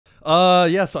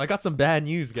Yeah, so I got some bad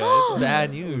news, guys.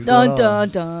 Bad news. Dun dun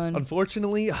dun.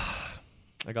 Unfortunately,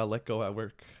 I got let go at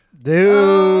work.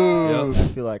 Dude. I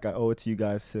feel like I owe it to you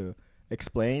guys to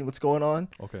explain what's going on.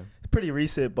 Okay. It's pretty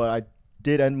recent, but I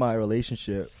did end my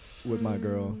relationship with my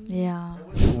girl. Yeah.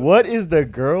 What is the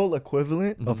girl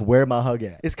equivalent of where my hug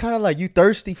at? It's kind of like you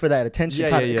thirsty for that attention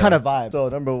kind of vibe. So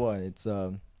number one, it's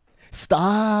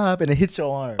stop, and it hits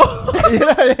your arm. You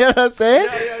know what I'm saying?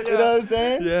 Yeah. You know what I'm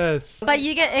saying? Yes. But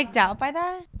you get icked out by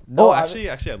that? No, actually,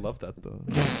 I love that though.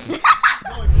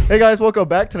 Hey guys, welcome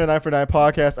back to the 9 for 9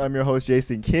 podcast. I'm your host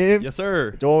Jason Kim. Yes,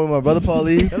 sir. Joined with my brother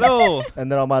Paulie. Hello.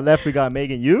 And then on my left we got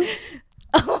Megan Yu.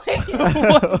 Oh my God.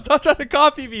 What? Stop trying to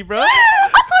copy me, bro. I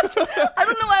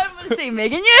don't know why I'm going to say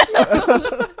Megan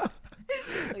you.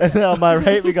 And then on my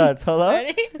right we got Tola.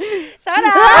 Ready? Sarah!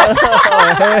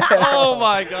 Oh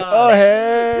my God. Oh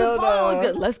hell Dude, Paul was no.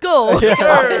 good. Let's go.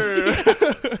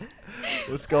 Sure.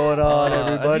 What's going on,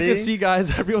 everybody? As you can see,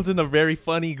 guys, everyone's in a very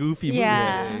funny, goofy mood.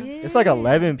 Yeah. today. It's like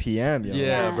 11 p.m. Yo.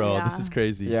 Yeah, bro. Yeah. This is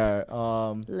crazy. Yeah.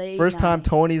 Late First time night.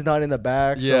 Tony's not in the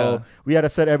back, Yeah. so we had to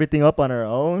set everything up on our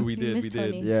own. We did. miss We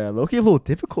did. Tony. Yeah, low-key a little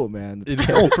difficult, man.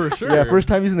 Oh, for sure. Yeah, first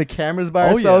time using the cameras by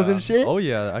ourselves and shit. Oh,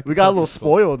 yeah. We got a little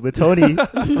spoiled with Tony,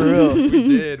 for real. We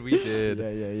did.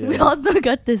 Yeah. We also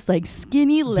got this like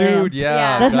skinny lamp. Dude,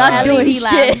 yeah. That's guys. not doing LED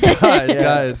lamp. shit. Guys, Yeah.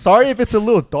 guys. Sorry if it's a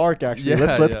little dark, actually.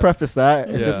 Yeah, Let's yeah. preface that.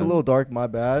 If it's Yeah. a little dark, my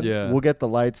bad. Yeah. We'll get the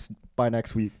lights by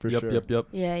next week for sure. Yep.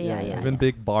 Yeah. Even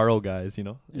big borrow guys, you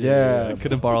know? Yeah.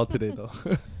 Couldn't borrow today, though.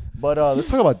 But let's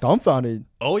talk about Dumbfounded.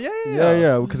 Oh, yeah.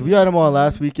 Yeah, because we had him on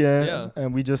last weekend. Yeah.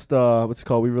 And we just, what's it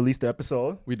called? We released the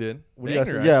episode. We did. What do you guys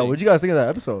Banger, think? Yeah, I what think. did you guys think of that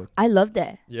episode? I loved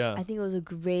it. Yeah. I think it was a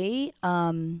great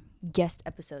guest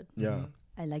episode. Yeah.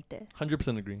 I liked it.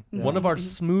 100% agree. Yeah. One of our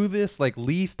smoothest, like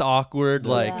least awkward,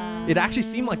 like Yeah. it actually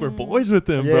seemed like we're boys with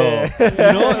him, Yeah. bro. You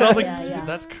know? And I was like, Yeah.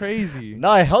 that's crazy.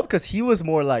 No, it helped because he was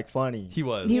more like funny. He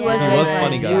was. He He was was very funny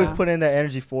funny. guy. He was putting that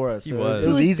energy for us. He so was. It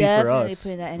was easy for definitely us.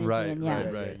 putting that energy Right, in, yeah.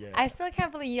 right. I still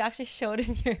can't believe you actually showed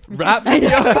him your Rap I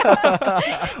video.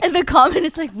 And the comment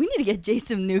is like, we need to get Jay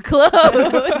some new clothes.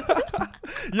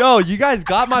 Yo, you guys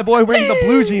got my boy wearing the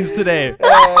blue jeans today. All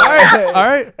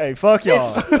right. Hey, fuck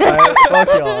y'all. All right, fuck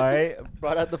y'all. All right.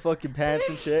 Brought out the fucking pants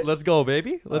and shit. Let's go,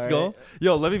 baby. Let's go. Alright.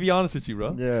 Yo, let me be honest with you,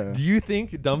 bro. Yeah. Do you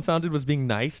think Dumbfounded was being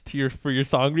nice to for your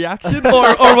song reaction, or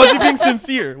was he being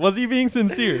sincere? Was he being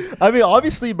sincere? I mean,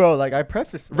 obviously, bro. Like I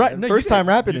prefaced, Right, man. no, you First did. time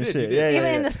rapping You and did, shit. you did. Yeah,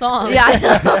 even in the song. Yeah, I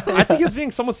know. I think he was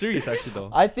being somewhat serious, actually, though.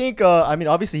 I think. I mean,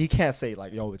 obviously, he can't say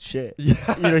like, "Yo, it's shit."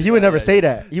 Yeah. You know, he would never say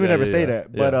that. He would Yeah, never yeah, say yeah.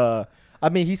 that. But I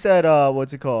mean, he said,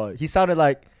 what's it called? He sounded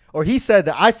like, or he said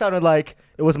that I sounded like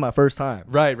it wasn't my first time.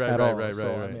 Right. at all.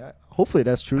 So, I mean, hopefully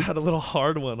that's true. I had a little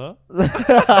hard one, huh?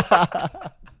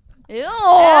 Ew.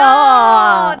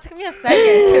 Oh, it took me a second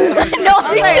too. No,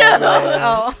 me too.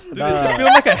 Oh. Dude, it's just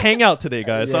feeling like a hangout today,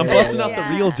 guys. So I'm Yeah, busting yeah, out the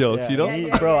yeah. real jokes, you know?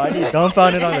 Yeah, bro, I need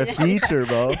Dumbfounded on the feature,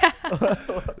 bro.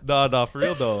 Nah, for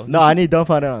real though. No, I need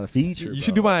Dumbfounded on the feature. You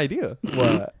should do my idea.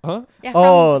 What? Huh? Yeah,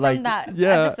 Oh, from like, that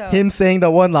yeah, episode. Him saying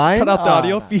the one line. Cut out the Ah,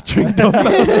 audio nah. featuring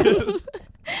Dumbfounded.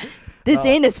 This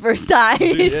ain't his first time.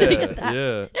 Dude, You should get that.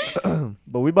 yeah.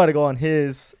 But we about to go on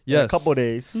his in a Yes. couple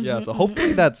days. Yeah, so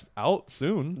hopefully that's out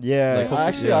soon. Yeah, Like, hopefully-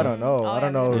 actually, yeah. I don't know. Oh, I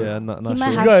don't yeah, know. Yeah, not He sure.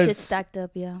 might You have guys- shit stacked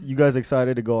up, yeah. You guys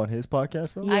excited to go on his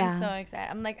podcast? Though? Yeah. I'm so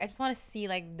excited. I'm like, I just want to see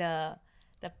like the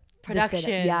setup.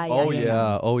 production. Yeah, Oh yeah.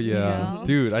 yeah, oh yeah, know?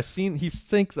 dude. I seen he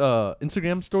syncs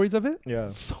Instagram stories of it.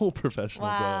 Yeah. So professional,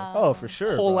 Wow. Oh, for sure.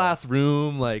 bro. Whole bro. ass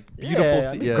room, like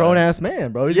beautiful. Yeah, grown ass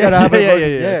man, bro. He's Yeah, gotta have a yeah, yeah,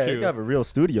 yeah, he's true. gotta have a real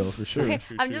studio for sure. Okay,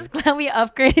 True, I'm true. just glad we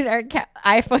upgraded our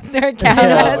iPhones to our Yeah,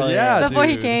 cameras yeah, before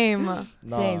he dude. came.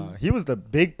 Nah, Same. he was the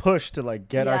big push to like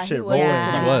get Yeah, our he shit was. rolling.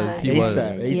 Yeah. He was.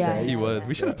 ASAP, Yeah. He was.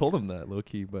 We should have Yeah. told him that, low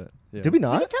key, but yeah. Did we We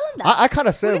not? can tell him that. I kind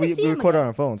of We're said gonna we see him recorded again. on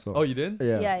our phones. So Oh, you did?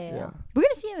 yeah. We're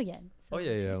gonna see him again. So Oh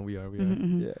yeah, we'll yeah. see. We are.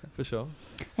 Mhm. Yeah. For sure.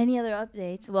 Any other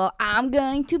updates? Well, I'm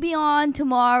going to be on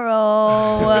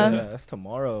tomorrow. Yeah, that's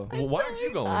tomorrow, Well, why aren't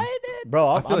you going? Excited. bro.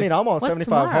 I I, feel mean, I'm on What's 75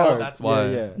 tomorrow? hard. Oh, that's why.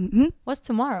 Yeah. Mm-hmm. What's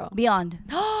tomorrow? Beyond.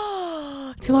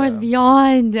 Tomorrow's Yeah.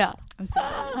 beyond. I'm so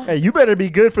excited. Hey, you better be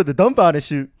good for the Dumbfounded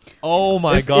shoot. Oh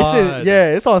my It's god.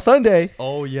 it's on Sunday.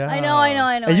 Oh yeah. I know.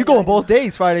 And you going both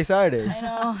days, Friday, Saturday. I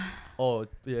know. Oh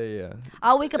yeah.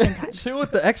 I'll wake up in time. Chill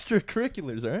with the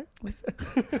extracurriculars, all right?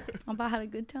 I'm about to have a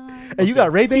good time. And you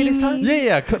got Ray Ban this See time? me.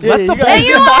 Yeah. Yeah, Let you the got- Hey,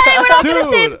 you know what? We're not gonna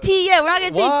say Dude. T yet. We're not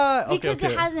gonna say What? Okay, because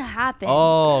okay. it hasn't happened.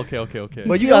 Oh, okay.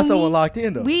 But you feel got me? someone locked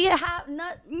in though. We have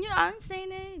not. You know, I'm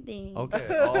saying anything. Okay.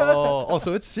 Oh,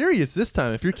 so it's serious this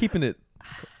time. If you're keeping it.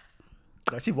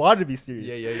 No, she wanted to be serious.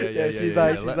 Yeah. She's yeah, like, yeah.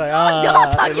 she's like,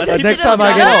 Don't talk into next shit time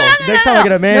I about get, next time I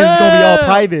get a man, it's gonna be all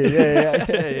private.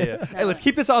 Yeah. Hey, let's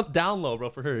keep this on down low, bro,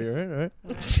 for her.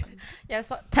 All right. Yeah,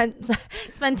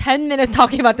 spend 10 minutes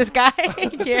talking about this guy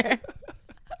here.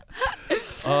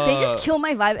 They just kill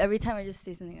my vibe every time I just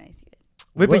say something nice to you guys.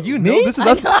 Wait, What, but you me? know this is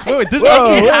us. Wait, this is Whoa, us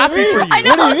being what happy do you for mean? you. I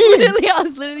know. What do you mean? I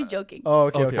was literally joking. Oh,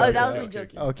 okay. Oh, that was me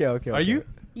joking. Okay. Are you?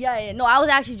 Yeah. No, I was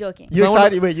actually joking. You So I wanna-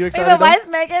 excited? Wait, you Wait, excited? but why though? is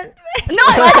Megan? No,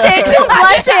 blushing. She's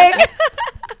blushing.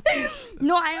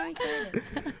 No, I am excited.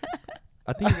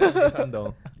 I think you're gonna have time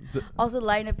though. Also, the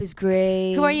lineup is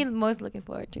great. Who are you most looking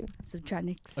forward to?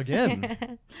 Subtronics.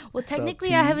 Again. Well, technically,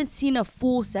 Sub-T. I haven't seen a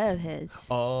full set of his.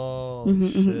 Oh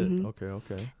Mhm, shit. mhm,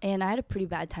 Okay. And I had a pretty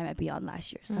bad time at Beyond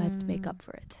last year, so I have to make up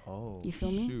for it. Oh. You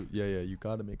feel me? Shoot. Yeah. You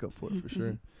gotta make up for it for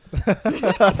sure.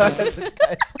 This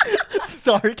guy's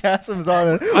sarcasm is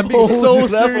on it. I'm being so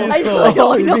serious I though.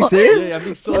 know, You being no. serious? Yeah, I'm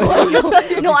being so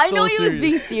serious. No, I so know he was serious.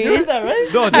 being serious. right?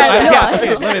 No, dude, I know, yeah, I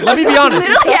okay, know. let me be honest.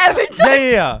 Literally every time.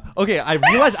 Yeah. Okay, I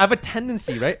realize I have a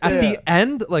tendency, right? At Yeah. the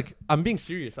end, like I'm being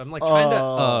serious. I'm like trying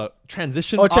to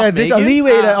transition. Oh, off transition. Megan.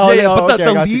 Leeway. But okay,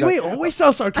 the got you, leeway got you. always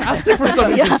sounds sarcastic for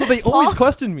some reason, so they always Paul-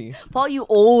 question me. Paul, you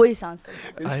always sound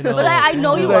sarcastic. I know. But I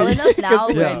know you He's well like- enough now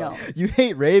because- where I yeah. know. You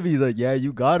hate Ray, but he's like, yeah,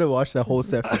 you gotta watch that whole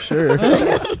set for sure.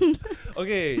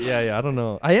 Okay, yeah. I don't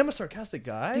know. I am a sarcastic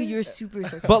guy. Dude, you're super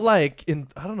sarcastic. But like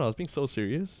I don't know. I was being so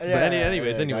serious. Yeah, but yeah,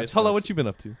 anyways. gotcha, Hello, gotcha. what you been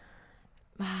up to?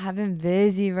 I've been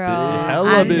busy, bro. Hella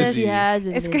I'm busy. just- He has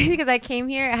been It's busy. crazy because I came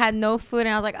here, I had no food, and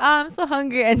I was like, oh, I'm so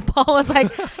hungry. And Paul was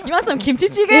like, you want some kimchi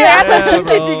chicken? I have some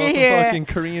kimchi bro, chicken some here. fucking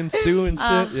Korean stew and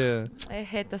shit. Yeah. It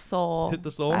hit the soul. Hit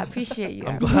the soul? I appreciate you.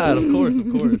 I'm glad, of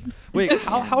course. Wait,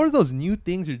 how are those new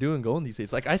things you're doing going these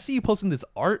days? Like I see you posting this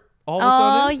art all of a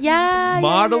Oh sudden. yeah,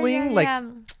 Modeling, like-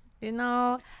 you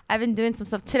know, I've been doing some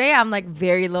stuff today. I'm like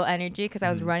very low energy because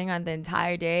I was Mm. running on the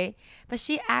entire day. But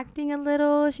she acting a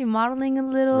little, she modeling a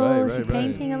little, Right, she right.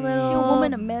 painting a little. She's a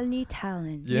woman of many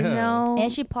talents. Yeah. You know, And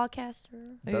she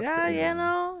podcaster. That's yeah, crazy. you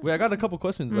know. Wait, I got a couple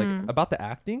questions like about the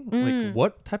acting. Like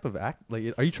what type of act?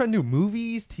 Like are you trying to do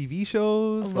movies, TV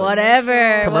shows? Like,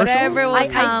 Whatever, Commercials? whatever will I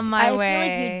come my feel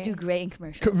way. like you do great in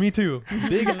commercials. me too.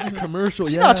 Big commercial.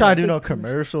 She's yeah. not trying to do no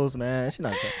commercials, man. She's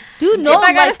not. Dude, If no,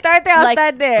 I gotta like start there, I'll like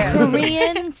start there.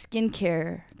 Korean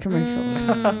skincare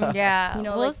commercials. Yeah, You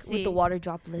know, we'll like see. with the water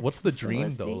droplets. What's the and stuff. dream We'll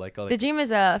though? see. Like The dream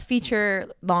is a feature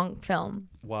long film.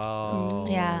 wow.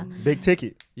 Yeah. Big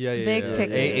ticket. Yeah. Big yeah.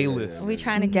 ticket. A-list. We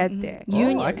trying to get there.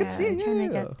 Oh, I could see it. We're trying to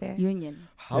Yeah. get there. Union.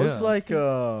 How's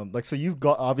Yeah. like so you've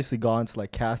got obviously gone to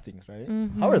like castings, right?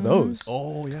 Mm-hmm. How are those?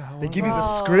 Oh yeah. how They are give you the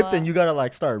Bro. script and you gotta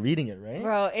like start reading it, right?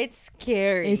 Bro, it's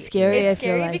scary. It's scary, It's I feel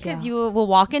scary like, because yeah. you will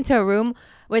walk into a room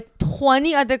with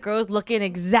 20 other girls looking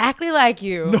exactly like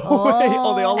you. No way.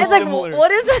 Oh, they all look It's like, similar.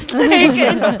 what is this like?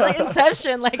 It's like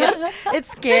Inception. Like, it's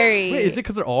scary. Wait, is it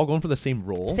because they're all going for the same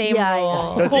role? Same Yeah, yeah.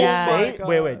 role. Does Yeah. it say? Oh my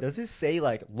Wait, God. wait. Does it say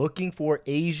like looking for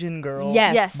Asian girl?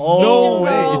 Yes. Yes. Oh, Asian wait,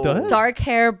 girl, it does? dark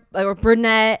hair or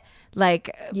brunette.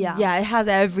 Like, Yeah. it has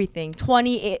everything.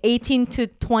 18 to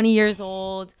 20 years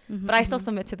old. Mm-hmm, But I still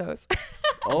submit to those.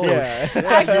 Oh Yeah.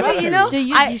 Actually, you know, Dude,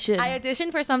 you I should. I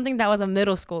auditioned for something that was a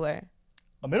middle schooler.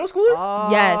 A middle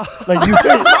schooler? Yes. Like you? What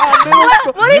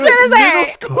are you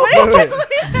trying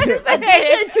to say? I'm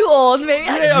getting too old, maybe.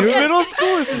 Yeah, middle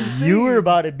school is insane. You were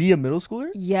about to be a middle schooler?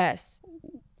 Yes.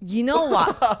 You know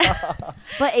what?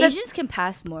 But Asians can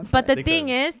pass more. But the They thing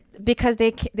could. is, because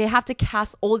they have to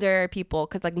cast older people,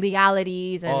 because like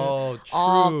legalities and Oh,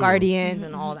 all true. guardians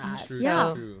and all that. True, So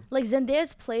Yeah. true. Like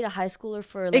Zendaya's played a high schooler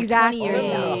for like Exactly. 20 years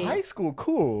Oh, now. high school,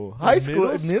 cool. High school,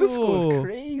 middle middle school school. is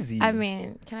crazy. I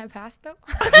mean, can I pass though?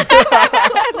 No,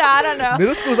 I don't know.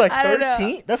 middle school's like I don't know.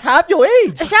 13. That's half your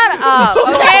age. Shut up,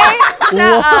 okay?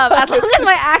 Shut up. As long as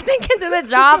my acting can do the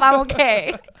job, I'm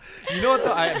okay. You know what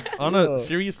though? On Whoa. a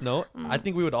serious note, I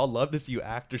think we would all love to see you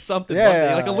act or something. Yeah, one day,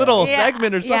 yeah, like a yeah. little Yeah,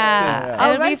 segment or something. yeah.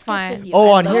 I'll It'll write be scripts fine. with you.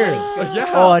 Oh, I on love here. writing scripts.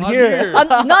 Yeah, Oh, on here. No,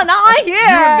 not on You here.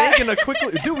 and Megan a quick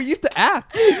dude. We used to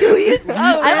act.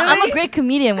 I'm a great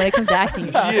comedian when it comes to acting.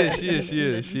 She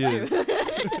is.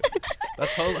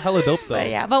 That's hella dope though. But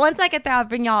yeah, but once I get there, I'll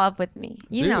bring y'all up with me.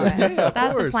 You Dude, know it. yeah, of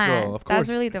That's course, the plan. bro, of course. That's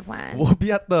really the plan. We'll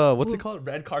be at the what's it called,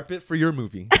 red carpet for your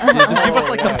movie. Yeah, just give us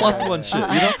like the +1 shit.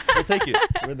 You know, we'll take it.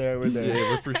 We're there. We're there. Yeah,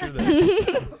 we're for sure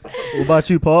there. What about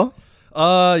you, Paul?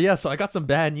 Yeah. So I got some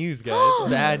bad news, guys.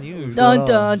 Bad news. Dun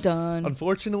dun dun.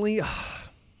 Unfortunately,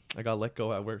 I got let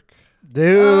go at work.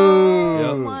 Dude. Oh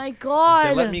Yeah. my god.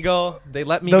 They let me go. They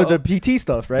let me No, go. the PT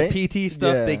stuff, right? The PT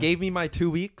stuff. Yeah. They gave me my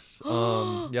 2 weeks.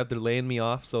 Yep, they're laying me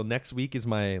off. So next week is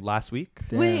my last week.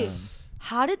 Wait, Damn.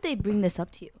 how did they bring this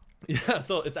up to you? Yeah,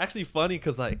 so it's actually funny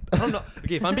because like I don't know.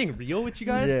 Okay, if I'm being real with you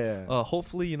guys,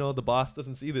 hopefully you know the boss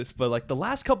doesn't see this, but like the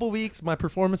last couple weeks, my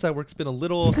performance at work's been a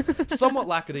little, somewhat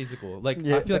lackadaisical. Like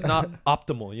I feel like not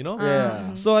optimal, you know.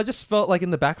 Yeah. So I just felt like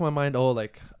in the back of my mind, oh,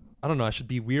 like I don't know, I should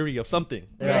be weary of something.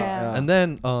 Yeah. And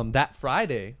then that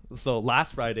Friday, so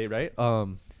last Friday, right?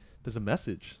 There's a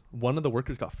message. One of the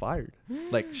workers got fired.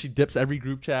 Like she dips every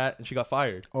group chat and she got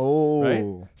fired. Oh.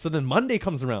 Right. So then Monday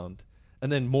comes around.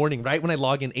 And then morning, right when I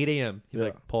log in, 8 a.m., he's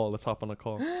like, Paul, let's hop on a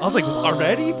call. I was like,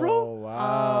 already, bro? Oh,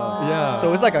 wow. Yeah.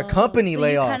 So it's like a company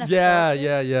layoff. kind of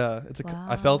Yeah. It's Wow.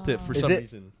 I felt it for Is some it-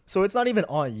 reason. So it's not even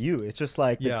on you. It's just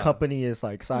like the company is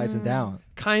like sizing down.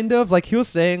 Kind of. Like he was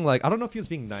saying, like, I don't know if he was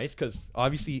being nice because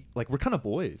obviously, like, we're kind of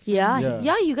boys. Yeah.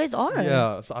 Yeah, you guys are.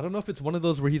 Yeah. So I don't know if it's one of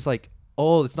those where he's like,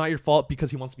 oh, it's not your fault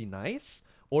because he wants to be nice.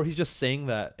 Or he's just saying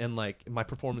that and like my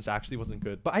performance actually wasn't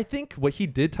good. But I think what he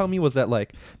did tell me was that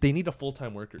like they need a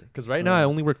full-time worker. Because right now I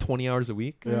only work 20 hours a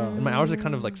week. Yeah. And my hours are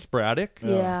kind of like sporadic.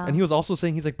 Yeah. And he was also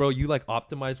saying, he's like, bro, you like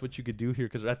optimize what you could do here.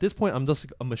 Because at this point, I'm just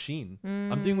like, a machine.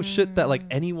 I'm doing with shit that like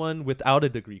anyone without a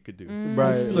degree could do.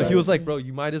 Right. So he was like, bro,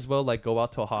 you might as well like go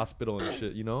out to a hospital and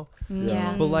shit, you know?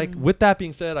 Yeah. But like with that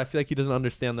being said, I feel like he doesn't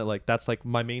understand that like that's like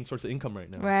my main source of income right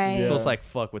now. Right. Yeah. So it's like,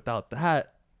 fuck, without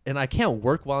that. And I can't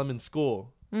work while I'm in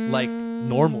school like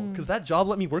normal. Because that job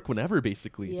let me work whenever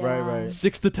basically. Yeah. Right.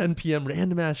 6 to 10 p.m.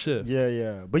 random ass shift.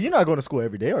 Yeah. But you're not going to school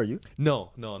every day, are you?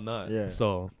 No, I'm not. Yeah.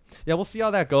 So yeah, we'll see how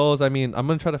that goes. I mean, I'm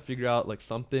gonna try to figure out like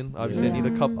something. Obviously, I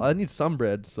need I need some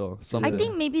bread. So something. I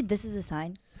think maybe this is a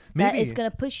sign that it's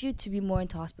gonna push you to be more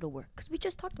into hospital work because we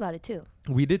just talked about it too.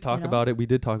 We did talk You know? about it.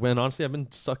 And honestly, I've been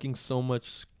sucking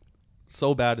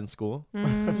so bad in school.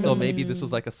 So maybe this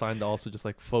was like a sign to also just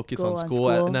like focus Go on on school,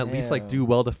 school. and at least like Yeah. do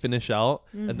well to finish out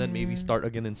and then maybe start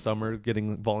again in summer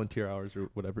getting volunteer hours or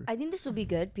whatever. I think this will be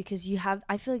good because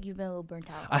I feel like you've been a little burnt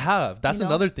out. I have. That's You know?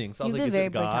 another thing. So I was You've like, been is very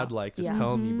it burnt God out. like just Yeah.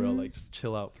 telling me, bro, like just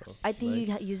chill out, bro. I think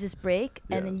like, you use this break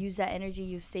Yeah. and then use that energy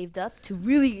you've saved up to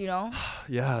really,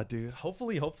 yeah, dude.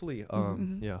 Hopefully.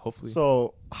 Yeah, hopefully.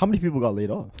 So how many people got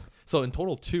laid off? So in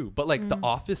total 2, but like the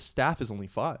office staff is only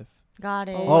 5. Got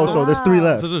it. Oh, so there's 3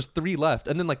 left. So there's 3 left,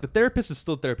 and then like the therapist is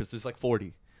still therapist. There's like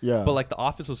 40. Yeah. But like the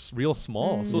office was real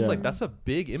small, so it's Yeah. like that's a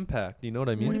big impact. You know what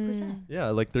I mean? 40%. Yeah,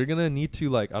 like they're gonna need to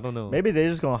like I don't know. Maybe they're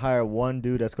just gonna hire one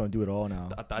dude that's gonna do it all now.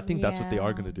 I think that's what they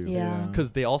are gonna do. Yeah.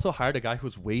 Because they also hired a guy who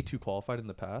was way too qualified in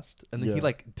the past, and then he Yeah.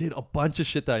 like did a bunch of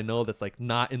shit that I know that's like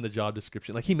not in the job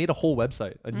description. Like he made a whole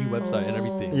website, a new website, and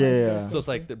everything. Yeah. So it's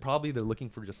like they're looking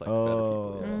for just like better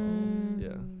Oh. people.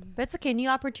 Yeah. But it's okay, new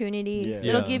opportunities. Yeah.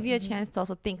 It'll Yeah. give you a chance to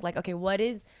also think like, okay, what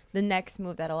is the next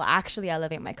move that'll actually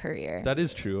elevate my career? That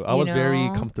is true. I You was very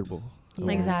know? comfortable. I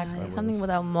was. Exactly. I Something was.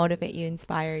 that'll motivate you,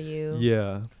 inspire you.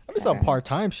 Yeah. I mean, some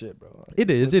part-time shit, bro. Like,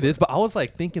 It is. But I was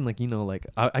like thinking like, you know, like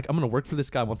I'm going to work for this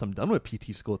guy once I'm done with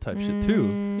PT school type shit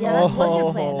too. Yeah, that was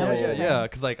your plan. That was your plan. Yeah.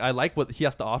 Because like I like what he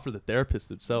has to offer the therapist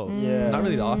itself. Yeah. Not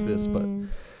really the office,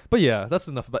 but yeah, that's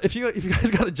enough about. If you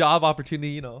guys got a job opportunity,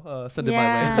 you know, send it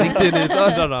Yeah. my way. LinkedIn is.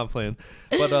 No, I'm playing.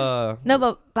 But No,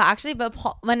 but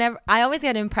Paul, whenever I always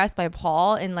get impressed by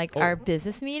Paul in like our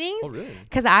business meetings. Oh, really?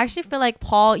 Because I actually feel like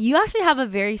Paul, you actually have a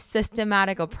very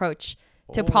systematic approach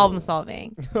to problem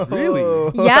solving.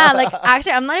 Really? Yeah, like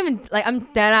actually, I'm not even like I'm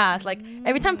dead ass. Like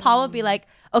every time Paul would be like,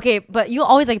 okay, but you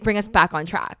always like bring us back on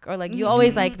track, or like you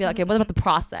always like be like, okay, what about the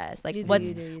process? Like You do, what's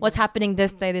you do, you what's do. happening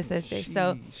this day, this day.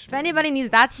 So Sheesh, if anybody needs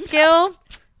that skill,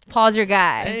 Paul's your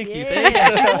guy. Thank you.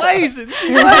 Yeah. She's blazing.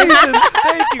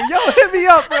 Thank you. Yo, hit me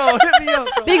up, bro.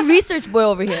 Big research boy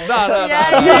over here. Nah.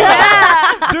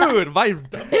 Yeah. Dude, my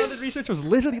double research was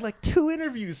literally like 2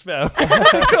 interviews, fam. Come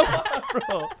on,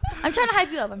 bro. I'm trying to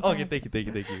hype you up. I'm trying Okay, to- thank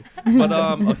you. But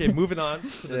okay, moving on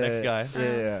to the next guy.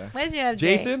 Yeah. Where's your update?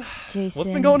 Jason, Jason. what's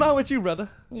been going on with you, brother?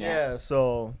 Yeah.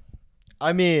 So,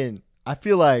 I mean, I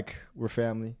feel like we're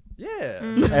family. Yeah.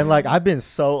 And like I've been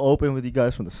so open with you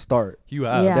guys from the start. You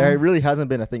have. Yeah. There really hasn't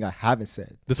been a thing I haven't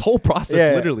said. This whole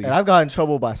process, literally. And I've gotten in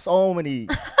trouble by so many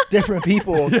different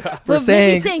people for But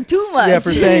saying maybe saying too much. Yeah,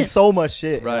 for saying so much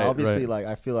shit. And Right, obviously, right. like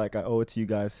I feel like I owe it to you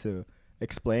guys to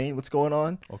explain what's going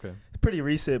on. Okay. It's pretty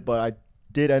recent, but I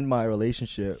did end my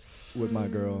relationship with my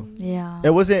girl. Yeah.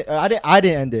 It wasn't. I didn't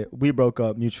end it. We broke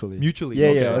up mutually. Mutually. Yeah,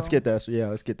 okay. yeah. Let's get that. Yeah,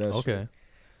 let's get that. Okay.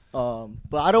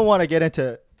 But I don't want to get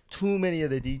into too many of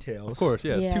the details. Of course,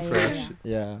 yeah, it's Yeah, too yeah, fresh. yeah.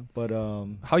 Yeah, but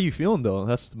How you feeling though?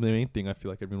 That's the main thing I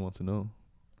feel like everyone wants to know.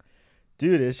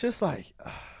 dude, it's just like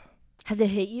Has it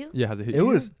hit you? Yeah, has it hit it you?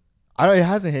 was. I don't. It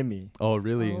hasn't hit me. Oh,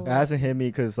 really? Oh. It hasn't hit me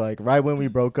because like right when we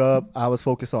broke up, I was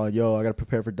focused on I gotta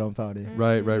prepare for dumbfounded,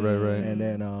 Right. and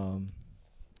then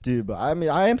dude, but I mean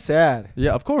I am sad,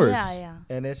 Yeah, of course. Yeah.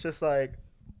 and it's just like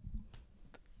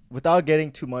without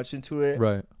getting too much into it,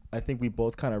 Right. I think we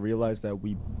both kind of realized that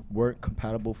we weren't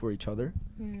compatible for each other.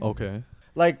 Okay.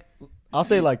 Like, I'll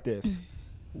say it like this.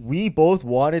 We both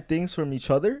wanted things from each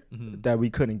other that we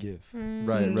couldn't give.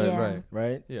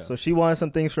 Right? Yeah. So she wanted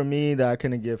some things from me that I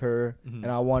couldn't give her, and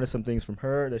I wanted some things from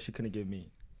her that she couldn't give me.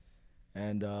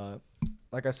 And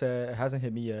like I said, it hasn't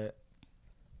hit me yet.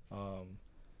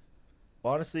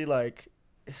 Honestly, like,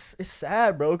 it's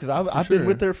sad, bro, because I've been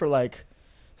with her for like,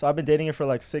 so I've been dating her for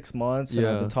like 6 months, and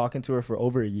I've been talking to her for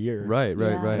over a year. Right.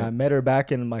 And I met her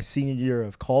back in my senior year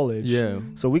of college. Yeah.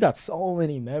 So we got so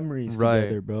many memories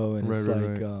together, bro. And it's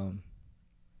like,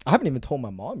 I haven't even told my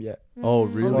mom yet. Oh,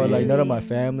 really? Or like none of my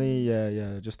family.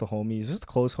 Yeah. Just the homies, just the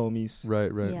close homies.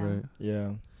 Right.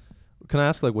 Yeah. Can I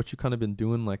ask like what you kind of been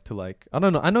doing like to like, I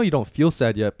don't know, I know you don't feel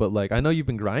sad yet, but like I know you've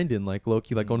been grinding like low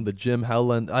key, like going to the gym,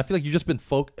 hella, and I feel like you just been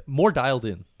more dialed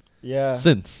in. Yeah.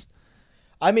 Since.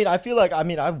 I mean, I feel like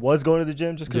I was going to the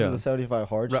gym just because of the 75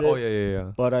 hard shit. Oh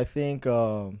yeah. But I think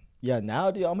now,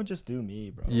 dude, I'm gonna just do me,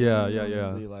 bro. Yeah.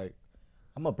 Honestly, like,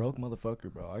 I'm a broke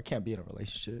motherfucker, bro. I can't be in a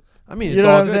relationship. I mean, you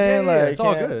know what I'm saying? Yeah, like, it's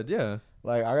all good. Yeah.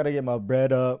 Like, I gotta get my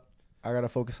bread up. I gotta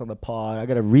focus on the pod. I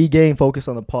gotta regain focus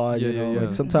on the pod. You know,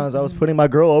 like sometimes I was putting my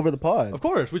girl over the pod. Of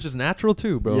course, which is natural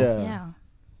too, bro. Yeah.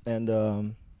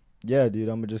 And yeah, dude,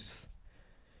 I'm gonna just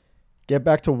get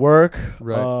back to work.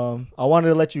 Right. I wanted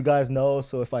to let you guys know,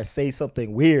 so if I say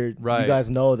something weird, you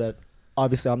guys know that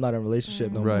obviously I'm not in a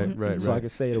relationship no more. Right. So I can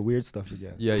say the weird stuff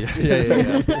again.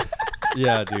 Yeah.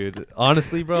 Yeah, dude.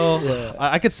 Honestly, bro,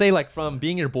 I could say like from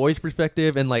being your boy's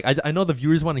perspective, and like I know the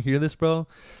viewers want to hear this, bro.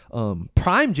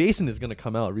 Prime Jason is gonna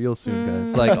come out real soon,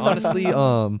 guys. Like honestly,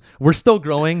 we're still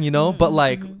growing, you know, but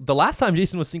like the last time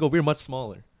Jason was single, we were much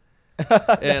smaller.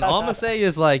 And all I'm gonna say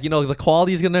is like, you know, the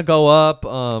quality is gonna go up.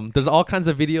 There's all kinds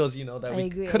of videos, you know, that we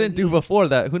couldn't do before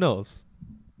that. Who knows?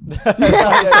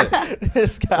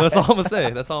 This guy. That's all I'm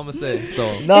gonna say.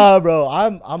 So nah, bro,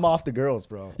 I'm off the girls,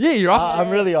 bro. Yeah, you're off.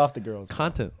 I'm really off the girls. Bro.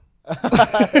 Content.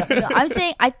 No, I'm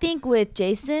saying I think with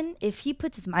Jason, if he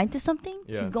puts his mind to something,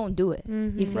 he's gonna do it.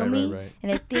 You feel me? Right.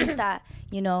 And I think that,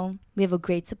 you know, we have a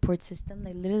great support system.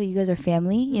 Like literally, you guys are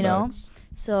family. You know,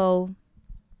 so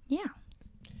yeah.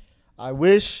 I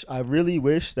really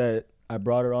wish that I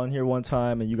brought her on here one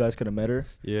time and you guys could have met her.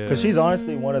 Yeah. Because she's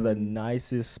honestly one of the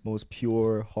nicest, most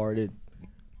pure-hearted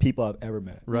people I've ever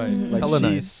met. Right. Like, hella she's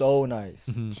nice. so nice.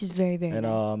 She's very, very nice.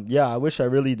 And yeah, I wish I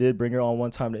really did bring her on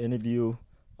one time to interview.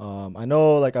 I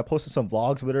know, like, I posted some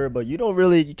vlogs with her, but you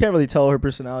can't really tell her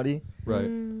personality. Right.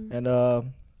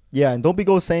 And yeah, and don't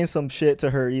be saying some shit to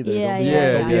her either.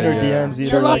 Yeah, don't be in her DMs either.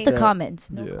 Chill like off the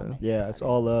comments. No comments. Yeah, it's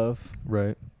all love.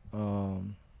 Right.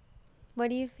 What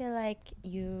do you feel like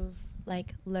you've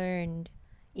like learned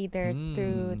either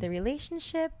through the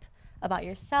relationship, about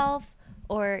yourself,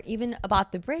 or even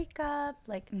about the breakup?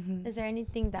 Like, is there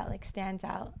anything that like stands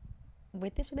out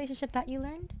with this relationship that you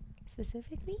learned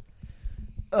specifically?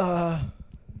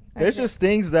 There's just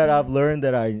things that I've learned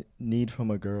that I need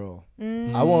from a girl.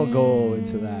 I won't go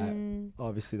into that.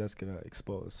 Obviously, that's gonna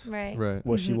expose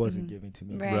what she wasn't giving to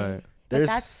me. Right. But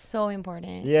that's so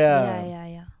important.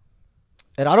 Yeah.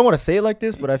 And I don't want to say it like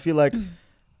this, but I feel like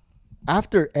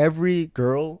after every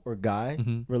girl or guy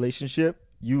relationship,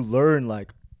 you learn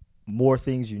like more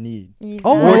things you need.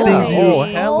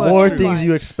 More things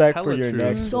you expect for your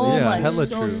next. So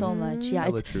much.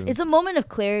 Yeah, it's a moment of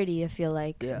clarity. I feel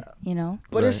like. Yeah. You know.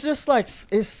 But it's just like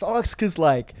it sucks because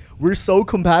like we're so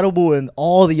compatible in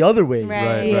all the other ways.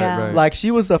 Right. Like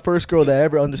she was the first girl that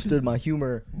ever understood my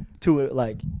humor to it.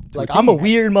 Like I'm a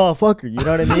weird motherfucker. You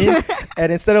know what I mean?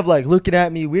 And instead of like looking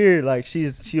at me weird, like she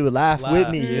would laugh with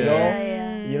me. You know. Yeah.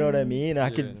 You know what I mean? I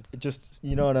could just,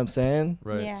 you know what I'm saying?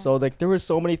 Right. Yeah. So like there were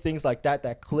so many things like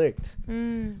that clicked,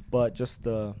 but just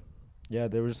there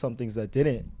were some things that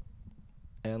didn't,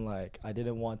 and like I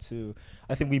didn't want to.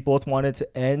 I think we both wanted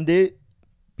to end it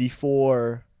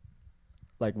before,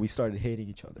 like we started hating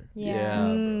each other. Yeah.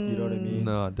 You know what I mean?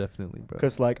 No, definitely, bro.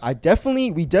 Because like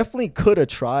we definitely could have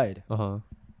tried.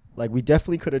 Like we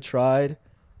definitely could have tried,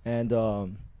 and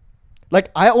like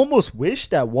I almost wish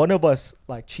that one of us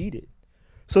like cheated.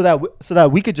 So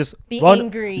that we could just be run,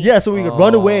 angry. Yeah, so we could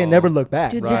run away and never look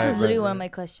back. Dude, this was literally one of my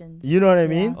questions. You know what I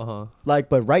mean? Like,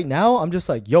 but right now, I'm just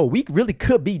like, yo, we really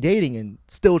could be dating and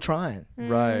still trying.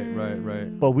 Right.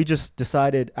 But we just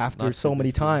decided after so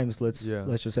many times, let's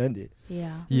just end it.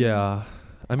 Yeah. Yeah.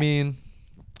 I mean,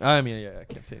 I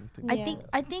can't say anything.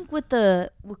 I think with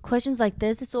questions like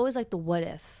this, it's always like the what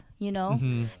if, you know?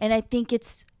 And I think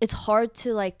it's hard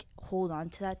to like hold on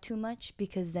to that too much,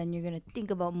 because then you're gonna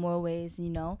think about more ways, you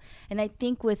know. And I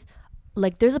think with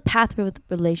like there's a pathway with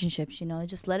relationships, you know,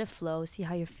 just let it flow, see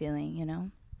how you're feeling, you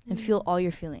know. and feel all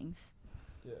your feelings.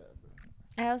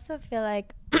 I also feel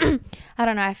like I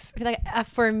don't know. I feel like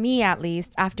for me at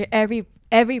least, after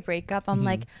every breakup, I'm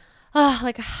like,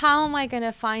 like how am I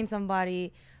gonna find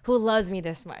somebody who loves me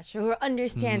this much or who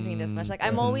understands me this much? Like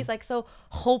I'm always like so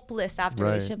hopeless after a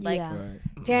relationship. Like,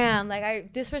 damn,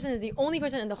 like this person is the only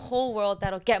person in the whole world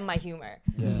that'll get my humor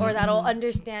or that'll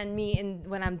understand me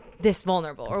when I'm this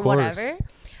vulnerable or whatever.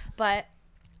 But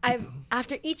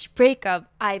after each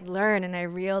breakup, I learn and I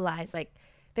realize like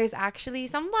there's actually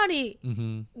somebody,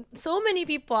 so many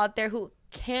people out there who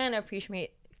can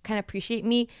appreciate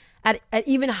me at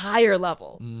even higher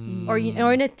level or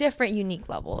in a different unique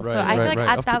level. So I feel like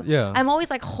at that I'm always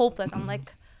like hopeless. I'm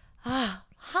like,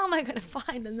 how am I gonna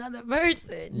find another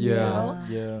person? You know?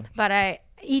 Yeah. But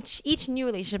each new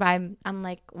relationship I'm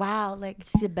like, wow, like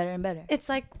It's get better and better. it's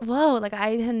like, whoa, like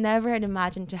I had never had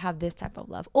imagined to have this type of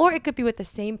love. Or it could be with the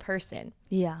same person.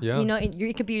 Yeah. You know,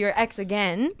 it could be your ex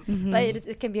again, but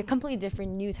it can be a completely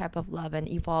different new type of love and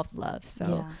evolved love.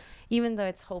 So even though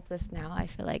it's hopeless now, I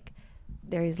feel like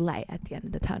there is light at the end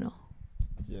of the tunnel.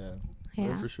 Yeah.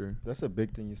 Yeah. For sure. That's a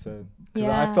big thing you said. Because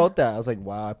I felt that. I was like,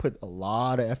 wow, I put a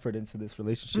lot of effort into this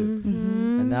relationship.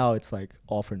 And now it's like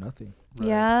all for nothing. Right.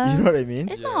 Yeah. You know what I mean?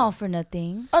 It's not all for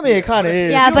nothing. I mean, it kind of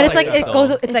is. Yeah, but it's like like, that, it goes,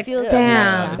 though. it's like, feels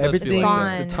damn. it does Everything, feel like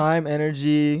gone. the time,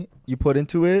 energy you put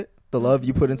into it, the love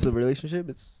you put into the relationship,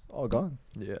 it's all gone.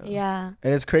 Yeah. Yeah.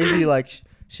 And it's crazy, like,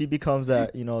 she becomes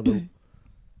that, you know, the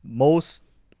most,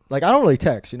 like, I don't really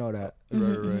text, you know that.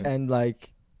 Right. And,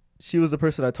 like, she was the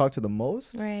person I talked to the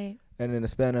most. Right. And in a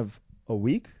span of a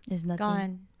week, It's nothing.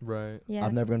 Gone. Right. Yeah.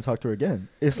 I'm never going to talk to her again.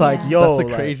 It's like, yo. That's the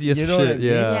like, craziest you know what I shit. mean?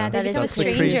 Yeah. Yeah, That they is become a the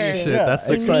stranger. craziest shit. Yeah, That's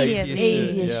the it's like- Immediately.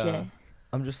 Craziest Yeah. shit.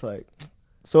 I'm just like,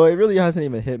 so it really hasn't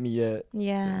even hit me yet.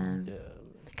 Yeah. Yeah.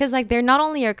 Because like they're not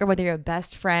only your girl, but they're your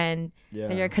best friend. Yeah.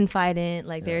 They're your confidant.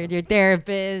 Like Yeah. they're your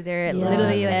therapist. They're Yeah.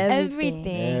 literally like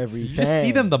Everything. everything. You just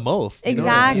see them the most. you know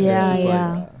what I Exactly. mean? It's Yeah, just like,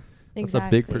 yeah. That's a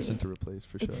big person to replace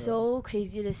for sure. It's so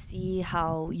crazy to see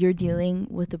how you're dealing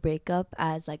with a breakup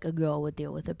as like a girl would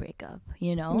deal with a breakup,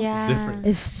 you know? Yeah. different.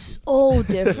 It's so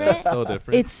different. So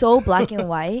different. It's so black and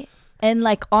white. And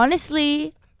like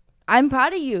honestly, I'm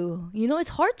proud of you. You know, it's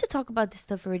hard to talk about this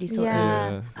stuff already so early.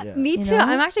 Yeah. Yeah. Me You too. know?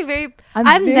 I'm actually very. I'm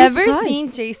I've very never surprised.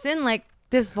 seen Jason like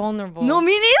this vulnerable. No,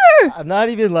 me neither. I'm not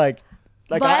even like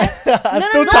But- I'm No,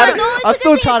 still no, trying no, it's I'm a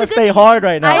still good thing, trying to it's a stay good hard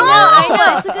right now. I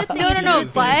know. It's a good thing. No,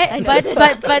 It's a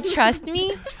good thing. but trust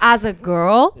me, as a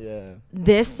girl, Yeah.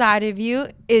 this side of you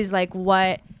is like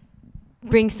what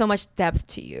brings so much depth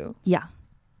to you. Yeah.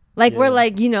 Like Yeah. we're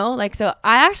like, you know, like so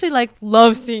I actually like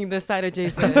love seeing this side of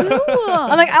Jason. I'm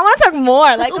I'm like, I want to talk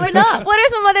more. Like, open like, up. what are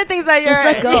some other things that you're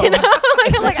Let's let go. you know?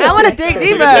 like, I'm like, I want to dig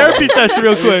deeper. Therapy session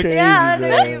real quick. Crazy, Yeah, I bro.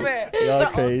 wanna dig deeper. Y'all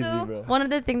But crazy, also, bro. one of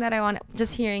the things that I want,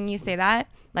 just hearing you say that,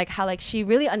 like how like she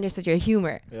really understood your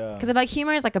humor. Yeah. Because like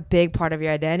humor is like a big part of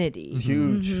your identity. It's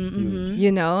huge. Mhm, Huge.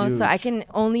 You know, so I Huge. can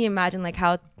only imagine like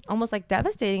how almost like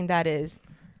devastating that is.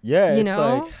 Yeah, you it's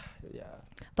know? like yeah.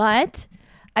 But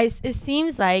it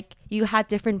seems like you had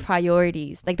different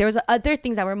priorities. Like there was other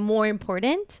things that were more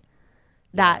important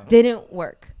that Yeah. didn't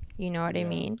work. You know what I Yeah.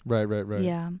 mean? Right.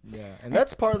 Yeah. Yeah. And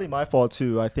that's partly my fault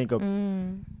too. I think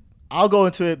Mm. I'll go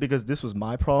into it because this was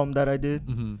my problem that I did.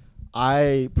 Mm-hmm.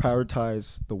 I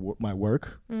prioritize my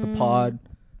work, the pod,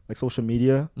 like social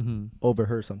media Mm-hmm. over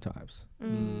her sometimes.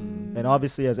 Mm. And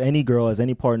obviously as any girl, as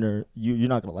any partner, you're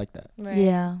not going to like that. Right.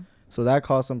 Yeah. So that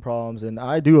caused some problems, and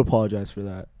I do apologize for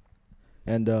that.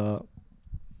 And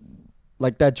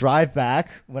like that drive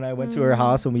back when I went to her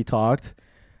house and we talked,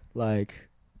 like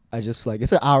I just like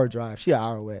it's an hour drive. She an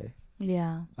hour away.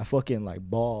 Yeah. I fucking like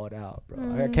balled out,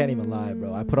 bro. I can't even lie,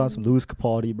 bro. I put on some Louis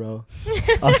Capaldi, bro.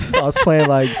 I was playing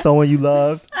like Someone You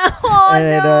Love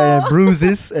and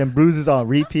bruises on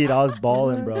repeat. I was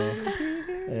balling, bro.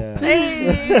 Yeah.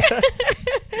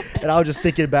 And I was just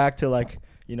thinking back to like,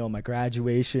 you know, my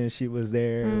graduation. She was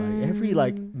there. Like every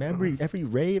like memory, every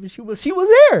rave, she was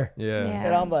there. Yeah. Yeah.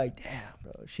 And I'm like, damn,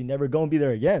 bro. She never gonna be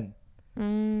there again.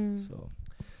 So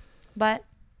But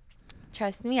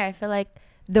trust me, I feel like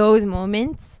those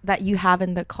moments that you have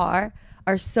in the car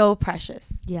are so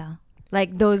precious. Yeah.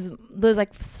 Like those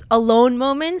like alone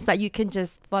moments that you can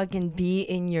just fucking be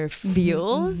in your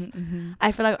feels.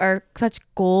 I feel like are such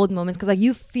gold moments because like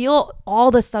you feel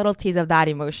all the subtleties of that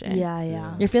emotion.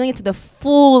 Yeah. You're feeling it to the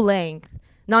full length,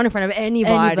 not in front of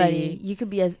anybody. You could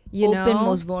be as You open, know?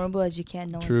 most vulnerable as you can.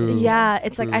 No one's True. gonna hear. Yeah,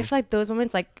 it's like I True. feel like those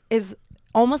moments like is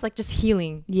almost like just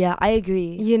healing. Yeah, I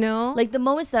agree. You know, Like the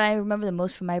moments that I remember the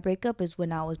most from my breakup is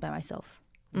when I was by myself.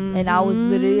 And I was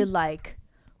literally like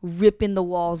ripping the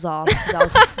walls off because I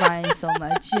was crying so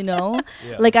much, you know?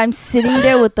 Yeah. Like, I'm sitting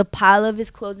there with the pile of his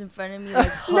clothes in front of me,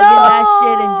 like, hugging that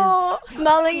shit and just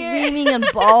smelling screaming and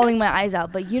bawling my eyes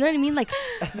out. But you know what I mean? Like,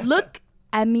 look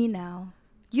at me now.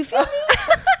 You feel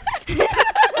me?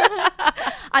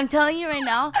 I'm telling you right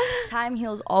now, time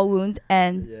heals all wounds.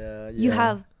 And you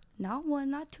have not one,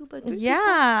 not two, but three people. You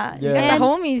got the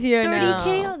homies here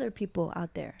 30K other people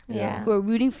out there who are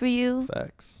rooting for you.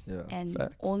 Facts. And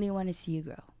only want to see you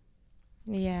grow.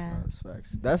 Yeah, that's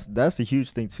facts. That's a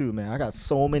huge thing too, man. I got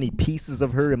so many pieces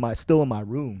of her still in my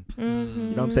room. You know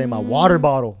what I'm saying? My water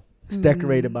bottle is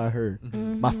decorated by her.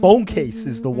 My phone case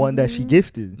is the one that she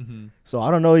gifted. So I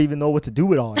don't even know what to do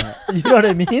with all that. You know what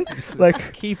I mean?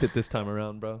 Like, keep it this time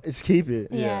around, bro. Just keep it.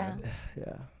 Yeah.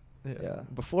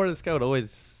 Before, this guy would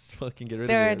always fucking get rid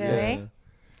of it. Right?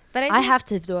 But I have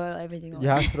to throw everything away. You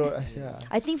have to throw it. Yeah.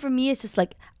 I think for me, it's just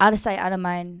like out of sight, out of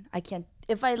mind. I can't.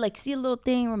 If I like see a little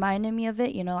thing reminding me of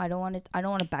it, you know, I don't want to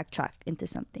backtrack into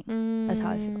something. That's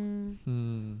how I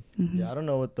feel. Yeah, I don't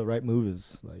know what the right move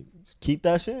is. Like, keep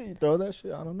that shit, you throw that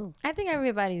shit. I don't know. I think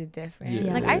everybody's different.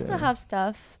 Like, I still have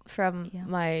stuff from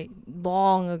my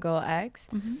long ago ex,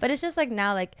 but it's just like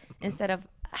now, like, instead of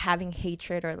having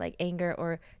hatred or like anger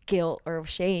or guilt or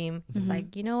shame, it's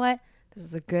like, you know what? This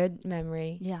is a good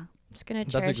memory. Yeah. I'm just gonna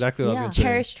cherish. That's exactly what I was gonna say.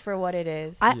 Cherished for what it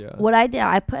is. What I did,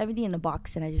 I put everything in a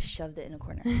box and I just shoved it in a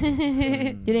corner.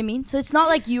 You know what I mean? So it's not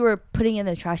like you were putting it in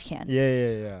the trash can.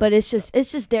 Yeah. But it's just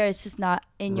there. It's just not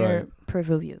in your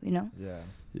purview, you know? Yeah.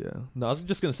 No, I was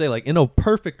just gonna say, like, in a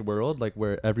perfect world, like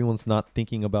where everyone's not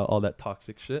thinking about all that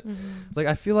toxic shit, like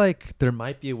I feel like there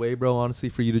might be a way, bro, honestly,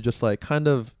 for you to just like kind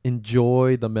of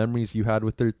enjoy the memories you had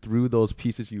with her through those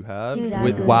pieces you have,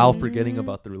 while forgetting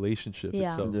about the relationship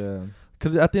itself.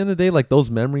 Because at the end of the day, like,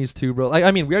 those memories too, bro. Like, I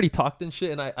mean, we already talked and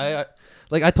shit, and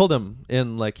I told him,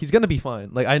 and like, he's gonna be fine.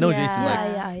 Like, I know Jason.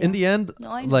 Like, in the end,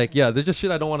 like, there's just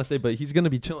shit I don't want to say, but he's gonna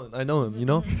be chilling. I know him, you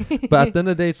know. But at the end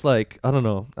of the day, it's like, I don't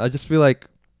know. I just feel like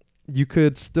you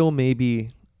could still maybe.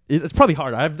 It's probably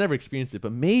hard. I've never experienced it,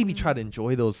 but maybe try to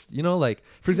enjoy those. You know, like,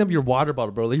 for example, your water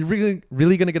bottle, bro. Like, you're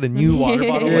really gonna get a new water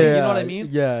bottle. Like, you know what I mean?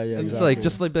 Yeah. And it's like,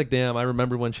 just like, damn, I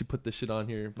remember when she put this shit on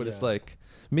here. But it's like,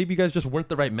 maybe you guys just weren't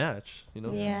the right match, you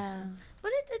know? Yeah.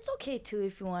 But it's okay, too,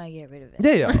 if you want to get rid of it.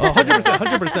 Yeah.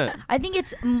 100%. I think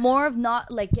it's more of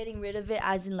not, like, getting rid of it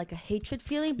as in, like, a hatred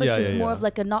feeling, but just more of,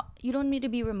 like, you don't need to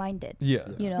be reminded. Yeah.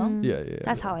 You know? Yeah.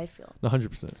 That's how I feel.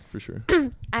 100%, for sure.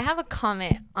 I have a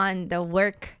comment on the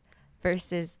work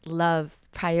versus love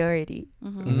priority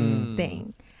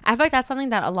thing. I feel like that's something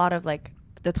that a lot of, like,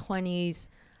 the 20s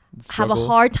have a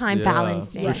hard time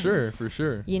balancing. For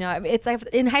sure. You know, it's like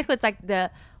in high school, it's like the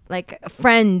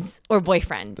friends or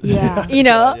boyfriend. Yeah. You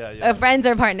know, friends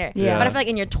or partner. Yeah. But I feel like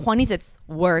in your 20s, it's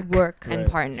work and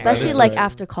partner. Especially like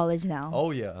after college now.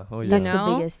 Oh yeah. That's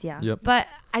the biggest. Yeah. Yep. But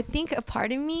I think a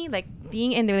part of me, like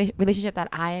being in the relationship that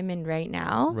I am in right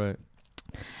now,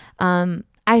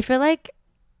 I feel like,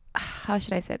 how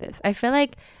should I say this? I feel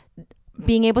like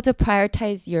being able to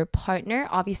prioritize your partner,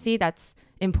 obviously that's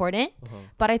important,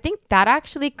 but I think that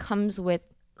actually comes with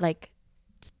like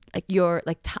your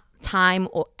like time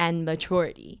and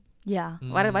maturity. Yeah.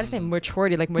 Why did I say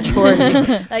maturity? Like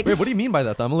maturity. Like, wait, what do you mean by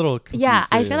that? I'm a little confused. Yeah,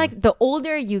 I feel like the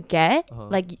older you get,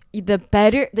 like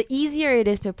the easier it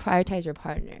is to prioritize your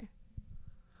partner.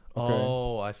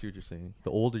 Oh, I see what you're saying.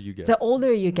 The older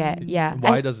you get. Yeah.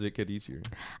 Why does it get easier?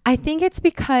 I think it's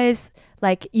because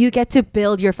like you get to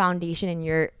build your foundation in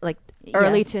your like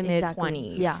early to mid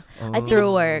 20s. Yeah. I think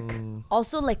through work.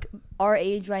 Also, like our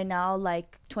age right now,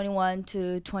 like 21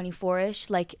 to 24ish,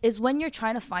 like is when you're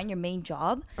trying to find your main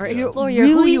job or explore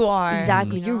who you are.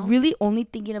 Exactly. You know? You're really only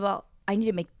thinking about, I need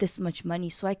to make this much money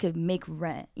so I could make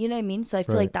rent. You know what I mean? So I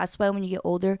feel like that's why when you get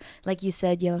older, like you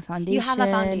said, you have a foundation. You have a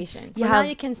foundation. So now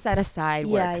you can set aside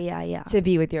work to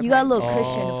be with your partner. You got a little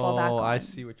cushion to fall back on. I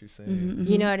see what you're saying.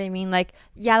 You know what I mean? Like,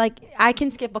 like I can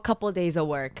skip a couple of days of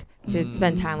work to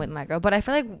spend time with my girl. But I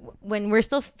feel like when we're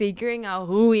still figuring out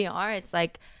who we are, it's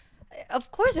like,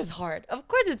 of course it's hard. Of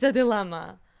course it's a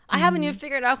dilemma. I haven't even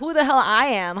figured out who the hell I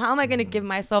am. How am I going to give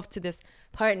myself to this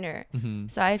partner?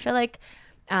 So I feel like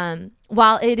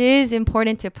while it is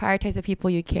important to prioritize the people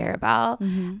you care about,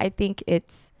 I think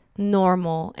it's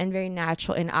normal and very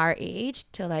natural in our age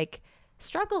to like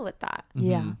struggle with that.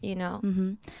 Yeah. You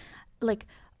know? Like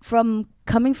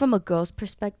coming from a girl's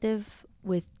perspective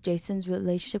with Jason's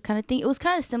relationship kind of thing, it was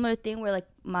kind of a similar thing where like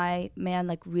my man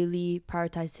like really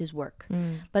prioritized his work.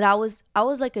 But I was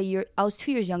like 2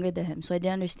 years younger than him, so I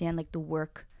didn't understand like the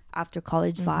work after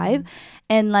college vibe.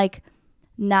 And like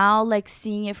now, like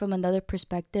seeing it from another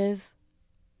perspective,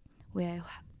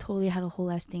 totally had a whole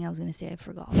last thing I was gonna say. I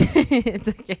forgot. It's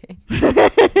okay.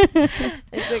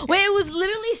 Wait, it was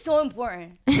literally so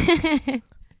important.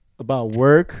 About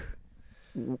work,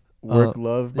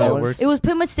 love balance. It was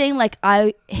pretty much saying like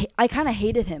I kind of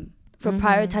hated him for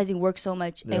prioritizing work so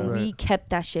much, and we kept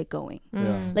that shit going.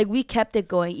 Like we kept it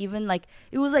going, even like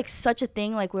it was like such a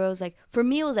thing, like where it was like, for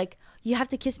me it was like, you have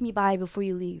to kiss me bye before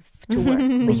you leave to work,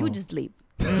 but he would just leave.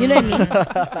 You know what I mean?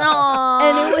 Aww,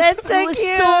 and it was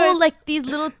cute. so like these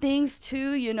little things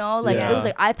too, you know, like it was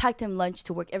like I packed him lunch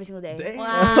to work every single day. Damn.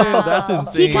 Wow. That's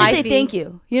insane. He can say thank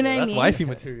you. You know what I mean? That's wifey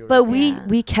material. But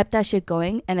we kept that shit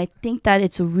going, and I think that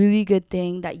it's a really good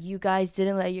thing that you guys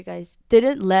didn't let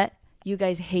you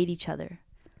guys hate each other.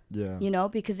 Yeah. You know,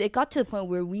 because it got to the point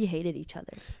where we hated each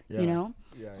other. Yeah. You know?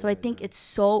 Yeah, so I think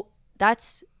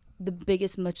that's the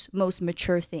biggest most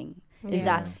mature thing. Is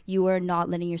that you are not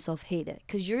letting yourself hate it,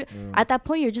 because you're at that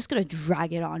point you're just gonna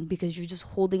drag it on because you're just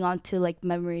holding on to like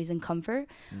memories and comfort.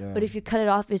 But if you cut it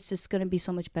off, it's just gonna be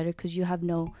so much better because you have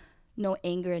no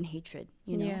anger and hatred,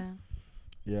 you know.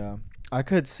 Yeah, I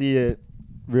could see it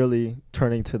really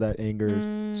turning to that anger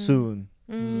soon.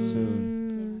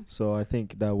 So I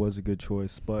think that was a good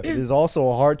choice, but it is also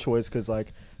a hard choice because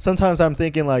like sometimes I'm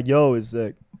thinking like, yo, is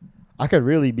that I could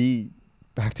really be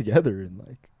back together and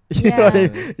like you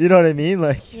know what I mean?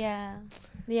 Like yeah.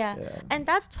 And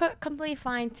that's completely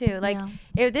fine too. Like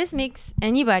if this makes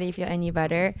anybody feel any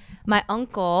better, my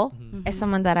uncle is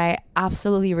someone that I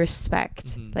absolutely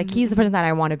respect. Like he's the person that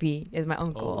I want to be, is my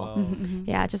uncle. Oh, wow.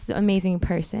 Yeah, just an amazing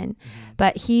person.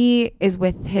 But he is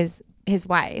with his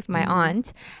wife, my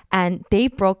aunt, and they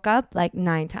broke up like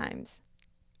 9 times.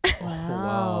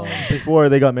 Wow. Before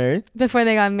they got married? Before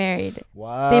they got married.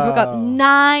 Wow. They broke up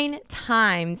 9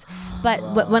 times.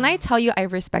 But when I tell you I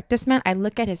respect this man, I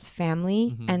look at his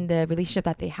family and the relationship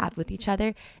that they have with each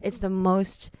other. It's the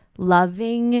most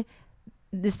loving.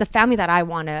 This is the family that I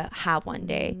want to have one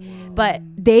day. But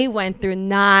they went through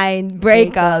 9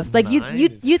 breakups. Like you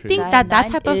think that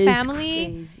type of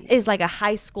family is like a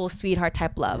high school sweetheart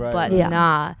type love. Right, but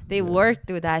nah, they worked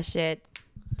through that shit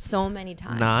so many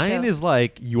times. 9 is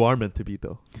like you are meant to be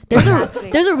though.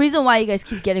 There's a reason why you guys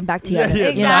keep getting back together. Yeah,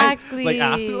 exactly. 9, like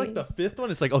after like the 5th one,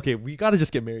 it's like, okay, we gotta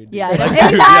just get married. Yeah,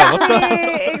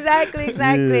 exactly.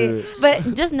 Yeah.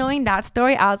 But just knowing that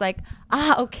story, I was like,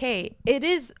 okay, it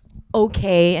is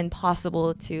okay and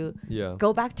possible to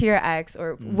go back to your ex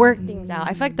or work things out.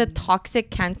 I feel like the toxic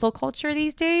cancel culture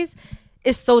these days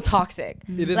is so toxic.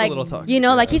 It is like, a little toxic. You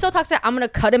know, like he's so toxic, I'm gonna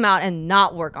cut him out and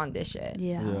not work on this shit.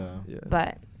 Yeah.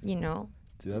 But you know,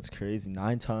 dude, that's crazy.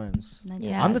 9 times.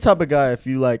 Yeah. I'm the type of guy, if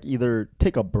you like either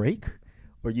take a break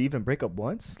or you even break up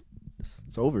once,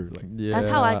 it's over. Like that's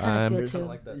how I kind of feel too.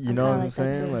 Like you know what I'm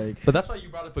saying? Like, but that's why you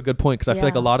brought up a good point, because I feel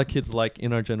like a lot of kids like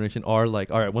in our generation are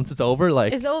like, all right, once it's over,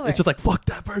 like it's over. It's just like fuck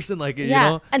that person, like you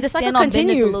know. And the cycle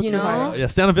continues, you know. Yeah,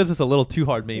 stand on business a little too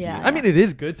hard, maybe. I mean, it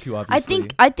is good too,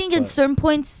 obviously. I think in certain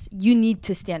points you need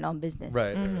to stand on business.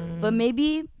 Right. But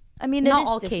maybe not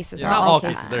all cases. Not all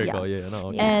cases. There you go. Yeah, not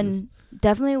all cases. And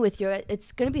definitely with your,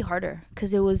 it's gonna be harder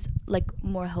because it was like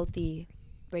more healthy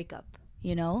breakup.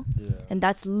 You know, and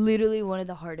that's literally one of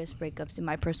the hardest breakups in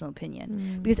my personal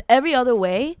opinion, because every other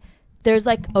way there's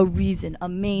like a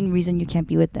main reason you can't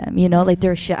be with them, you know, like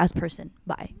they're a shit ass person,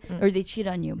 bye, or they cheat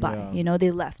on you, bye, you know, they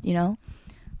left, you know.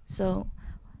 So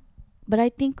but I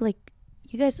think like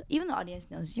you guys, even the audience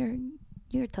knows you're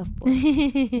a tough boy.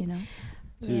 You know.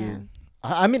 Dude,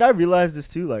 I mean, I realized this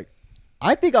too, like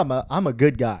I think I'm a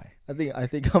good guy. I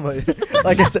think I'm a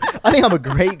like I said, I think I'm a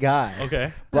great guy.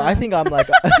 Okay. But I think I'm like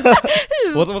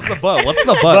what's the butt? What's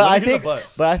the butt?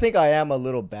 But I think I am a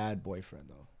little bad boyfriend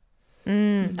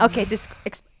though. Okay, just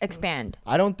expand.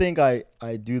 I don't think I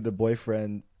do the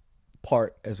boyfriend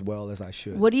part as well as I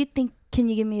should. What do you think? Can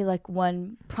you give me like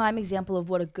one prime example of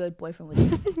what a good boyfriend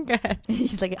would do? Go ahead.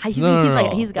 He's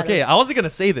got okay, I wasn't gonna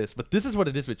say this, but this is what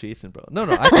it is with Jason, bro.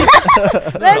 I think,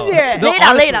 let's hear it.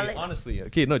 Lay it out. Honestly,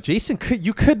 okay, no, Jason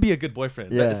could be a good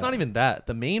boyfriend. Yeah. It's not even that.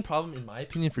 The main problem, in my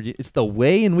opinion, for you, it's the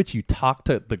way in which you talk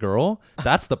to the girl.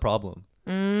 That's the problem.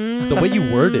 The way you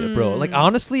word it, bro. Like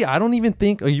honestly, I don't even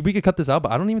think we could cut this out,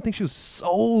 but I don't even think she was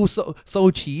so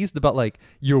cheesed about like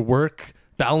your work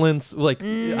balance, like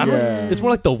I don't, it's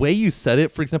more like the way you said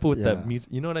it, for example, with that music,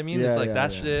 you know what I mean? It's like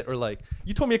that shit, or like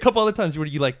you told me a couple other times where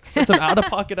you like said some out of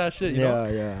pocket ass shit, you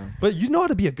know? But you know how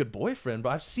to be a good boyfriend, but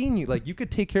I've seen you, like you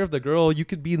could take care of the girl, you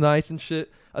could be nice and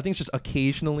shit. I think it's just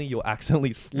occasionally you'll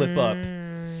accidentally slip up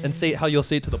and say how you'll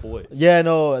say it to the boys. Yeah,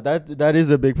 no, that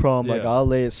is a big problem. Like I'll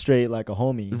lay it straight like a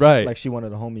homie, right? Like she one of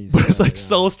the homies. But it's like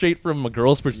so straight from a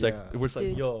girl's perspective. We're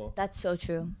like, yo, that's so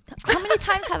true. How many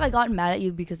times have I gotten mad at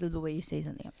you because of the way you say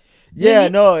something? Yeah,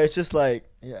 no, it's just like,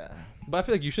 yeah. But I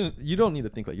feel like you don't need to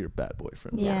think like you're a bad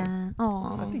boyfriend. Yeah.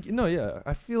 Oh. I think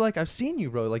I feel like I've seen you,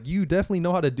 bro. Like you definitely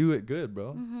know how to do it good,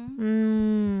 bro.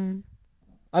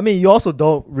 I mean, you also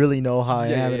don't really know how I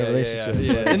am in a relationship.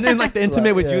 Yeah. And then like the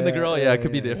intimate with you and the girl, it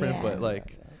could be different. But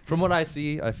like from what I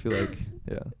see, I feel like,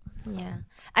 Yeah.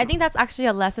 I think that's actually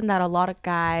a lesson that a lot of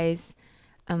guys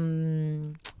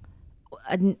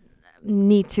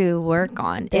need to work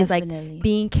on. Definitely. Is like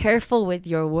being careful with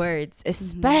your words,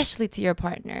 especially to your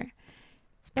partner.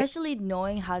 Especially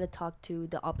knowing how to talk to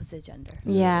the opposite gender.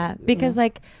 Yeah. Because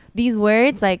like these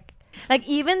words, like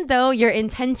even though your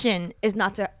intention is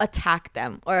not to attack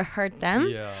them or hurt them,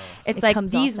 it's like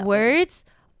these words,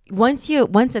 once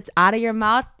it's out of your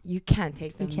mouth, you can't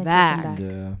take them back.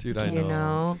 Yeah. Dude, I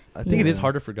know. I think it is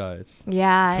harder for guys.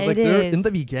 Yeah, it is. In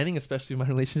the beginning, especially in my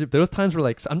relationship, there was times where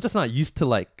like I'm just not used to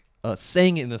like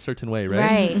saying it in a certain way,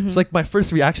 right? Mm-hmm. So like my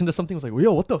first reaction to something was like,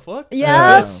 yo, what the fuck?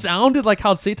 Yeah. It sounded like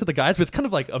how I'd say it to the guys, but it's kind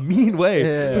of like a mean way.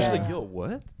 Yeah. Just like, yo,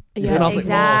 what? Yeah, and I was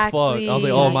exactly. like, oh fuck. I was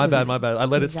like, oh my bad. I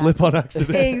let it slip on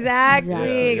accident.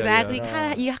 Exactly.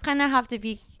 You kind of have to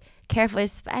be careful,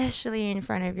 especially in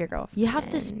front of your girlfriend. You have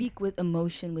to speak with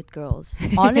emotion with girls.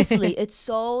 Honestly, it's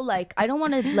so like, I don't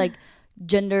want to like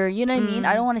gender, you know what I mean?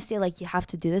 I don't want to say like you have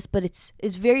to do this, but it's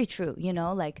very true, you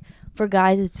know? Like for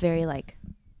guys, it's very like,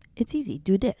 it's easy.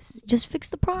 Do this. Just fix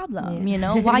the problem. You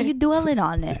know, why you dwelling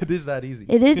on it? It is that easy.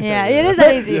 It is. Yeah, it is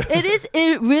that easy.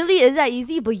 It really is that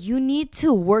easy. But you need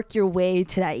to work your way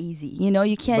to that easy. You know,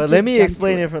 you can't. But just let me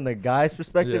explain it from the guy's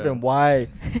perspective and why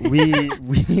we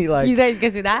like. You guys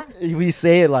do that? We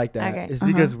say it like that. Okay. It's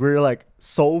because we're like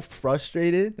so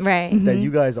frustrated that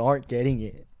you guys aren't getting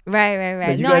it. Right.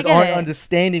 That you guys aren't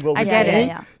understanding what we're saying.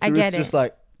 Yeah. So I get it's it. just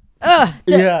like,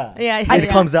 yeah. And it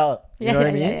comes out. You know what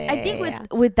I mean? I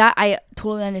think with that, I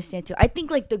totally understand too. I think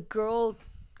like the girl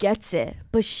gets it,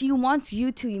 but she wants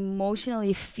you to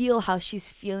emotionally feel how she's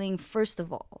feeling first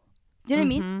of all. Do you know what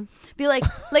I mean? Be like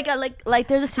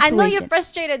there's a situation. I know you're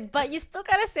frustrated, but you still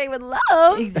gotta say with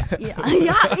love. Exactly.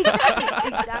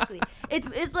 Exactly.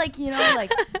 It's like, you know,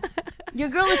 like your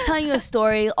girl is telling you a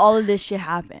story. All of this shit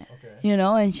happened. You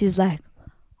know, and she's like,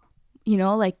 you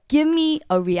know, like give me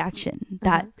a reaction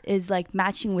that is like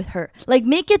matching with her. Like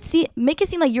make it seem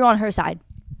like you're on her side,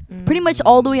 pretty much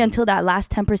all the way until that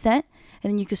last 10%, and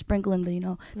then you could sprinkle in the, you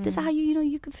know, this is how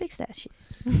you can fix that shit.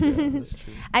 That's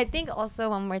true. I think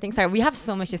also one more thing. Sorry, we have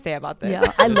so much to say about this.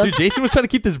 Yeah, I love. Dude, Jason was trying to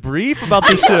keep this brief about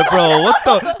this shit, bro. What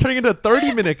the? Turning into a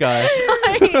 30-minute guy.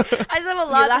 Sorry, I just have a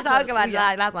lot to talk about.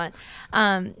 Yeah. Last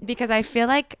one, because I feel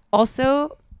like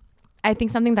also. I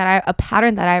think a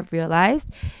pattern that I've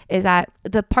realized is that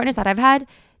the partners that I've had,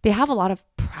 they have a lot of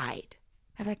pride.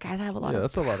 I have like guys that have a lot of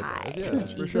that's pride. a lot of guys. Too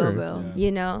much ego, sure. bro. Yeah.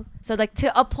 You know? So like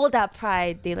to uphold that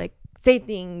pride, they like say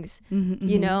things,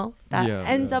 you know, that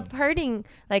ends up hurting.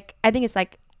 Like I think it's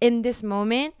like in this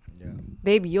moment,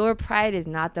 babe, your pride is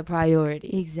not the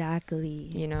priority. Exactly.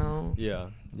 You know? Yeah.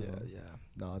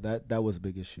 No, that was a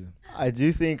big issue. I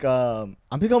do think I'm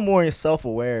becoming more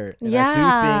self-aware, and Yeah. I do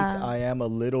think I am a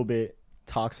little bit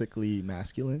toxically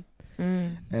masculine,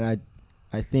 and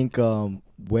I think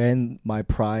when my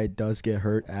pride does get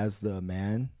hurt as the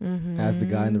man, as the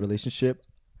guy in the relationship,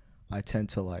 I tend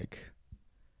to like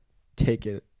take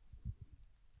it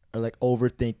or like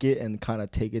overthink it and kind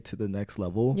of take it to the next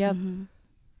level. Yep.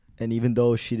 And even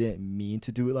though she didn't mean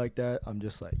to do it like that, I'm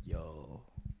just like, yo,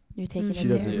 You're taking she it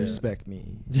doesn't there. respect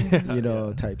me, Yeah. you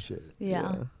know, type shit.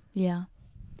 Yeah.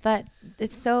 But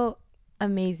it's so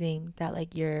amazing that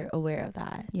like you're aware of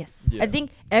that. Yes. Yeah. I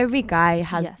think every guy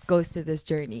Yes. goes through this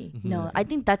journey. No, I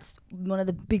think that's one of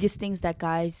the biggest things that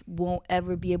guys won't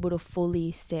ever be able to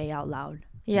fully say out loud.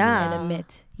 Yeah. And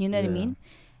admit. You know what I Yeah. mean?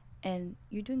 And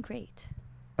you're doing great.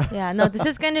 Yeah, no, this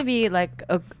is gonna be like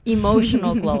a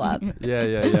emotional glow up.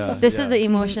 Yeah. This is the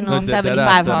emotional No,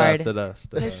 75 hard.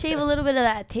 Let's shave a little bit of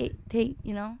that tape,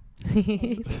 you know?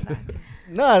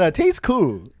 No, Tate's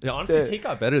cool. Yeah, honestly, Tate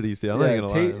got better these days. I'm not Yeah,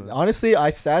 gonna Tate, lie. honestly, I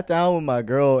sat down with my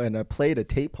girl and I played a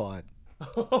tape pod,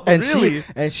 Oh, and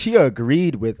really? she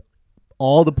agreed with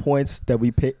all the points that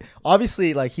we picked.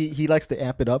 Obviously, like he likes to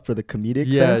amp it up for the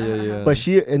comedic sense. Yeah. But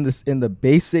she in the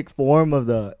basic form of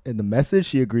the message,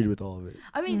 she agreed with all of it.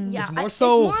 I mean, yeah. It's more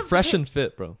so of fresh his- and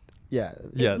fit, bro. Yeah.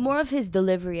 Yeah. It's more of his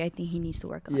delivery, I think he needs to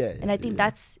work on. Yeah, And I think yeah.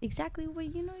 that's exactly what,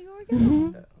 you're working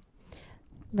on.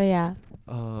 But yeah.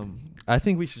 I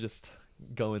think we should just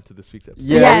go into this week's episode.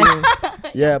 Yeah.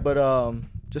 Yes. Yeah, but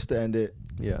just to end it,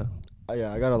 Yeah.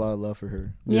 I got a lot of love for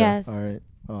her. Yes. All right.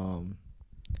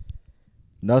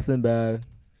 Nothing bad.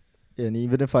 And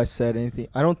even if I said anything,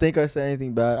 I don't think I said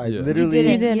anything bad. I Yeah. literally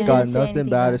You didn't got say nothing anything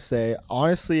bad bad. to say.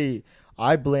 Honestly,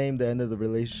 I blame the end of the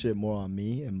relationship more on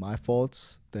me and my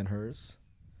faults than hers.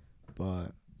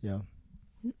 But yeah.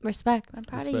 Respect. I'm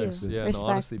proud Respects. of you. Yeah, Respect.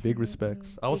 no, honestly, big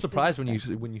respects. I was Big surprised when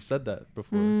respect. you said that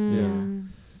before. Yeah,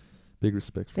 big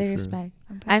respects for Big sure. respect.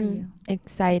 I'm proud of you. I'm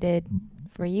excited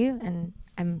for you, and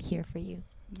I'm here for you.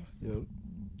 Yes. Yep.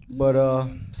 But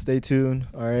stay tuned.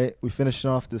 All right, we finishing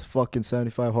off this fucking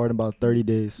 75 hard in about 30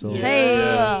 days. So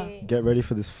Hey. get ready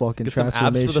for this fucking Get some abs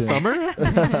transformation. for the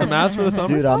summer. Some abs for the summer.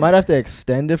 Dude, I might have to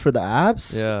extend it for the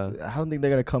abs. Yeah. I don't think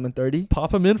they're gonna come in 30.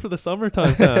 Pop them in for the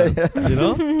summertime, fam. You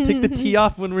know, take the tee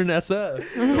off when we're in SF.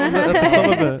 At the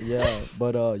club event. Yeah,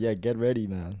 but yeah, get ready,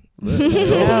 man.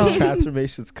 Let's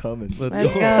Transformation's coming. Let's go.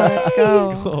 Let's go.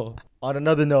 Let's go. On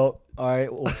another note, all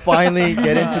right, we'll finally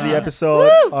get into the episode.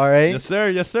 All right, Yes, sir.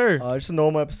 Yes, sir. just a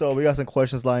normal episode. We got some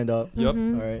questions lined up. Yep.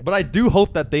 Mhm. All right. But I do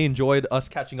hope that they enjoyed us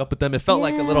catching up with them. It felt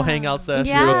like a little hangout session,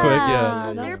 real quick.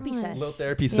 Yeah. Yeah. Therapy sesh. Little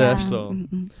therapy Yeah. sesh. So,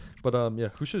 Mm-mm. but yeah,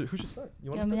 who should start? You You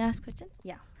want want me to to start? ask a question?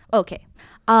 Yeah. Okay.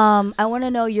 I want to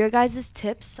know your guys'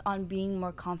 tips on being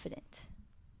more confident.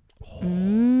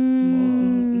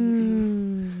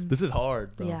 This is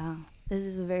hard, bro. Yeah. This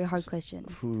is a very hard question.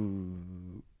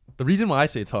 Ooh. The reason why I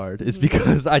say it's hard is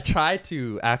because I tried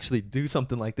to actually do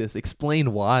something like this,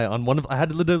 explain why on one of I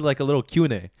had literally like a little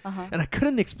Q&A, Uh-huh. and I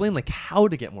couldn't explain like how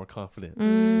to get more confident.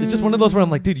 It's just one of those where I'm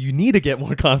like, dude, you need to get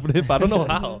more confident, but I don't know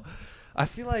how. I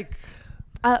feel like,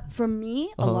 For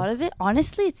me, a Uh-huh. lot of it,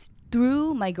 honestly, it's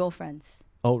through my girlfriends.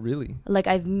 oh really? Like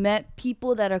I've met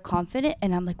people that are confident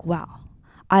and I'm like, wow,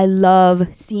 I love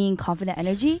seeing confident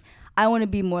energy. I want to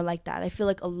be more like that. I feel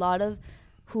like a lot of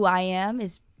who I am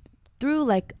is through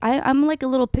like I'm like a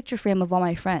little picture frame of all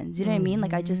my friends. You know what I mean?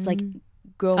 Like I just like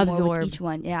grow more Absorb. with each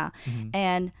one. Yeah. Mhm.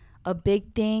 And a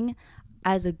big thing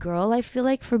as a girl, I feel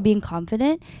like for being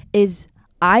confident is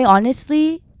I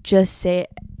honestly just say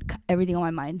everything on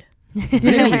my mind.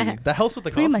 Really? That helps with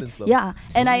the Pretty confidence much. though. Yeah.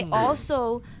 And I Mm.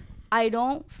 also I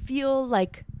don't feel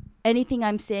like anything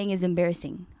I'm saying is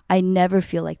embarrassing. I never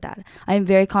feel like that. I'm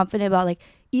very confident about like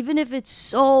even if it's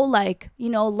so like, you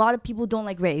know, a lot of people don't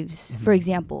like raves, for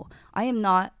example. I am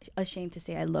not ashamed to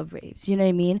say I love raves. You know what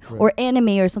I mean? Right. Or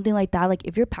anime or something like that. Like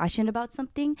if you're passionate about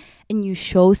something and you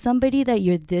show somebody that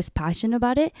you're this passionate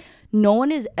about it, no one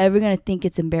is ever going to think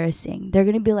it's embarrassing. They're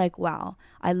going to be like, wow,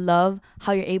 I love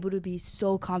how you're able to be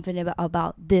so confident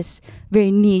about this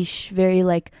very niche, very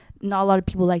like, not a lot of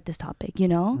people like this topic, you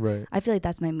know? Right. I feel like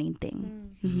that's my main thing.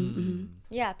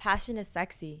 Yeah, passion is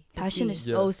sexy. to Passion see. is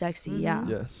so Yes. sexy, yeah.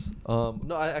 Yes. No,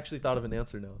 I actually thought of an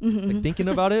answer now. Mhm. Like thinking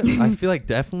about it, I feel like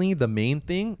definitely the main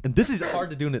thing, and this is hard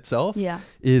to do in itself, Yeah.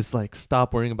 is like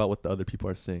stop worrying about what the other people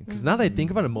are saying. Because now that I think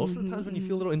about it, most of the times when you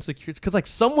feel a little insecure, it's because like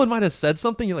someone might have said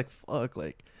something, you're like, fuck,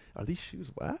 like, are these shoes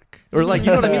whack? Or like,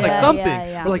 you know what I mean? Like Yeah, something.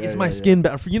 yeah. Or like, Yeah, is my yeah, skin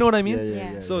bad? You know what I mean?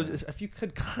 Yeah. So if you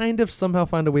could kind of somehow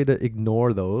find a way to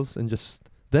ignore those and just,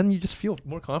 then you just feel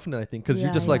more confident, I think. Because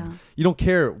you're just like, you don't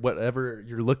care whatever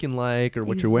you're looking like or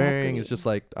what you're wearing. It's Exactly. just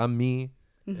like, I'm me.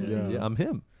 Mhm. And Yeah. I'm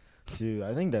him. Dude,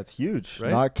 I think that's huge. Right?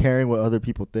 Not caring what other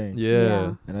people think. Yeah.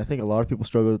 Yeah. And I think a lot of people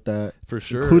struggle with that, For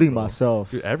sure. including bro.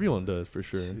 myself. Dude, everyone does, for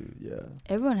sure. Dude, yeah.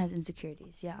 Everyone has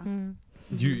insecurities, yeah.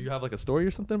 Do you have like a story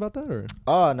or something about that? Or?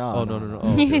 Oh, no. Oh, no.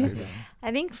 Oh, okay.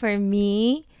 I think for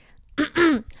me,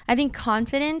 I think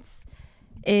confidence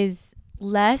is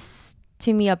less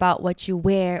to me about what you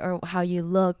wear or how you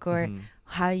look or Mhm.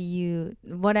 how you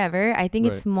whatever. I think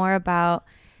it's Right. more about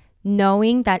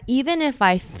knowing that even if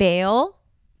I fail,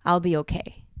 I'll be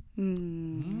okay.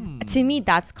 To me,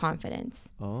 that's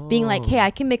confidence. Being like, hey,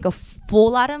 I can make a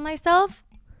fool out of myself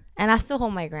and I still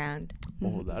hold my ground.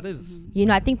 Oh, that is. You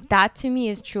know, I think that to me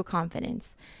is true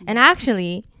confidence. And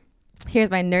actually,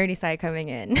 here's my nerdy side coming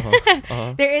in.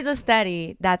 Uh-huh. There is a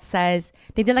study that says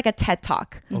they did like a TED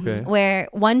talk Okay. where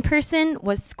one person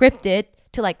was scripted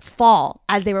to like fall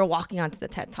as they were walking onto the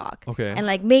TED talk Okay. and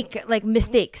like make like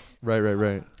mistakes.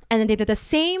 Right. And then they did the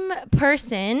same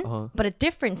person, Uh-huh. but a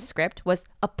different script was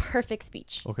a perfect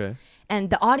speech. Okay. And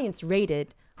the audience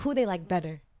rated who they liked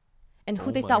better and who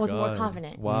Oh they my thought was more God.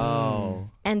 confident.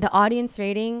 Wow. And the audience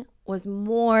rating was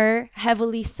more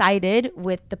heavily sided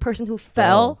with the person who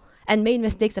fell and made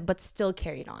mistakes but still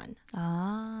carried on.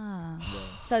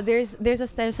 So there's a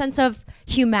sense of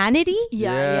humanity.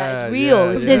 Yeah, it's real.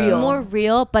 yeah, It's It's real. more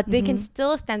real, but they can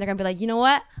still stand there and be like, you know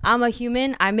what? I'm a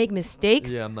human. I make mistakes.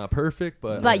 Yeah, I'm not perfect,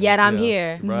 but But yet I'm yeah.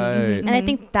 here. Right. And I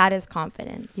think that is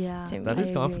confidence. Yeah. To me. That is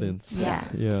I agree. confidence. Yeah.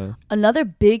 Yeah. Another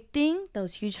big thing that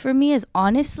was huge for me is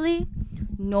honestly,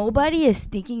 nobody is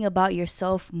thinking about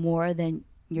yourself more than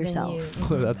yourself.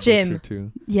 That's Jim. so true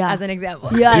too. Yeah. As an example.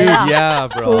 yeah, Dude, yeah. yeah,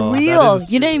 bro. For That real.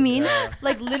 is You know what I true. mean? Yeah.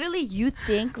 Like literally you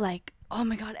think like, oh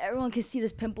my God, everyone can see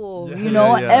this pimple,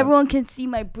 everyone can see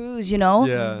my bruise,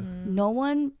 no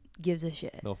one gives a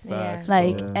shit. No facts.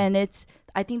 And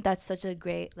I think that's such a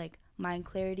great like mind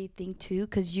clarity thing too,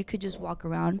 because you could just walk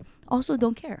around, also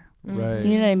don't care. Right.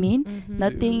 You know what I mean?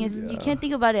 Nothing is, you can't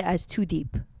think about it as too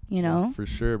deep. For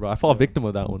sure, bro. I fall victim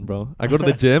of that one, bro. I go to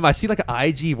the gym, I see like an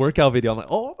IG workout video. I'm like,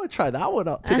 oh, I'm gonna try that one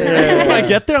out today. When I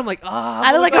get there, I'm like,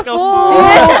 I look like a fool.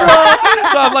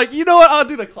 So I'm like, you know what? I'll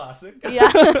do the classic.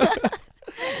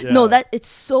 No, it's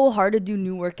so hard to do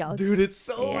new workouts. Dude, it's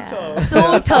so tough.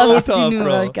 So tough to do new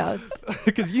workouts.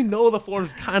 Because the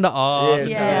form's kind of off.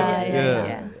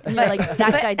 Yeah. But like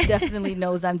that guy definitely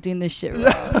knows I'm doing this shit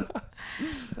wrong.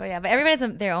 Oh yeah, but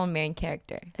everybody's their own main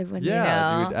character. Everyone,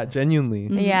 dude, genuinely.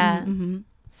 Yeah.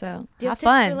 So do you have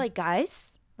fun. tips for like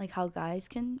guys, like how guys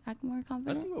can act more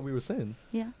confident? I think what we were saying.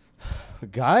 Yeah.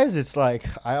 Guys, it's like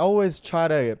I always try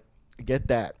to get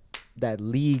that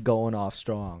lead going off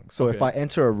strong. So if I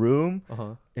enter a room,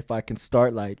 if I can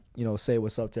start like say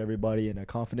what's up to everybody in a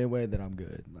confident way, then I'm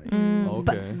good.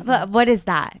 Like, but what is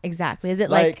that exactly? Is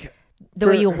it like the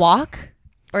way you walk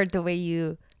or the way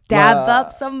you dab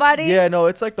up somebody? Yeah, no,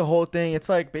 it's like the whole thing. It's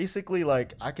like basically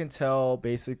like I can tell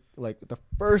like the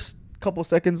first couple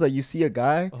seconds that you see a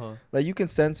guy, like you can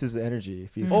sense his energy.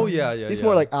 If he's he's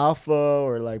more like alpha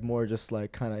or like more just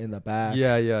like kind of in the back.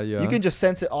 Yeah. You can just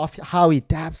sense it off how he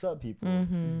daps up people.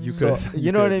 You could.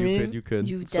 You know what I mean? You could.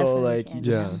 You so like can. you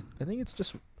just, I think it's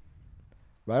just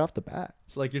right off the bat.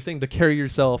 So like you're saying to carry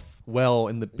yourself well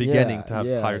in the beginning to have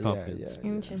higher confidence.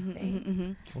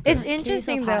 Interesting. Okay. It's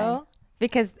interesting though,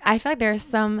 because I feel like there are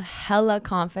some hella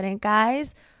confident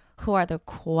guys who are the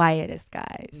quietest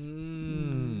guys.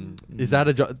 Is that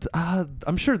a job?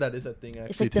 I'm sure that is a thing actually.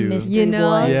 It's like too. the mystery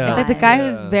boy. It's like the guy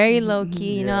who's very low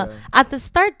key. At the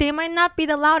start they might not be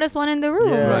the loudest one in the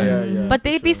room, but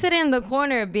they'd be sitting in the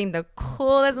corner being the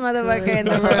coolest motherfucker in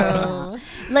the room.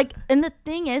 Like, and the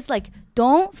thing is, like,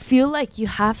 don't feel like you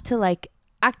have to like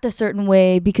act a certain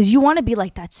way because you want to be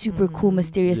like that super cool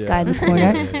mysterious guy in the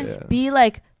corner. Be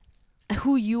like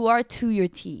who you are to your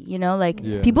T, like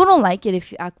people don't like it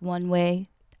if you act one way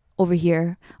over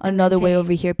here, another way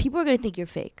over here. People are gonna think you're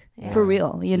fake for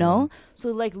real, so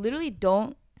like literally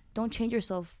don't change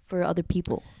yourself for other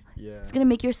people. It's gonna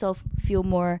make yourself feel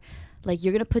more like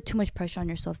you're gonna put too much pressure on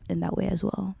yourself in that way as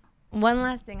well. One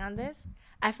last thing on this,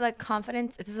 I feel like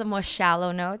confidence, this is a more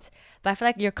shallow note, but I feel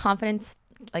like your confidence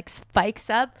like spikes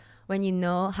up when you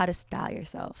know how to style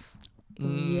yourself.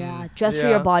 Dress for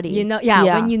your body.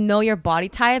 When you know your body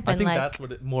type. I think like, that's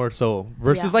what it more so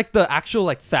versus like the actual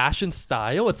like fashion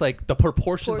style. It's like the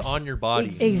proportions on your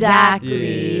body.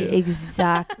 Exactly.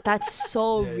 That's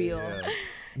so real.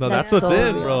 No, that's what's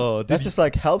in, bro. That just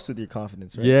like helps with your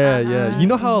confidence, right? Yeah. You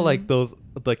know how like those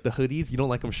like the hoodies, you don't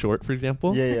like them short, for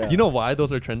example? Yeah. Do you know why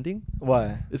those are trending?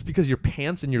 Why? It's because your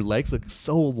pants and your legs look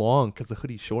so long because the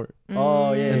hoodie's short.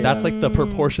 Oh, yeah. And that's like the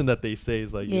proportion that they say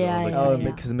is like,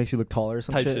 because it makes you look taller or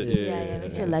some shit. It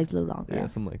makes your legs look longer. Yeah,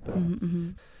 something like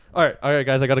that. All right,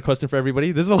 guys, I got a question for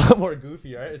everybody. This is a lot more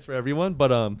goofy, all right? It's for everyone.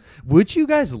 But would you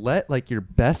guys let like your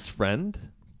best friend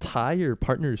tie your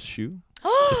partner's shoe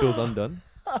if it was undone?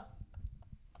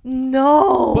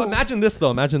 No. But imagine this,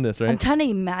 right? I'm trying to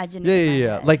imagine.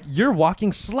 Yeah. Like you're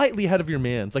walking slightly ahead of your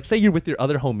mans. Like say you're with your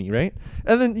other homie, right?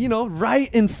 And then,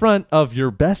 right in front of your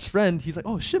best friend, he's like,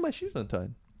 oh shit, my shoe's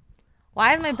untied.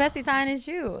 Why is my bestie tying his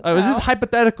shoe? It's just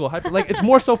hypothetical. Like it's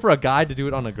more so for a guy to do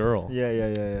it on a girl.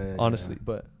 Yeah. Honestly,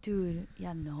 but. Dude,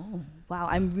 no. Wow,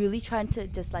 I'm really trying to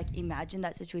just like imagine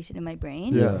that situation in my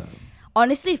brain. Yeah.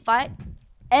 Honestly, if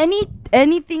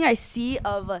anything I see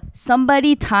of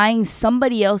somebody tying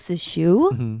somebody else's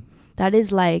shoe, that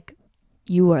is like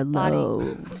you are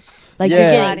low. Like you're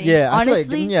getting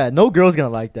honestly. Like, no girl's gonna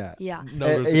like that. Yeah.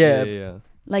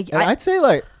 Like I'd say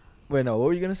like, wait, no, what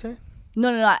were you gonna say?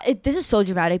 No. This is so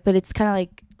dramatic, but it's kind of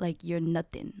like you're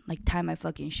nothing. Like tie my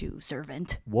fucking shoe,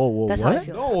 servant. Whoa, that's what? how I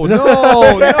feel. No.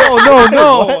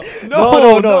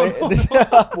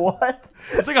 What?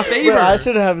 It's like a favor. Bro, I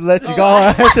shouldn't have let you go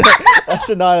on. I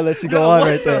should not have let you go on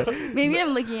right there. Maybe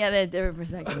I'm looking at it a different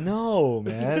perspective. No,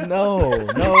 man. No.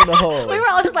 We were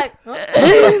all just like.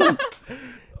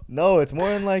 No, it's more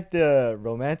in like the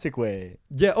romantic way.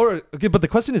 Yeah, but the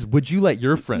question is, would you let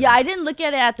your friend? Yeah, I didn't look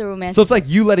at it at the romantic. So it's like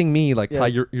you letting me like tie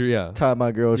your tie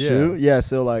my girl's shoe. Yeah,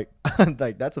 so like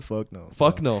like that's a fuck no.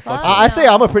 Fuck no. I say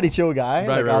I'm a pretty chill guy.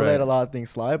 Right, I'll let a lot of things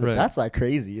slide, but that's like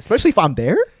crazy, especially if I'm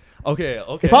there. Okay.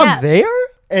 If I'm there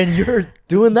and you're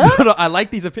doing that, no, I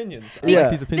like these opinions.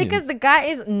 Because the guy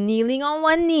is kneeling on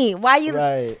one knee. Why you?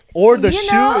 Right. Or the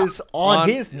shoe is on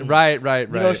his knee. Right. You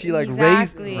know, she like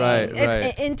exactly. raised. Right.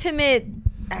 It's an intimate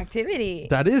activity.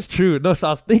 That is true. No, so I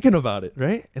was thinking about it,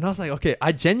 right? And I was like, okay,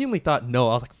 I genuinely thought no.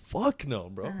 I was like, fuck no,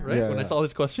 bro. Right? Yeah, when I yeah. saw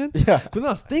this question. Yeah. But then I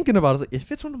was thinking about it. I was like,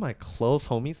 if it's one of my close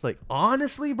homies, like,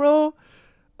 honestly, bro,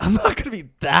 I'm not going to be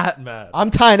that mad. I'm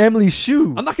tying Emily's shoe.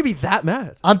 I'm not going to be that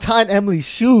mad. I'm tying Emily's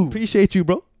shoe. Appreciate you,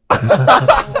 bro.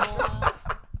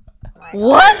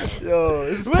 What? Yo,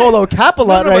 this is Polo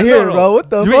Capilot right here, bro. What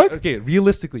the fuck? Okay,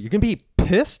 realistically, you're going to be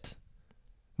pissed?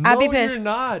 I'd be No, pissed. you're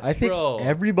not, I think bro.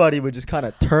 everybody would just kind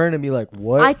of turn and be like,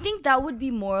 what? I think that would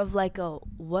be more of like a,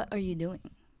 what are you doing?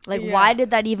 Like, Yeah. why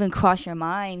did that even cross your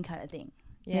mind kind of thing?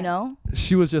 Yeah. You know?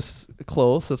 She was just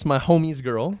close. That's my homie's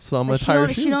girl, so I'm going to tie her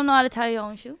shoe. She don't know how to tie your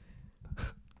own shoe?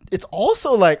 It's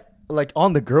also like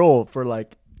on the girl for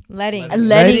like Letting.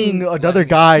 letting another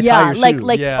guy tie Yeah, your like, shoe.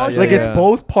 like, Yeah, okay. Like yeah. it's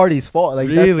both parties' fault. Like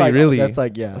Really, that's like, really? That's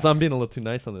like yeah. So I'm being a little too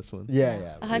nice on this one.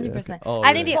 Yeah. 100%. Oh,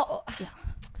 I think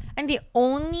really? the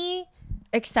only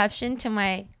exception to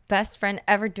my best friend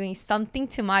ever doing something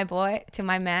to my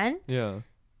man, Yeah.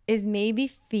 is maybe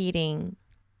feeding.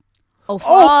 Oh,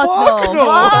 fuck, fuck no.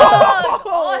 Fuck.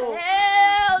 Oh,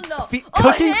 hell no.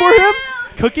 Cooking for him?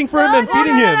 Cooking for him and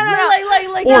feeding him.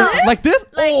 Like Or this? like this?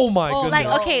 Like- Oh my oh, goodness.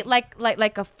 Like okay,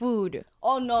 like a food,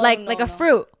 Oh, no. like no, a no.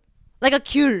 fruit, like a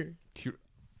cure.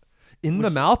 In the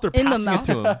mouth or In the passing it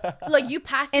to him? Like, you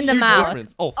pass In it the to mouth. your-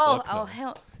 Difference. Oh, Oh, fuck oh, no.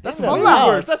 hell. That's In the way mouth.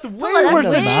 worse. That's way that's worse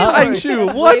in than the mouth. tying shoe.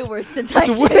 That's What? way worse than tying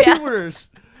That's shoe. way Yeah.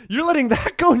 worse. You're letting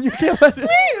that go and you can't let it.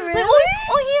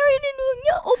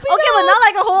 Open Okay, but not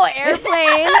like a whole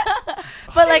airplane.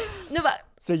 But like no, but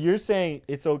So you're saying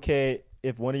it's okay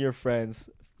if one of your friends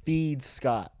feeds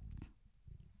Scott?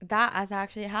 that has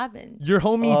actually happened. Your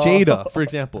homie Oh. Jada, for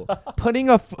example, putting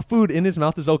a food in his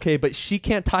mouth is okay, but she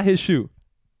can't tie his shoe.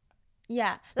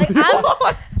 Yeah, like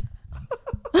I'm.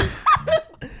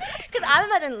 Because I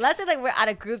imagine, let's say like we're at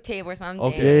a group table or something.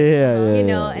 Okay. Yeah. You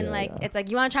know, and like it's like,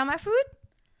 you want to try my food?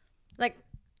 Like,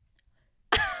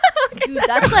 Dude,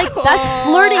 that's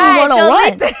flirting Alright,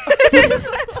 so 101.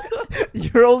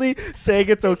 You're only saying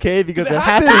it's okay because it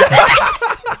happens.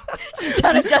 happens. She's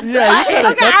trying to justify Yeah, you're trying to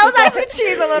okay, I was actually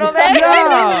cheese a little bit.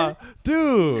 Yeah,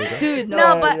 dude. Dude, no.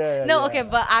 No, but yeah, no, yeah. okay,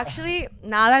 but actually,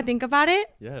 now that I think about it,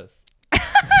 Yes.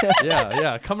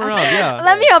 yeah. Come around. Yeah.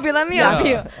 let me help you.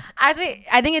 Yeah. Actually,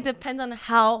 I think it depends on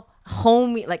how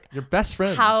homie, like Your best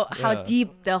friend. how Yeah.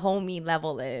 deep the homie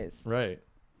level is. Right.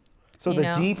 So You the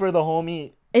know? deeper the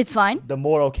homie, It's fine. the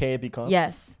more okay it becomes.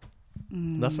 Yes.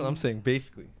 That's what I'm saying,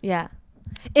 basically. Yeah.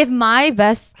 If my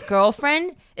best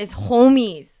girlfriend is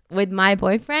homies with my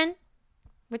boyfriend,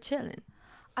 we're chilling.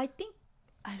 I think,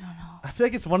 I don't know. I feel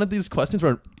like it's one of these questions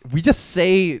where we just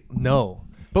say no.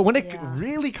 But when it Yeah.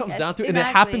 really comes Yes, down to it and it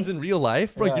exactly. happens in real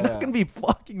life, bro, Yeah, you're not yeah. going to be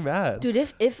fucking mad. Dude,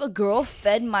 if a girl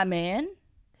fed my man,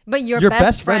 But your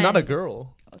best friend, not a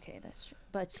girl. okay, that's true.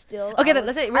 But still. Okay, I would-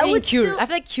 let's say I we're in would cute. still- I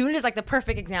feel like cute is like the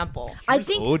perfect example. I Here's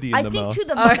think OD in I the think mouth. to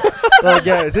the Like,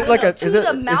 yeah, is it like a To is the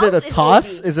it mouth a is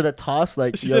toss? OD. Is it a toss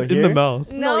like She yo, said in the here? mouth.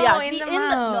 No, No, yeah, in see, the in the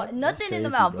mouth. nothing in the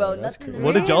crazy, mouth, bro. bro. That's Nothing in the crazy.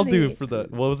 What did y'all do Really? for the,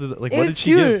 what was it? Like, It what was did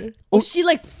she give? cute. Oh, she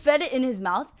like fed it in his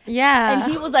mouth, Yeah.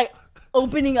 and he was like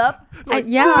opening up.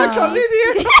 yeah. Come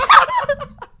in here.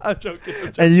 I'm joking.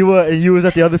 And you was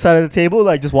at the other side of the table,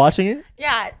 like just watching it.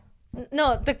 Yeah.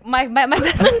 No, my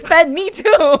best friend fed me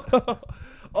too.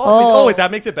 Oh, wait,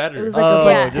 that makes it better. It was like Oh,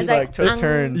 a yeah, bunch. just it's like took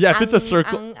turns. Yeah, if it's a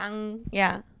circle.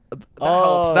 Yeah.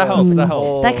 That helps. That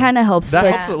helps. That kind of helps, That but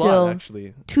helps a still, lot,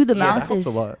 actually. to the Yeah, mouth That helps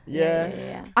is. a lot.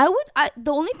 Yeah.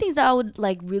 The only things that I would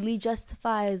like really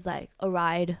justify is like a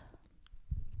ride.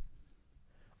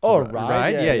 Oh, Right?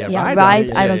 right. Yeah. Yeah, Ride,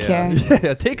 ride, I don't yeah. care.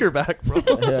 Yeah, take her back, bro.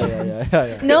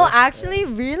 Yeah. No, actually,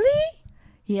 really?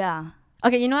 Yeah,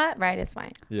 Okay, you know what? Right is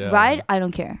fine. Yeah. ride, I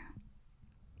don't care.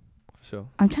 Sure.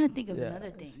 I'm trying to think of Yeah,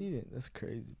 another thing. see it. That's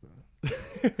crazy,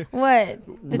 bro. What?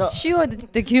 The No. shoe or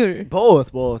the cure?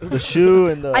 Both. The shoe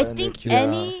and the. I and the think cue.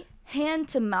 any hand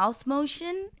to mouth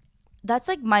motion, that's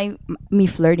like me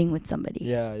flirting with somebody.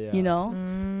 Yeah. You know?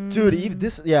 Dude,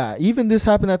 even this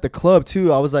happened at the club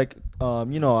too. I was like, I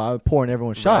was pouring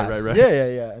everyone shots. right.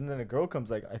 Yeah. And then a girl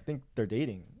comes like, I think they're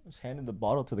dating. Just handed the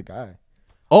bottle to the guy.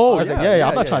 Oh, I was like,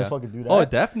 I'm not trying to fucking do that. Oh,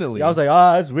 definitely. Yeah, I was like,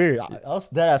 that's weird. I was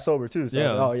dead ass sober too. So I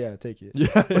was Yeah. like, oh yeah, take it. yeah.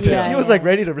 But then Yeah, she was yeah. like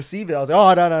ready to receive it. I was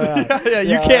like, oh no. Yeah,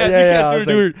 you I can't was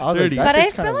do her like- I was like, dirty. that's But I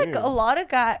just feel kinda like weird. a lot of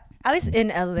guys, at least in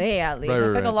LA, I feel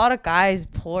like right. a lot of guys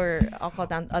pour alcohol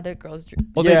down other girls' drink.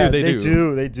 Oh, yeah, they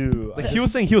do. They do. Like, he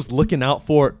was saying he was looking out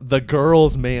for the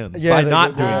girl's man Yeah, by they-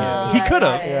 not they- doing Oh, it. He could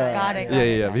have. Yeah. Got it.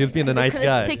 Yeah. But he was being a nice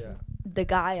guy. Take the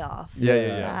guy off.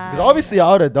 Yeah. Because obviously I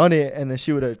would have done it, and then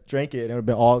she would have drank it, and it would have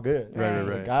been all good. Right.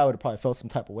 The guy would have probably felt some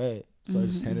type of way, so I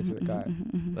just handed it to the guy.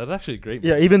 That's actually great.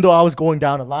 Yeah, even though I was going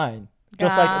down a line.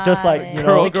 just like you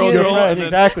know, girl, friend.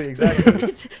 Exactly.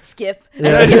 Skip.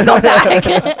 Yeah. And you go back.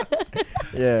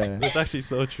 Yeah. It's actually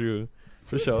so true,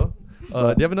 for sure.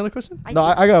 Do you have another question? No,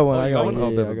 I got one. Oh, I you got got one.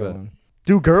 one? Yeah, Oh, I got bet. one.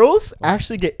 Do girls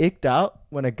actually get icked out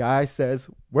when a guy says,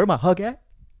 "Where my hug at?"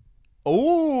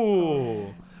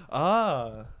 Oh.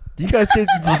 Ah. Do you guys get?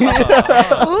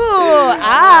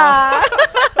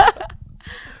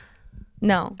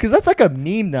 No. Because that's like a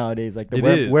meme nowadays, like the It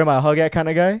where, is. where my hug at kind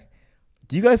of guy.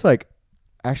 Do you guys like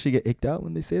actually get icked out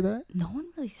when they say that? No one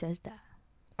really says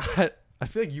that. I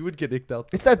feel like you would get icked out.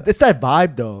 It's that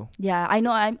vibe though. Yeah, I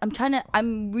know. I'm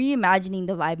reimagining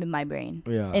the vibe in my brain.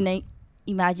 Yeah. And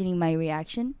imagining my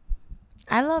reaction.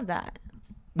 I love that.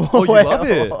 Oh, you love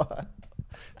it.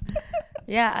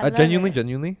 Yeah, I love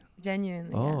Genuinely?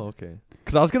 Genuinely. Oh, Yeah. okay.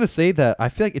 Because I was gonna say that I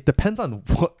feel like it depends on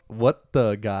what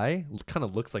the guy kind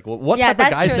of looks like. What Yeah, type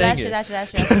of guy that's saying true. it.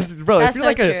 That's true. 'Cause, bro, That's if you're so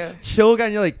like a true. chill guy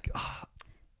and you're like,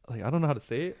 like I don't know how to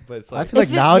say it, but it's I like feel like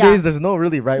If it- nowadays yeah. there's no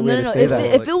really right way to say If that.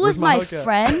 it, if it was Where's my my hug at?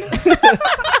 friend,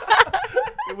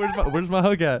 where's my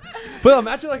hug at? But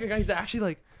imagine like a guy who's actually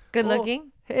like, Good oh,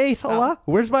 looking. hey, Seol Ah,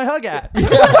 where's my hug at?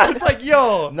 It's like,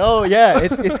 yo. No, yeah,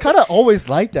 it's kind of always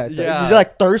like that. Yeah. You're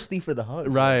like thirsty for the hug.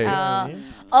 Right. You know what I mean?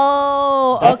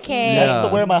 Oh, That's- okay. That's Yeah. the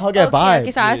where my hug at Okay, vibe.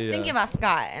 okay, so I was Yeah. thinking about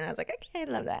Scott, and I was like, okay,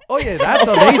 I love that. Oh yeah, that's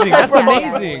amazing. That's Yeah,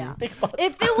 amazing. yeah. Think about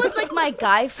if it was like my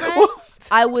guy friends,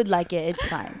 I would like it. It's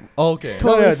fine. Okay. No,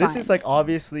 Totally no, this fine. is like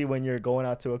obviously when you're going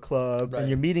out to a club Right. and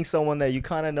you're meeting someone that you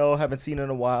kind of know, haven't seen in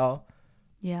a while.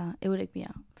 Yeah, it would ick me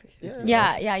out. For sure.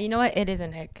 Yeah, you know what? It is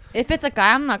an ick. If it's a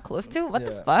guy I'm not close to, what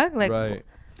the Yeah. fuck? Like, Right.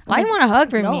 why you want to hug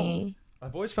for No. me?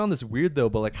 I've always found this weird though,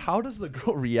 but like, how does the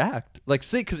girl react? Like,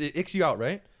 say, because it icks you out,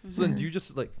 right? So then, do you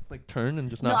just like turn and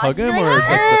just not No, I hug just him, be or like, is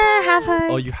like Half hug.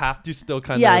 oh, you have to still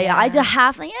kind Yeah, of? yeah. I just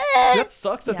have like, eh. That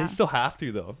sucks that Yeah. they still have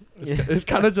to though. It's, Yeah. it's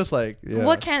kind of just like, yeah.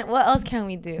 What else can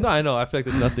we do? No, I know. I feel like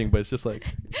there's nothing, but it's just like,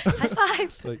 High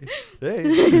five. like, hey.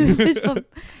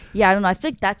 Yeah, I don't know. I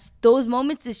feel like that's those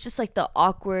moments. It's just like the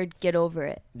awkward get over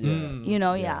it. Yeah. Mm. You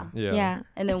know, Yeah. yeah. Yeah.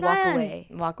 And then It's walk not- away.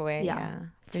 Walk away. Yeah. Yeah,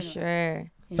 for You know.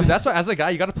 sure. You So know? that's why, as a guy,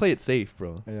 you gotta play it safe,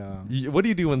 bro. Yeah. What do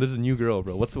you do when there's a new girl,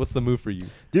 bro? What's the move for you?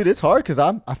 Dude, it's hard because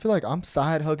I feel like I'm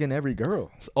side hugging every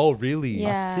girl. Oh, really?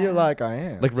 Yeah. I feel like I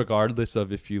am. Like regardless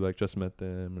of if you like just met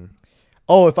them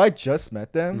Oh, if I just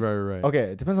met them. right. Okay,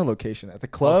 it depends on location. At the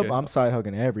club, Okay. I'm side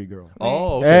hugging every girl.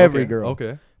 Oh, okay, Every okay. girl.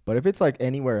 Okay. But if it's like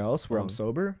anywhere else where Oh. I'm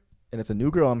sober and it's a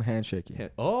new girl, I'm handshaking.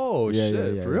 Oh yeah,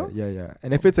 shit, yeah, for real? Yeah.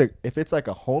 And if it's like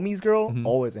a homies girl, Mhm.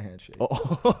 always a handshake.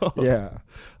 Oh. Yeah.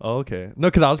 Okay. No,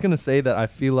 because I was gonna say that I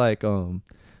feel like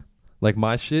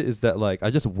my shit is that like I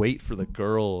just wait for the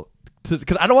girl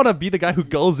because I don't want to be the guy who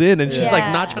goes in and she's like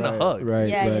Yeah. not trying to hug. Right.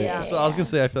 Yeah, right. yeah. So I was gonna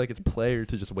say I feel like it's player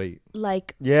to just wait.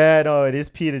 Like, Yeah, no, it is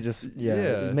P to just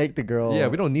Yeah. make the girl. Yeah,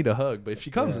 we don't need a hug, but if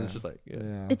she comes and Yeah. it's just like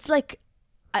Yeah. it's like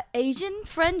Asian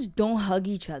friends don't hug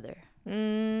each other.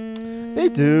 They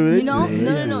do. You know? They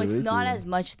No. do, It's they not do. as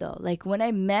much though. Like when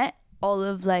I met all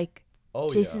of like oh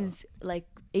Jason's like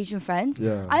Asian friends,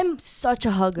 Yeah. I'm such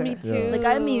a hugger. Me too. Like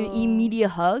I'm an immediate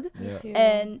hug. Yeah.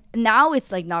 And now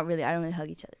it's like not really. I don't really hug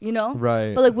each other, you know.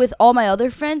 Right. But like with all my other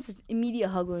friends, it's immediate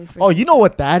hug when we first. Oh, you know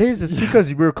what that is? It's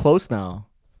because we're close now.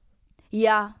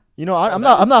 Yeah, You know, I'm that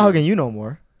not is true. hugging you no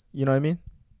more. You know what I mean?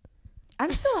 I'm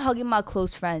still hugging my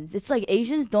close friends. It's like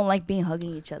Asians don't like being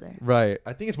hugging each other. Right.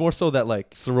 I think it's more so that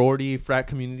like sorority, frat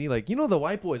community, like you know the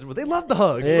white boys, they love the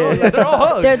hugs. Yeah. Bro. Like, they're all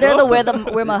hugs. They're bro.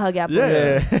 the where my hug at.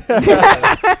 Yeah.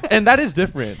 And that is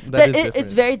different. That is different.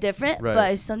 It's very different, Right.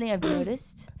 but it's something I've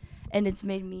noticed, and it's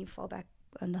made me fall back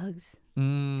on the hugs,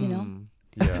 know?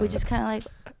 Yeah. which is kind of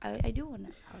like I do want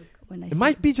to hug when I. It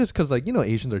might be just because like you know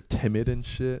Asians are timid and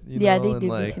shit. You Yeah, know? they and do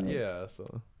be like, timid. Yeah.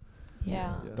 So.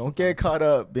 Yeah. Yeah. Don't get caught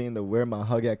up being the where my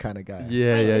hug at kind of guy.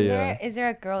 Yeah. Wait, is there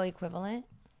a girl equivalent?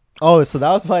 Oh, so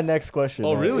that was my next question.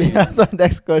 Oh, right? really? That's my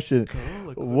next question.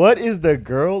 Girl What is the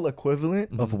girl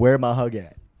equivalent of Mhm. where my hug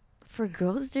at? For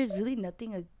girls, there's really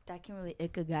nothing that can really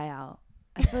ick a guy out.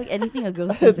 I feel like anything a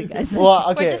girl says, a guy says. Well,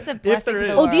 Or okay. just a If blessing there to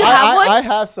is. the Oh, do you world? have one? I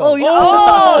have some. Oh, you-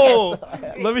 Oh,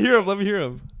 let me hear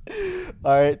him.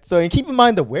 All right. So, and keep in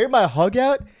mind the where my hug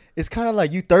at is kind of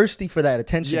like you thirsty for that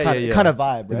attention Yeah, kind yeah, of yeah. kind of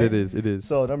vibe, right? It is.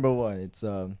 So number one, it's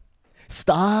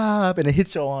stop and it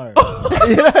hits your arm.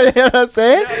 you know what I'm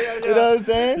saying? Yeah. You know what I'm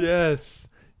saying? Yes.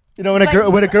 You know when a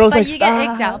girl's but like you stop.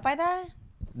 get icked out by that?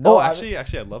 No, Oh, I- actually, I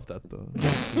love that though.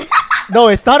 no,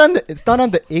 it's not on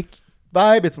the ick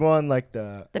vibe. It's more on like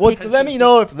the. The Well, pick- let me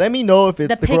know if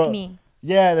it's The the girl. pick me.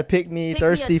 Yeah, the pick me, Pick me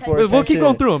thirsty for attention. We'll keep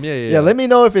going attention. through them. Yeah. Yeah, let me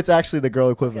know if it's actually the girl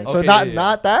equivalent. Okay. So Okay,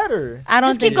 not that or I don't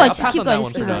Just think keep going, I'll just pass keep on going, that just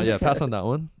one keep for now. going, Yeah, just pass keep on that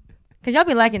one. because y'all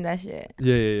be liking that shit.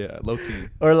 Yeah. Low key.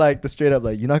 or like the straight up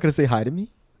like you're not gonna say hi to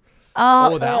me.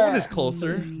 Oh, that one is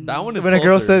closer. That one is when closer. a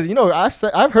girl says, you know,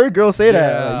 I've heard girls say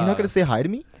that. You're not gonna say hi to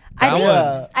me.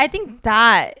 I think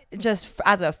that just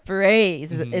as a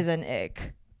phrase is an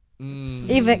ick.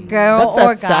 Even girl That's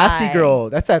or that guy. sassy girl.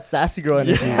 That's that sassy girl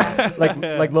energy.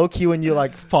 Like low key when you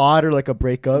like fought or like a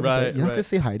breakup. Right, Like, you're not gonna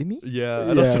say hi to me. Yeah,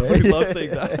 I know somebody loves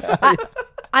saying that.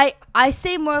 I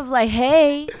say more of like,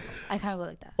 hey. I kind of go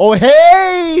like that. Oh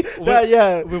hey,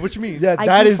 Wait, what you mean? Yeah, I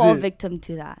that do is fall it. victim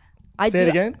to that. Say it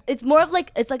again. It's more of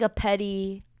like, it's like a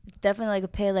petty. It's definitely like a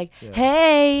petty, like,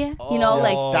 hey, you know,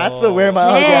 like. That's a wear my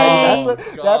hug Hey. at.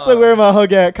 That's a wear my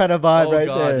hug at kind of vibe right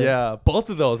there. Yeah, both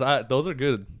of those. Those are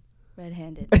good.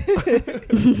 Red-handed.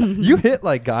 You hit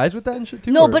like guys with that and shit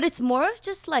too? No, or? but it's more of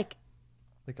just like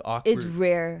awkward. it's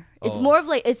rare. It's more of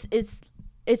like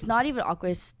it's not even awkward.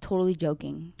 It's totally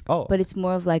joking. Oh, But it's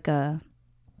more of like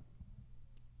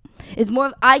it's more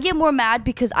of, I get more mad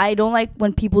because I don't like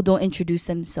when people don't introduce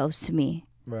themselves to me.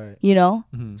 Right. You know?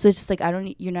 Mhm. So it's just like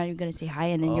you're not even gonna say hi,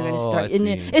 and then you're gonna Oh, start. I And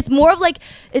see. it's more of like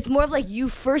you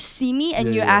first see me and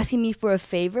Yeah, you're yeah. asking me for a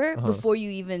favor Uh-huh. before you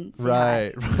even say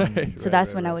hi. right. So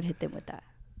that's when I would hit them with that.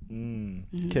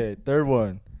 Okay, third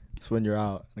one. It's when you're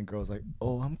out and the girl's like,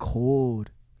 "Oh, I'm cold."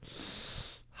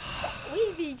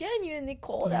 We be genuinely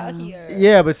cold out here.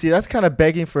 Yeah, but see, that's kind of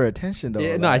begging for attention, though.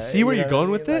 Yeah, no, I see where you're going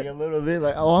with it. Like a little bit,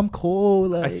 like, "Oh, I'm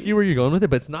cold." Like, I see where you're going with it,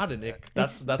 but it's not an ick.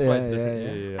 That's why it's Yeah, different.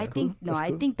 yeah. Yeah. I think That's I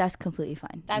cool. think that's completely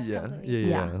fine. That's Yeah. completely.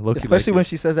 Yeah. Yeah. Low-key especially like when it.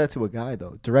 she says that to a guy,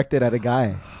 though, directed at a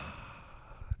guy.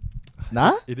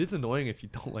 Nah. It is annoying if you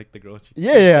don't like the girl.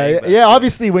 Yeah.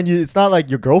 Obviously, when it's not like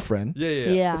your girlfriend.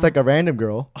 Yeah. It's like a random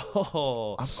girl.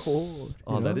 Oh, I'm cold.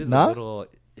 that is nah? a little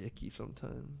icky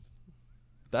sometimes.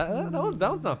 That one's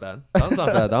not bad. That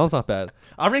one's not bad.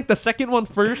 I'll rank the second one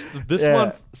first, this Yeah.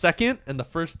 one second, and the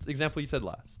first example you said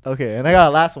last. Okay, and I got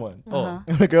a last one. Uh-huh.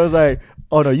 And the girl's like,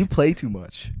 "Oh no, you play too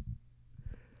much."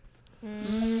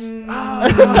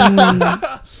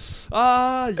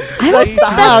 I don't think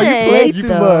Stop, that's you an play ick, too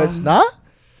though. much. Nah.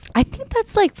 I think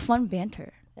that's like fun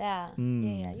banter. Yeah.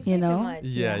 Yeah. You know? Too much.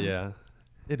 Yeah.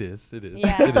 It is. Yeah.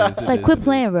 It is. It's like quit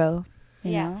playing, bro.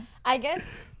 You Yeah. know? I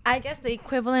guess the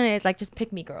equivalent is like just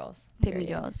pick me girls. Pick me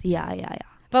period. girls. Yeah.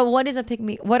 But what is a pick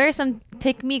me? What are some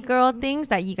pick me girl things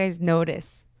that you guys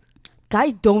notice?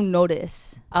 Guys don't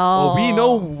notice. Oh, we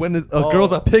know when a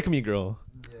girl's a pick me girl.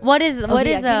 What is yeah, give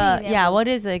me examples. what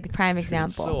is a prime It's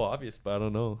example? so obvious, but I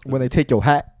don't know. When they take your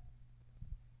hat.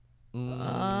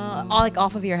 All like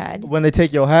off of your head. When they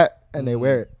take your hat and they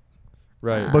wear it.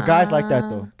 Right. But guys like that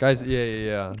though. Guys,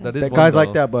 yeah. That is That one, guys like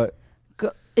though. that, but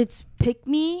It's pick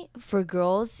me for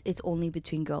girls. It's only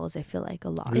between girls. I feel like a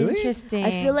lot. Really? Interesting.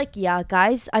 I feel like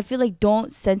guys. I feel like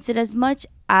don't sense it as much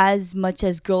as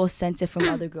girls sense it from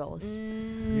other girls.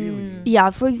 Really?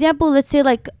 Yeah. For example, let's say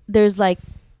like there's like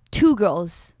 2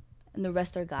 girls and the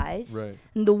rest are guys. Right.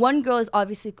 And the one girl is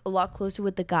obviously a lot closer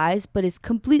with the guys, but is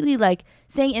completely like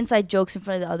saying inside jokes in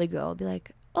front of the other girl. Be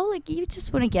like, oh, like you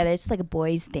just wouldn't get it. It's like a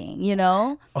boy's thing, you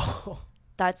know? Oh.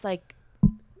 That's like,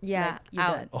 yeah, like, you're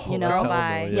out. done, Oh, you that's know? horrible,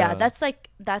 Bye. Yeah,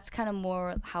 that's kind of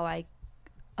more how I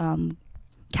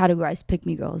categorize pick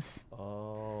me girls.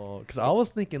 Oh, because I was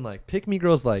thinking like pick me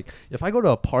girls. Like if I go to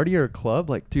a party or a club,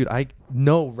 like dude, I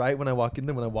know right when I walk in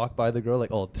there, when I walk by the girl,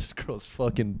 like oh, this girl's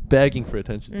fucking begging for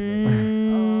attention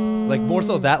tonight. Like more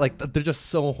so that like they're just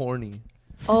so horny.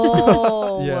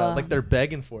 Oh. Yeah, like they're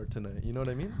begging for it tonight. You know what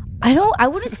I mean? I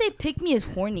wouldn't say pick me is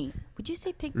horny. Would you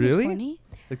say pick me Really? is horny?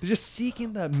 Like they're just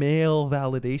seeking that male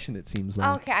validation. It seems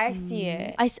like. Okay, I see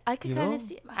it. I could You kind know? of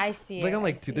see it. I see it. Like I'm I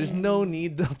like, see dude, there's it. no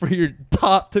need for your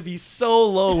top to be so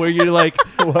low where you're like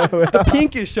the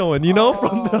pink is showing, you know,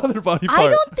 from the other body part. I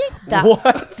don't think that.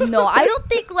 What? No, I don't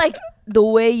think like the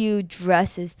way you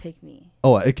dress is pick me.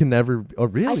 Oh, it can never. Oh,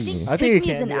 really? I think I think pick it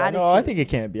me is can an be. attitude. No, I think it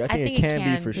can be. I think it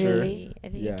can be for sure. Really? I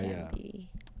think Yeah, it can yeah. be.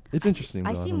 It's interesting.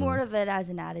 I though, see don't more know. of it as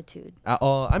an attitude.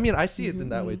 I mean, I see it in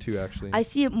that way too. Actually. I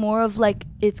see it more of like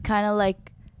it's kind of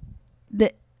like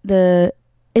the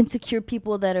insecure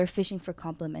people that are fishing for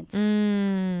compliments.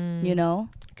 You know?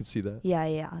 I could see that.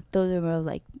 Yeah. Those are more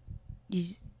like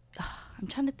I'm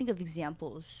trying to think of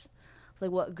examples of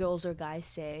like what girls or guys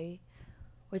say.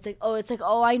 Where it's like,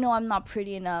 oh, I know I'm not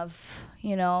pretty enough,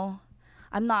 you know?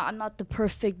 I'm not the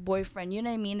perfect boyfriend. You know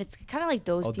what I mean? It's kind of like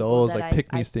those people. Those that like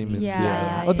pick me statements.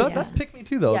 Yeah, Oh, yeah. that's pick me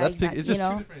too though. Yeah, That's exactly, pick. It's just you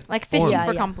know? two different. Like fishing forms.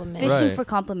 for compliments. Fishing Right. for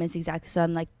compliments, exactly. So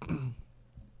I'm like,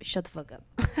 shut the fuck up.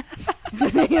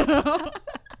 You know?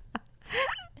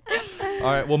 All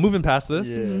right. Well, moving past this,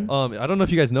 Yeah. I don't know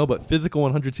if you guys know, but Physical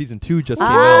 100 season 2 just came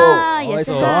out. Ah, Oh, yes, I it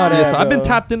saw has. that. Yeah, so I've been bro.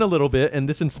 tapped in a little bit, and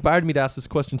this inspired me to ask this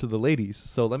question to the ladies.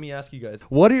 So let me ask you guys: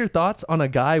 what are your thoughts on a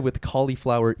guy with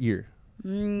cauliflower ear?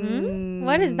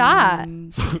 What is that?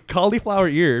 So cauliflower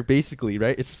ear, basically,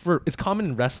 right? It's common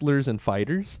in wrestlers and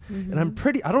fighters. And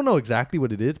I don't know exactly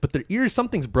what it is, but their ear,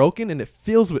 something's broken and it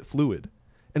fills with fluid.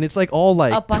 And it's like all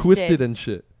like twisted and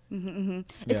shit.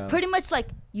 It's pretty much like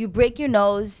you break your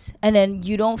nose and then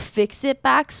you don't fix it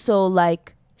back. So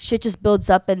like shit just builds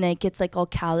up and then it gets like all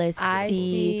callous. I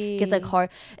see. Gets like hard.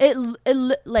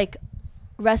 Like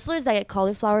wrestlers that get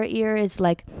cauliflower ear is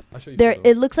like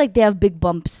it looks like they have big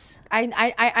bumps. I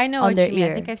know what you mean.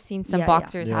 I think I've seen some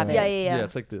boxers have it. Yeah,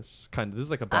 it's like this kind of. This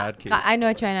is like a bad case. I know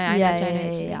what you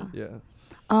mean. Yeah.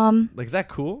 Like, is that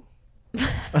cool?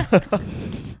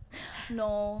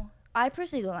 No, I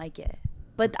personally don't like it.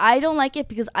 But I don't like it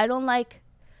because I don't like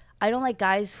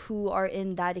guys who are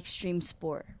in that extreme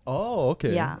sport. Oh,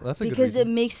 okay. Yeah, that's a good because reason. it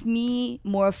makes me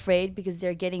more afraid because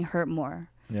they're getting hurt more.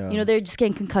 Yeah. You know, they're just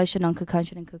getting concussion on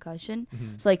concussion and concussion.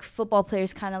 So like football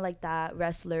players kind of like that,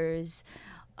 wrestlers,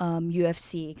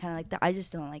 UFC kind of like that. I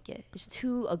just don't like it. It's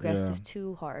too aggressive,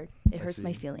 too hard. It hurts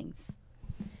my feelings.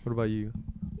 What about you?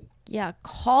 Yeah,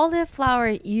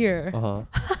 cauliflower ear.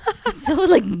 It's so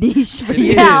like niche for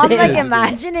you. Yeah, I'm like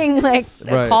imagining like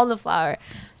the cauliflower.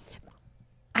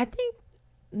 I think,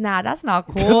 that's not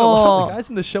cool. A lot of the guys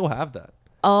in the show have that.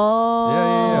 Oh.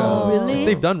 Yeah. Really?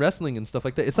 They've done wrestling and stuff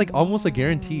like that. It's like almost a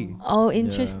guarantee. Oh,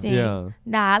 interesting. Yeah.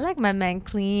 Nah, I like my man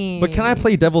clean. But can I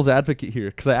play devil's advocate here?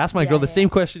 Because I asked my girl the same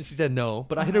question. She said no.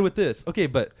 But I hit her with this. Okay,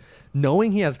 but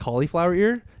knowing he has cauliflower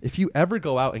ear, if you ever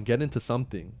go out and get into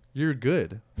something, you're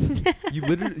good.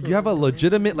 You have a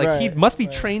legitimate, like, he must be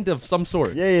trained of some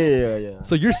sort. Yeah.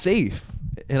 So you're safe.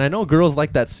 And I know girls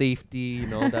like that safety, you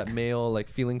know, that male, like,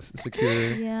 feeling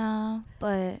secure. Yeah,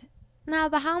 but... Nah,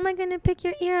 but how am I gonna pick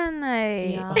your ear on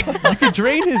night? Yeah. You could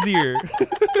drain his ear.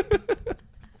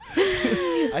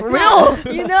 Real.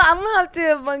 You know, I'm gonna have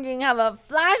to fucking have a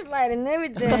flashlight and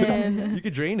everything. You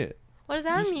could drain it. What does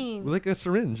that mean? With like a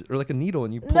syringe or like a needle,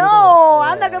 and you pull it No, out.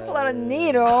 I'm not gonna pull out a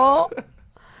needle.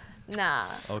 Nah.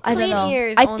 Okay. I don't know.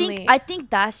 Ears I only.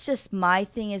 think that's just my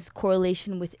thing is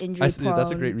correlation with injury prone. That's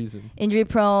a great reason. Injury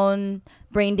prone,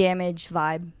 brain damage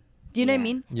vibe. Do you know what I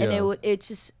mean? Yeah. And it's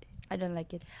just I don't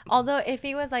like it. Although if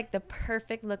he was like the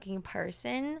perfect looking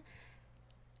person,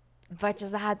 but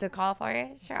just had the cauliflower,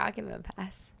 sure, I'll give him a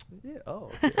pass. Yeah.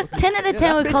 Oh. Okay. 10 out of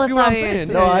 10 with cauliflower ears.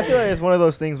 No, I feel like it's one of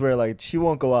those things where like she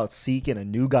won't go out seeking a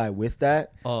new guy with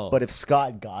that. Oh. But if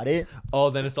Scott got it,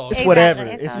 then it's all. It's whatever.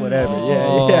 It's whatever.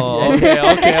 Oh.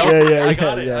 Yeah. Okay.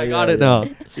 I got it now.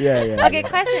 Yeah. Okay.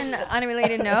 Question.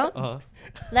 Unrelated note.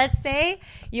 Let's say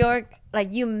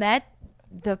you met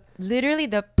literally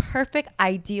the perfect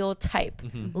ideal type,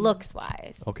 looks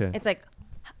wise. Okay. It's like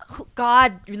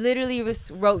God literally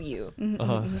wrote you.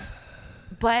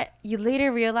 But you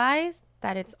later realize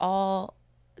that it's all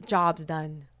jobs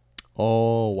done.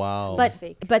 Oh, wow.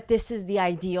 But this is the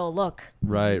ideal look.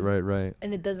 Right.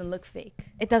 And it doesn't look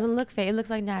fake. It doesn't look fake. It looks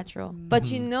like natural.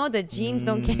 But you know the genes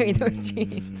don't carry those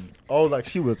genes. Oh, like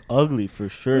she was ugly for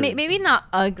sure. Maybe not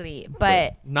ugly,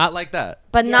 but not like that.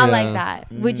 But not like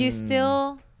that. Would you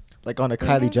still like on a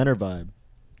Kylie Jenner vibe?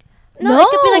 No, it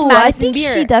could be like Madison I think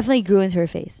Beer. She definitely grew into her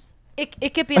face.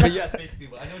 It could be like yes, basically. I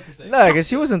know what you're saying. No, because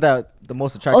she wasn't the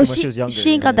most attractive when she was younger.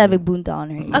 She ain't got that big bunta on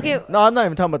her. Okay. No, I'm not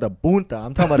even talking about the bunta.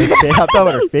 I'm talking about her face. I'm talking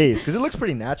about her face because it looks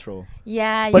pretty natural.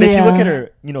 Yeah. But if you look at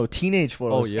her, teenage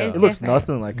photos, it looks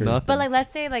nothing like her. Nothing. But like,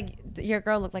 let's say like your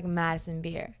girl looked like Madison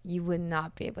Beer, you would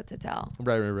not be able to tell.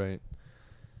 Right.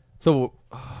 So,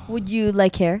 would you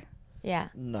like hair? Yeah.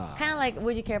 Nah. Kind of like,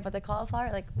 would you care about the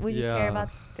cauliflower? Like, would you care about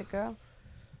the girl?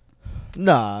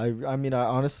 Nah, I mean, I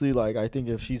honestly, like, I think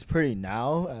if she's pretty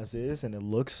now as is and it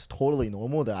looks totally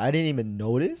normal that I didn't even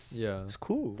notice, it's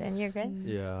cool. Then you're good.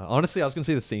 Yeah, honestly, I was gonna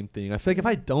say the same thing. I feel like if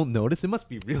I don't notice, it must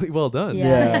be really well done.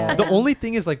 Yeah. The only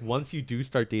thing is, like, once you do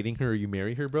start dating her or you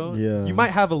marry her, bro, you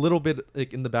might have a little bit,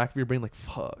 like, in the back of your brain, like,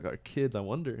 fuck, our kids, I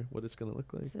wonder what it's gonna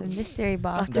look like. It's a mystery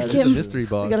box. It's a mystery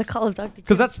box. We gotta call him Dr. Kim.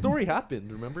 Because that story happened,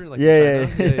 remember? Like,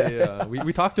 yeah.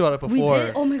 We talked about it before. We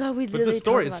did? Oh my God, we literally But the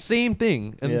story, talked about it's the same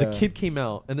thing. And the kid came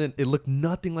out, and then it looked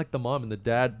nothing like the mom, and the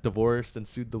dad divorced and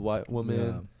sued the white woman.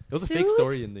 Yeah. It was a fake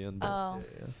story in the end. I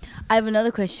have another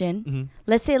question.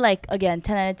 Let's say, like, again,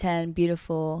 10 out of 10,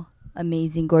 beautiful,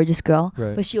 amazing, gorgeous girl,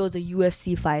 but she was a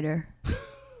UFC fighter.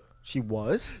 She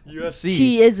was? UFC?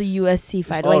 She is a UFC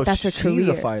fighter. Like, that's her career. She's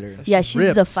a fighter. Yeah,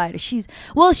 she's a fighter. She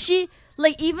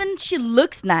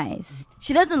looks nice.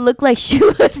 She doesn't look like she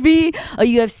would be a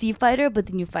UFC fighter, but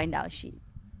then you find out she's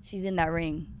in that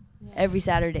ring every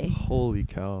Saturday. Holy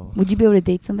cow. Would you be able to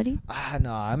date somebody?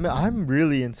 No, I'm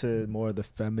really into more of the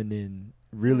feminine,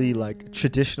 really like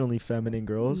traditionally feminine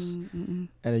girls. And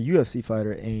a UFC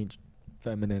fighter ain't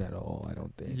feminine at all. I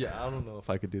don't think. Yeah, I don't know if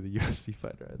I could do the UFC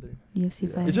fighter either.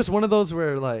 UFC fighter. It's just one of those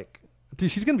where like,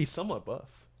 dude, she's gonna be somewhat buff.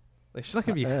 Like she's not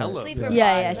gonna be hella. Sleeper buff.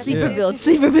 Yeah, sleeper Yeah. build,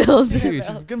 sleeper build. Dude, she's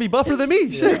gonna be buffer than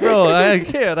me. Shit, bro. I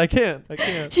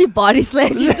can't. She body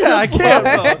slams you. Yeah, I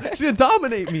can't, bro. She's gonna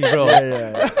dominate me, bro.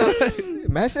 Yeah.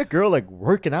 Imagine a girl like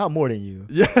working out more than you.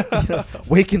 Yeah.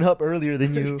 Waking up earlier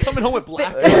than you. Coming home with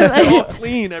black, all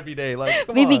clean every day. Like,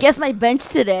 come Maybe on. guess my bench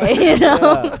today. You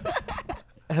know. Yeah.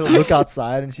 And look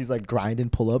outside and she's like grinding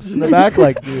pull-ups in the back.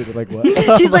 Like, dude, like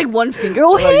what? She's like one finger.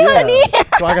 Oh, Like, hey, yeah. honey.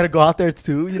 So I gotta go out there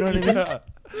too. You know what I mean? Yeah.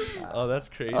 Oh, that's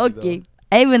crazy. Okay.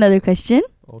 I have another question.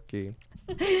 Though. Okay.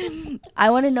 I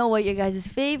want to know what your guys'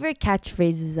 favorite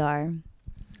catchphrases are.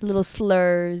 Little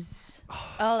slurs,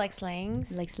 Oh, like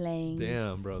slangs. like slang.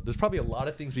 Damn, bro. There's probably a lot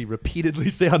of things we repeatedly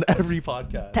say on every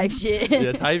podcast. Type shit.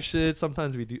 Yeah, type shit.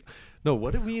 Sometimes we do. No,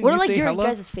 what did we? What you are like say your hella?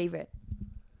 guys' favorite?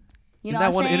 You In know that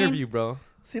what one I'm saying? interview, bro.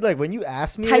 See, like when you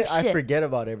ask me, Type I shit. forget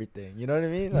about everything. You know what I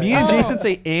mean? Like, Me and Oh. Jason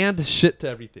say and shit to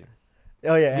everything.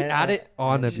 oh yeah, We and- add it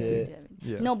on and everything. shit.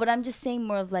 Yeah. No, but I'm just saying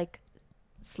more of like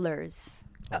slurs.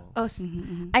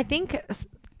 I think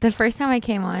the first time I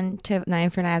came on to 9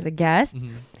 for 9 as a guest,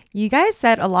 Mhm. you guys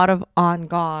said a lot of on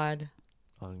God.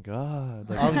 On God.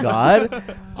 Like, On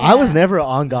God, I was never an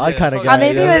on God Yeah, kind of fuck guy.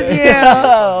 maybe you it know? was you.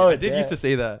 Oh, I did yeah. used to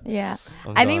say that. Yeah.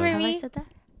 On I think God. for Have I me, said that?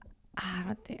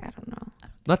 I don't know.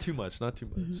 Not too much. Not too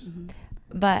much.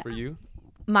 But For you?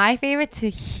 my favorite to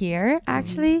hear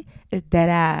actually is dead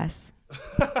ass.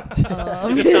 It just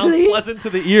sounds pleasant to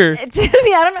the ear. To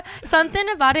me, I don't know. Something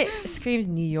about it screams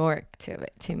New York to me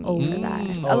for that.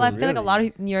 Mm. I feel like a lot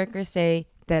of New Yorkers say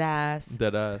dead ass.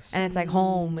 Dead ass. And it's like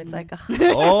home. It's like,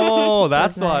 Oh,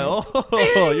 that's Feels why. nice.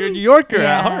 Oh, you're a New Yorker at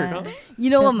Yeah. heart, huh? You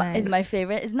know what Feels is nice. my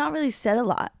favorite? It's not really said a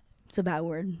lot. It's a bad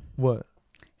word. What?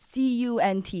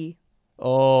 CUNT.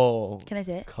 Oh. Can I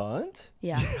say it? Cunt.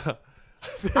 Yeah.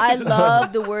 I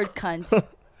love the word cunt.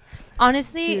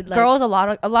 honestly, Dude, like- girls, a lot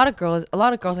of girls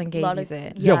and gays Lot of- use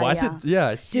it. Yeah, Yeah, why yeah. is it? Yeah,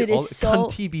 I see Dude, all it's the so-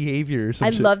 cunty behavior. Or some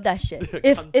I shit. love that shit.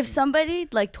 If Cunty. somebody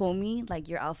like told me like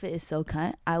your outfit is so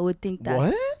cunt, I would think that's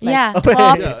What? like, Yeah.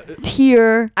 top Yeah.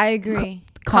 tier I agree.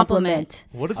 compliment.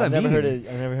 What does that I've mean? never heard it.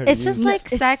 I've never heard It's it just used. like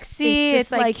It's- sexy. it's It's,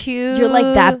 just like like, cute. You're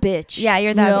like that bitch. Yeah, you're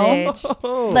you that know? bitch.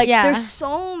 Oh. Like Yeah. there's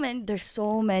so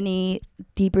many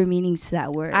deeper meanings to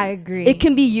that word. I agree. It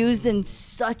can be used in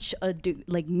such a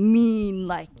like mean,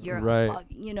 like you're Right.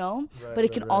 you know, Right, but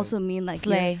it can right, also mean like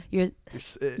Slay. you're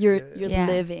You're you're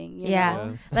living. You Yeah.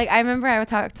 know? Like I remember I would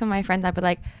talk to my friends. I'd be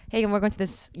like, "Hey, we're going to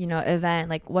this, event.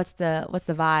 Like, what's the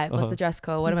vibe? What's Uh-huh. the dress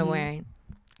code? What am I Mhm. wearing?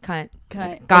 Cunt.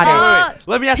 Cunt. Got it. Wait.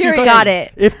 Let me ask you a Period. question. Got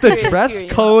it. If the Period, dress period.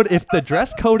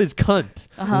 code is cunt,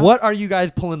 Uh-huh. what are you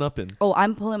guys pulling up in? Oh,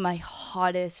 I'm pulling my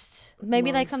hottest.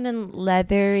 Maybe like most something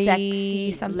leathery,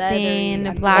 sexy, something leathery.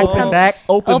 I'm black, open some back,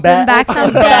 open open back, back,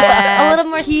 some a little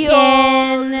more Heels.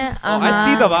 skin. Oh,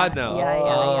 I see the vibe now. Yeah, yeah,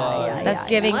 Oh, yeah,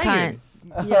 That's yeah, giving Slanging.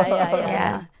 cunt.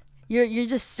 Yeah. Yeah. You're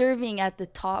just serving at the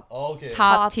top Okay.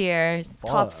 Top tiers.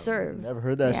 top Fuck, serve. Never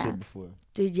heard that Yeah. shit before.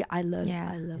 Dude, yeah, I love Yeah.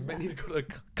 I love You might that. need to go to a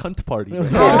cunt party. Oh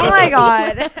my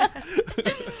god.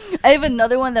 I have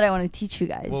another one that I want to teach you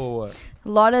guys. Whoa. A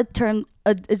lot of term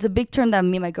it's a big term that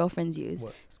me and my girlfriends use.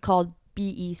 What? It's called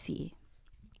BEC.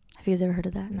 Have you guys ever heard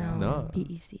of that? No. No.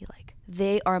 BEC, like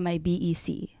they are my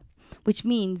BEC, which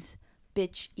means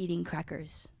bitch eating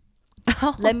crackers.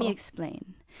 Let me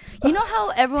explain. You know how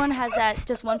everyone has that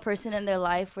just one person in their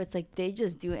life where it's like they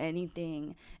just do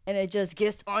anything and it just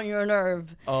gets on your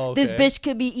nerve. Oh, This okay. bitch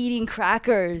could be eating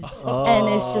crackers and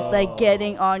it's just like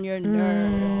getting on your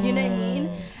nerve. You know what I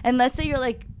mean? And let's say you're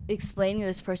like explaining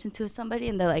this person to somebody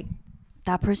and they're like,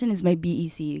 that person is my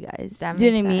BEC, you guys. That Do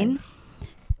you know what I makes mean? sense.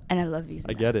 And I love using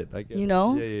I that. get it. I get You it.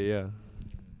 know? Yeah.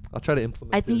 I'll try to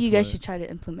implement I think it you into guys my- should try to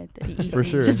implement that. For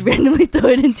sure. Just randomly throw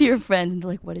it into your friends and be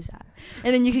like, what is that?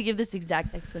 And then you could give this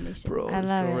exact explanation. Bro, I this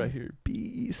love girl it. right here.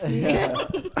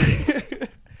 BC.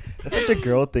 That's such a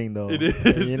girl thing, though. It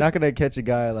is. You're not gonna catch a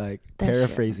guy like That shit.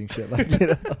 paraphrasing shit, like you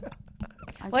know,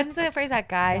 What's the phrase that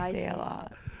guys Guys say say. a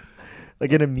lot?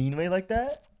 like in a mean way, like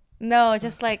that. No,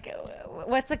 just like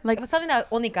what's Like- something that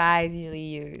only guys usually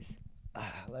use.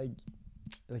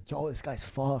 Like yo, this guy's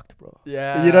fucked, bro.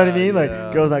 Yeah. You know what I mean? Like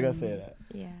yeah. girls not gonna say that.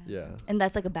 Yeah. Yeah. And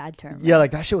that's like a bad term. Yeah,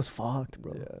 like that shit was fucked,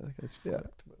 bro. Yeah. That guy's Yeah.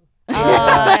 fucked, bro. Oh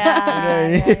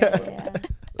Yeah.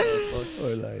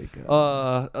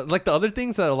 Or Like the other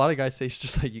things that a lot of guys say is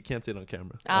just like you can't say it on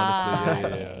camera. Honestly, yeah.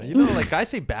 okay. You know, like guys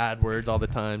say bad words all the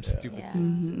time. Stupid. Yeah.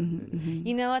 Mm-hmm.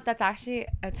 You know what? That's actually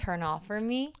a turn off for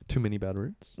me. Too many bad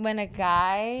words. When a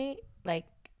guy like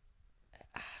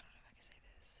I don't know if I can say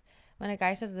this. When a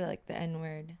guy says the N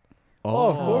word. Oh,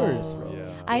 of course, bro.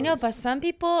 Yeah. I know, but some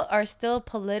people are still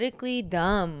politically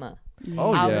dumb.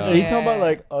 Oh out yeah. Are you talking about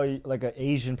like an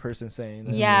Asian person saying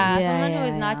that? Yeah, Yeah, someone who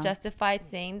is yeah, not yeah. justified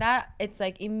saying that. It's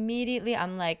like immediately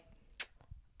I'm like,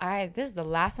 all right, this is the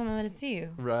last time I'm gonna see you.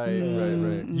 Right.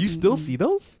 You still see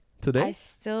those today? I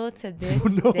still to this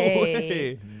No day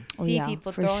way. Oh, see yeah,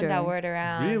 people for throwing that sure. word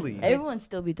around. Really? Everyone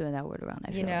still be throwing that word around.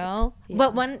 I feel You know, Yeah.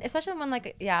 but especially when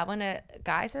when a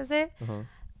guy says it,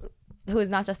 Uh-huh. who is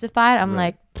not justified, I'm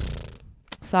Right. like,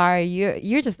 sorry,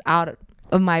 you're just out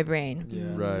of my brain. Yeah.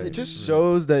 Right. It just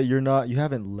shows that you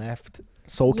haven't left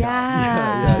SoCal.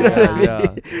 Yeah.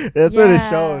 That's what it Yeah,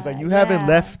 shows. Like you haven't yeah.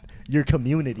 left your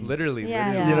community. Literally. Yeah.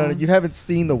 Literally. You know, you haven't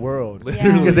seen the world.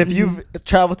 Literally. Because if you've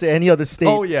traveled to any other state,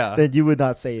 Oh yeah. then you would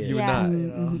not say it. You would Yeah. not.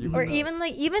 Mhm. You Or would not.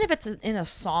 even if it's in a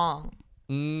song.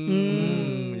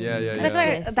 Yeah. 'Cause I feel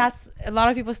like that's a lot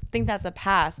of people think that's a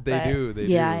pass. They but, do. They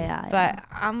Yeah, do. yeah. But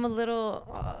I'm a little.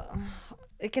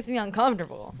 It gets me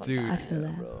uncomfortable. Dude, I Sometimes. feel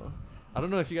that. bro. I don't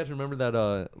know if you guys remember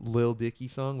that Lil Dicky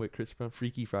song with Chris Brown,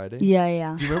 Freaky Friday.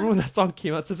 Yeah. Do you remember when that song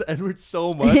came out? It says N-word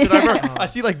so much. And I remember I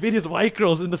see like videos of white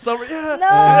girls in the summer. Yeah.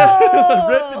 No.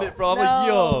 Ripping it, bro. I'm like,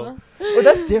 yo. No. Well,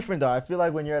 that's different thoug's feel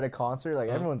like when you're at a concert, like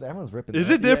everyone's ripping. Is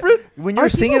that. it different? Yeah. When Are you're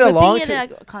people singing ripping along it to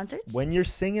at concerts? when you're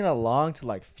singing along to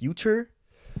like Future,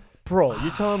 bro,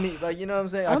 you're telling me like you know what I'm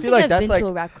saying? I I don't feel think like I've that's been like to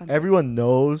a rap concert. everyone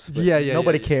knows, but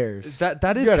nobody cares.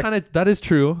 That is You gotta- kind of that is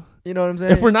true. You know what I'm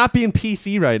saying? If we're not being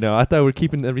PC right now, I thought we're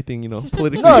keeping everything,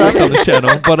 politically No, I correct on this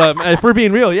channel. But if we're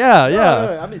being real, yeah.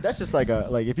 No, I mean that's just like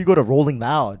if you go to Rolling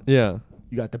Loud, Yeah.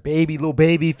 you got the Lil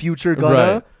Baby, Future, Gunna,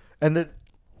 Right. and then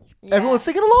Yeah. everyone's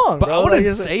singing along. But bro. I wouldn't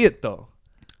Like, it's say it though.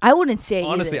 I wouldn't say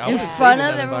Honestly, either. I in wouldn't say front it in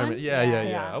of that everyone. environment. Yeah.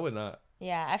 Yeah. I would not.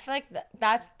 Yeah, I feel like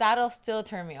that'll still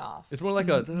turn me off. It's more like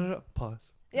a pause.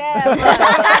 Yeah.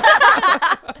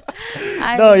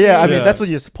 No, yeah, I mean Yeah. that's what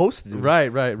you're supposed to do. Right.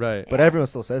 But everyone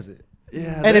still says it.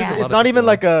 Yeah. And there's a it's lot not of even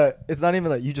people. it's not even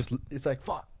like you just it's like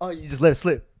fuck, oh you just let it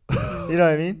slip. You know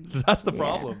what I mean? That's the Yeah.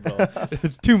 problem, bro.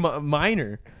 It's too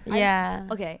minor. Yeah.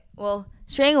 Okay, well,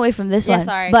 straying away from this Yeah, one.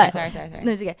 sorry. but No,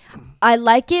 No, it's okay. I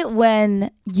like it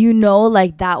when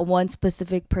like that one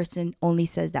specific person only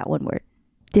says that one word.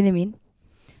 Do you know what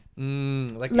I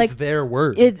mean? Like Like, it's their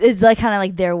word. It's like kind of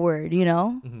like their word, you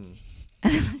know?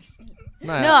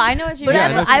 Nah, No, I know what you But Yeah,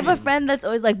 mean. I know what I have you a mean. friend that's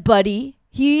always like buddy.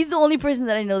 He's the only person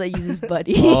that I know that uses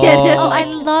buddy. Oh. Oh, I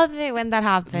love it when that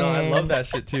happens. No, I love that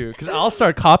shit too. Because I'll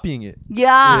start copying it.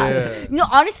 Yeah. Yeah. No,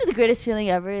 honestly, the greatest feeling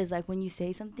ever is like when you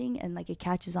say something and like it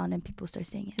catches on and people start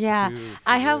saying it. Yeah. Dude, for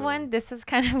I have real. one. This is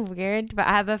kind of weird, but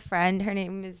I have a friend. Her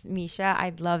name is Misha.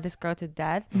 I love this girl to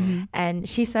death. Mm-hmm. And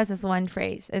she says this one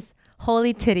phrase. It's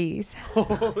holy titties.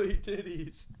 Holy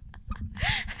titties.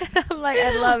 I'm like,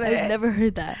 I love it. I've never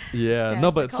heard that. Yeah, Yeah, no,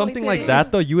 it's but like holy something like titties.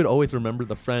 that though, you would always remember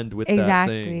the friend with that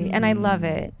Exactly. saying. And I love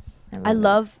it. I it.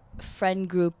 love friend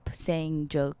group saying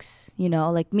jokes.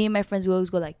 Like me and my friends, we always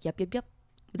go like, yep.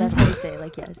 That's how we say it,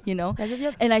 like yes,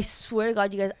 And I swear to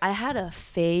God, you guys, I had a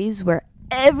phase where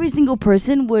every single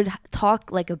person would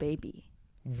talk like a baby.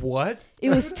 What? It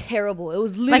was terrible. It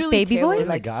was literally baby terrible. voice?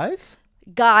 Like guys?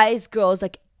 Guys, girls,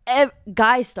 like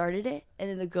guys started it, and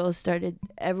then the girls started.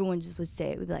 Everyone just would say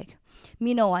it. We'd be like,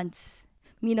 me no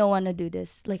wanna do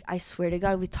this. Like I swear to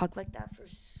God, we talked like that for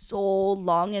so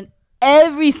long, and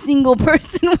every single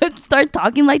person would start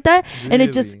talking like that, and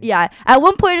it just Really? At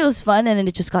one point it was fun, and then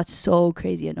it just got so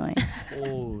crazy annoying.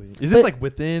 Holy. Is this like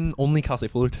within only Cal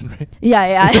State Fullerton, right?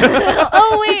 Yeah.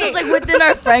 Oh, This wait. was like within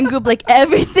our friend group, like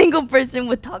every single person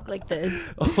would talk like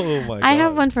this. Oh my god. I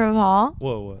have one for Paul.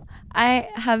 What? I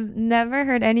have never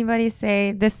heard anybody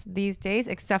say this these days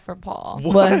except for Paul.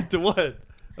 What? What?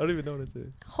 I don't even know what to say.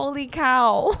 Holy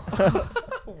cow.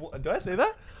 Do I say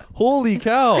that? Holy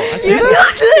cow. I say You,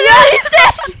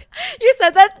 that? you said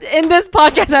that in this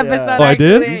podcast episode. Oh, I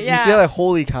did? actually. You Yeah. say like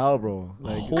holy cow, bro.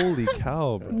 Like Holy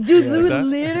cow, bro. Dude, Yeah. you That-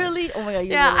 literally. Oh my God.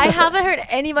 Yeah, I haven't heard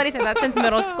anybody say that since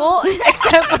middle school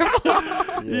except for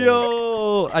Paul.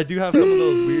 Yo, I do have some of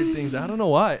those weird things. I don't know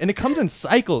why. And it comes in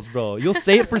cycles, bro. You'll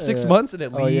say it for 6 Yeah. months and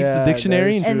it Oh, leaves yeah, the that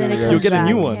dictionary is And then it true. you'll comes get a back.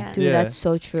 new one. Yeah. Dude, that's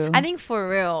so true. I think for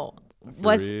real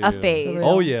was For a real. phase. For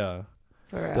Oh real. yeah.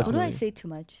 For real. What do I definitely. say too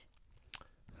much?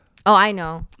 Oh, I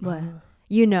know. What?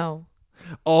 You know.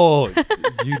 Oh,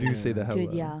 you do say that. Dude,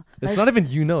 hella. yeah. It's My not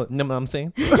even I'm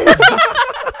saying.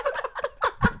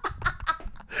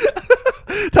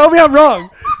 Tell me I'm wrong.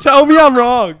 Tell me I'm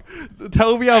wrong.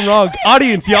 Tell me I'm wrong.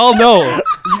 Audience, y'all know.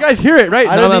 You guys hear it, right?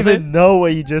 I Know don't what I'm even saying? know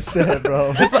what you just said,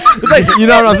 bro. It's like, you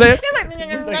know what I'm saying?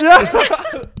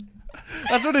 Yeah.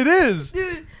 That's what it is.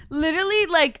 Dude, literally,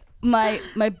 like,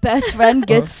 my best friend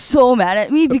gets so mad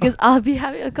at me because I'll be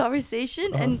having a conversation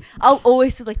and I'll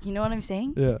always say like, you know what I'm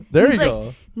saying? Yeah, there He's you like,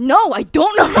 go. No, I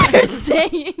don't know what you're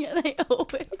saying, and I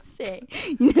always say,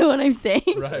 you know what I'm saying?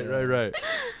 Right.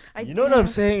 You know what I'm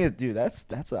saying is, dude,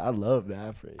 I love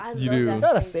that phrase. You do. You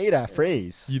gotta say that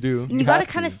phrase. You do. And you gotta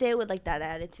kind of say it with like that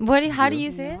attitude. How do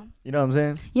you say it? You know what I'm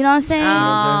saying? You know what I'm saying? You know what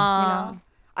I'm You know?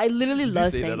 I literally You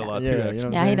love say saying that a lot Yeah, too. you know Actually. what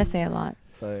I'm Yeah, he saying? does say a lot.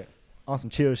 It's like on some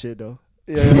chill shit though.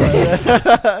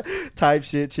 Yeah, type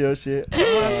shit, chill shit.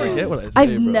 I forget what I say. I've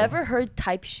bro. never heard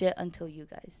type shit until you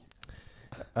guys.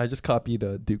 I just copied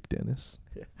Duke Dennis.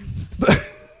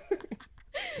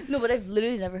 No, but I've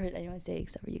literally never heard anyone say it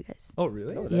except for you guys. Oh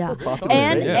really? No, that's Yeah. a popular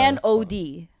And phrase. and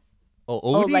OD.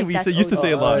 Oh, OD. like We that's used to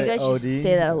say a OD. lot. You guys used to OD.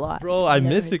 say that a lot. Bro, I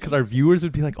Never miss heard it because our someone say viewers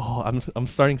would be like, "Oh, I'm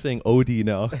starting saying OD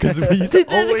now," because we used to In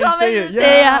the always say comments it. would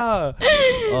say, Yeah.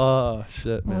 Oh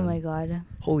shit, man. Oh my god.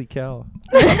 Holy cow.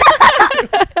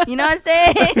 You know what I'm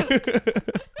saying?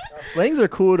 Slangs are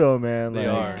cool though, man. They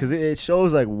like, are. because it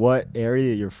shows like what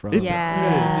area you're from.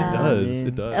 Yeah. It I does. mean,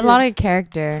 It does. A lot of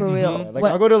character. For real. Mhm. Like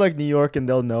When- I'll go to like New York and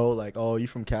they'll know like, oh, you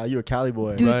from Cali? You're a Cali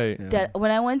boy. Dude, Right. Yeah. that when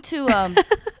I went to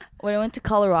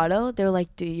Colorado, they were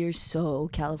like, "Dude, you're so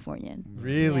Californian."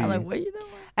 Really? I'm like, "What are you doing?"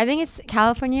 I think it's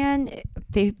Californian.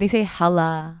 They say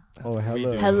hella. Oh, We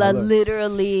hella. do. Hella,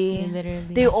 literally. Literally.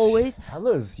 They always.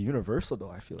 Hella is universal though.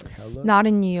 I feel like hella. Not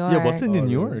in New York. Yeah, what's in Oh, New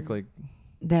really? York? Like,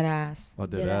 Dead ass. oh,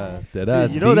 dead Dead ass. ass. Dead Dude,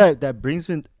 ass. you know B? that brings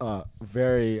me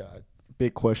very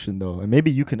big question though, and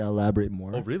maybe you can elaborate more.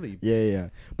 Oh, really? Yeah.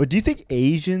 But do you think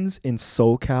Asians in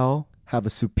SoCal have a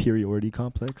superiority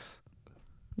complex?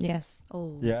 Yes.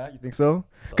 Oh. Yeah, you think so?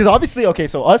 Because obviously, okay,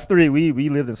 so us three, we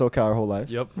lived in SoCal our whole life.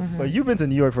 Yep. But you've been to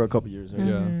New York for a couple years, right?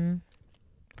 Yeah. Mhm.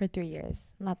 For 3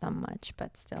 years. Not that much,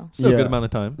 but still. Still a Yeah. good amount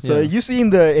of time. So yeah. you seen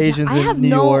the Asians I have in New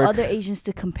no York? other Asians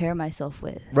to compare myself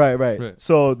with. Right. Right.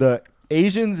 So the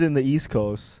Asians in the East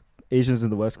Coast, Asians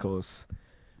in the West Coast.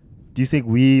 Do you think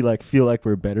we like feel like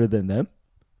we're better than them?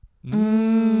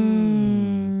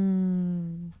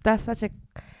 That's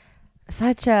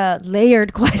such a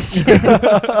layered question.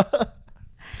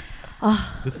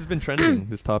 This has been trending.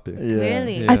 This topic. Yeah.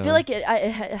 Really? Yeah. I feel like it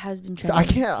has been So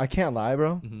trending. I can't lie,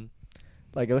 bro. Mm-hmm.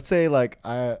 Like let's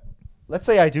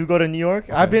say I do go to New York.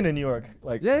 Okay. I've been to New York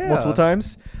like Yeah. multiple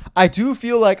times. I do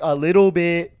feel like a little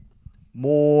bit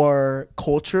more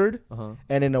cultured Uh-huh.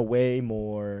 and in a way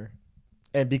more,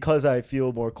 and because I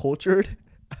feel more cultured,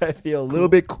 I feel a little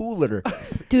bit cooler.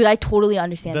 Dude, I totally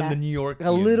understand Then that. the New York.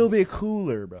 A little bit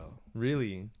cooler, bro.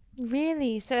 Really?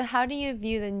 Really? So how do you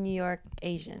view the New York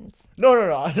Asians? No.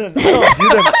 I don't view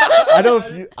them. I don't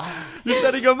view. You're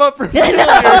setting them up for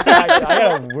I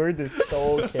gotta word this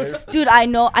so carefully. Dude,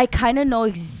 I kind of know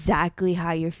exactly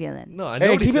how you're feeling. No, I know.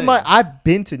 Hey, what he's keep in saying. mind, I've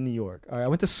been to New York. All right, I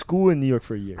went to school in New York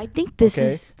for a year. I think this okay?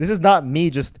 is. This is not me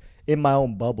just in my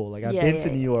own bubble. Like I've Yeah, been yeah, to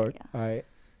yeah, New York. yeah. All right.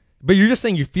 But you're just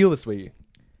saying you feel this way.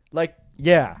 Like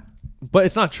yeah. But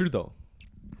it's not true though.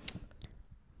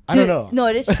 I don't Dude, know. No,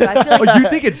 it is true. I feel like Oh, you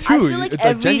think it's I true? feel like It's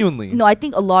every, genuinely. No, I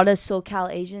think a lot of SoCal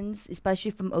Asians,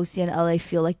 especially from OC and LA,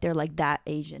 feel like they're like that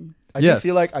Asian. I Yes.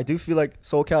 do feel like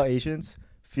SoCal Asians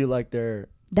feel like they're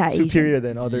That superior Asian.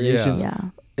 than other Yeah. Asians Yeah.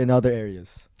 in other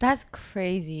areas. That's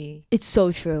crazy. It's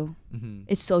so true. Mm-hmm.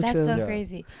 It's so That's true. so Yeah.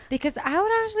 crazy. Because I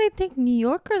would actually think New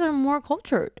Yorkers are more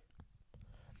cultured.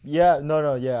 Yeah,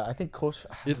 no, yeah. I think culture.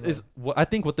 Is what I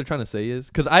think what they're trying to say is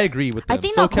because I agree with them. I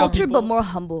think not SoCal cultured, people- but more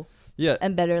humble yeah.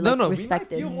 and better, No, like we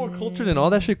respected. might feel more cultured and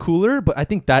all that shit cooler, but I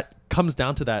think that comes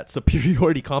down to that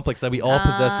superiority complex that we all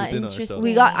possess within interesting.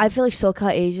 ourselves. I feel like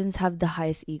SoCal Asians have the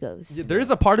highest egos. Yeah, there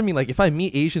is a part of me like if I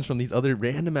meet Asians from these other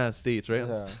random ass states, right?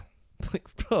 Yeah. Like,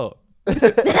 bro,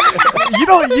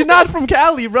 you're not from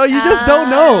Cali, bro. You just don't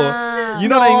know. You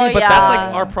know what I No, mean? But yeah. that's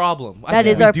like our problem. That think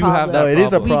is we our do have problem. that No, it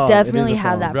is a We problem. definitely It is a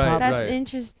have that problem. Right, problem. That's right.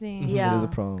 interesting. Yeah. It is a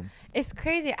problem. It's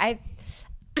crazy.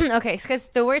 Okay, because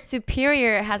the word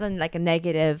superior has a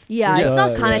negative Yeah, It it's does,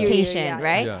 not yeah. connotation, yeah.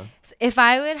 right? Yeah. So if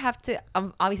I would have to,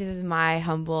 obviously this is my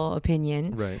humble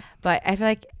opinion, Right. but I feel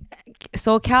like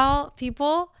SoCal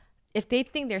people, if they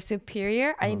think they're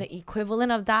superior, I think the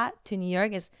equivalent of that to New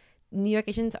York is New York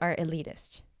Asians are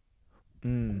elitist.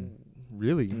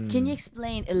 Really? Can you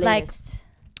explain Like- elitist?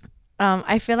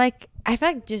 I feel like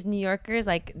just New Yorkers,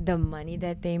 like the money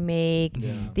that they make,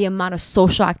 Yeah. the amount of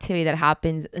social activity that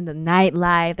happens in the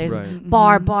nightlife. There's Right.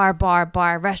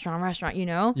 bar, restaurant. You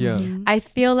know. Yeah. Mm-hmm. I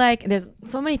feel like there's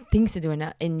so many things to do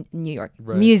in New York.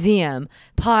 Right. Museum,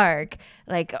 park,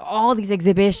 like all these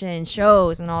exhibitions,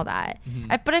 shows, and all that.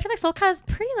 But I feel like SoCal is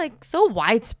pretty like so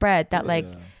widespread that like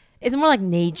it's more like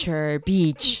nature,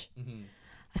 beach.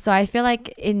 So I feel like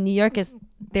in New York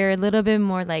they're a little bit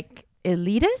more like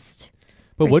elitist.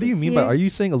 But what do you mean by, are you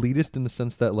saying elitist in the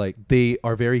sense that like they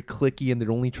are very cliquey and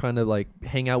they're only trying to like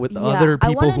hang out with other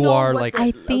people who are like,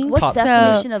 I think what's the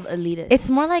definition of elitist? It's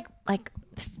more like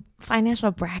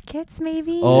financial brackets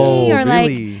maybe. Oh, or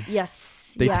really? like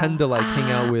yes. They tend to like hang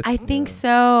out with. I think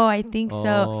so.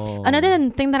 Another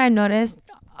thing that I noticed,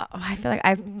 I feel like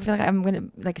I'm gonna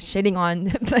like shitting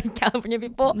on like California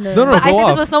people. No, but I said off.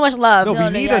 this with so much love. No, we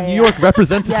need a New York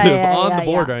representative on the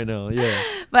board right now. Yeah.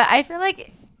 But I feel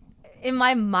like in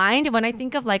my mind, when I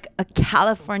think of like a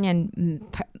Californian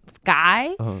guy,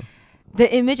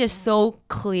 the image is so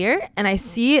clear, and I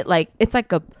see it like it's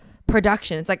like a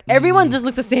production. It's like everyone just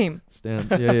looks the same.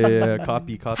 Yeah.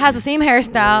 Copy. Has the same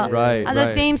hairstyle. Right. Has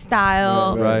the same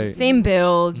style. Right. Same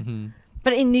build.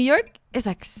 But in New York, it's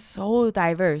like so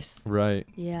diverse. Right.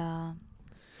 Yeah.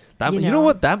 That you know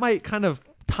what? That might kind of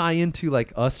tie into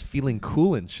like us feeling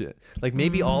cool and shit. Like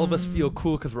maybe all of us feel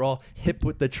cool because we're all hip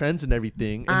with the trends and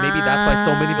everything, and maybe that's why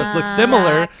so many of us look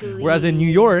similar. Exactly. Whereas in New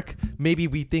York, maybe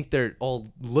we think they're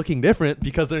all looking different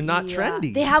because they're not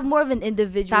trendy. They have more of an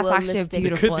individual. That's actually a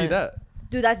beautiful. It could be that.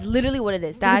 Dude, that's literally what it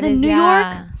is. That because in New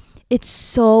York, it's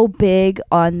so big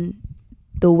on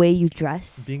the way you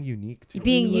dress, being unique,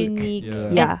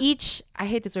 and each, I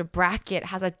hate this word, bracket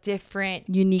has a different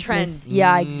uniqueness. trend.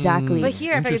 Yeah, exactly. But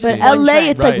here, but LA,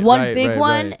 it's like one big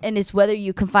one, and it's whether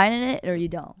you confine in it or you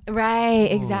don't.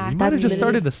 Right, exactly. You might have just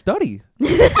started to study.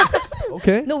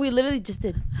 Okay. No, we literally just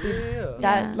did.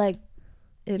 That like,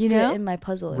 it fit in my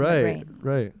puzzle. In my brain.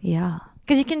 Right. Yeah.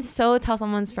 Because you can so tell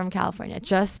someone's from California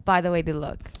just by the way they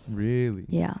look. Really?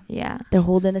 Yeah. They're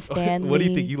holding a stand. What do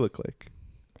you think you look like?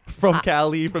 From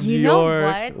Cali, from New York. You know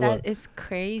what? That is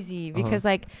crazy because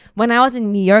like when I was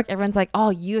in New York, everyone's like, "Oh,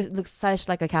 you look such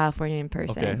like a Californian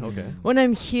person." Okay. When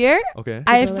I'm here,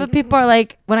 I feel people are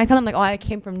like, when I tell them like, "Oh, I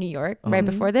came from New York right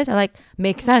before this," are like,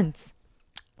 "Makes sense."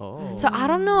 Oh. So I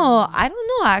don't know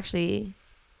actually.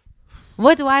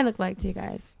 What do I look like to you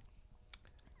guys?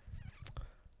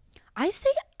 I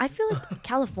feel like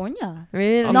California.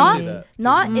 Really?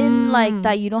 Not in like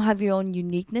that you don't have your own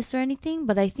uniqueness or anything,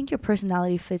 but I think your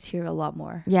personality fits here a lot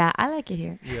more. Yeah, I like it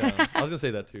here. Yeah, I was gonna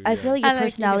say that too. I feel like your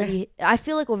personality. I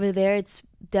feel like over there it's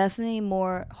definitely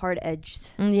more hard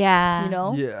edged. Yeah. You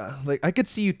know? Yeah. Like I could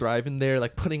see you thriving there,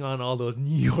 like putting on all those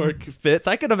New York fits.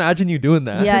 I could imagine you doing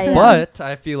that. Yeah. But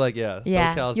I feel like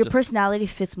SoCal's your personality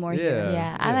fits more here.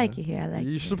 Yeah. I like it here.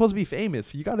 You're supposed to be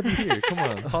famous. You gotta be here. Come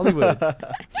on. Hollywood.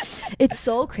 It's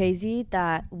so crazy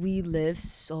that we live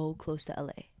so close to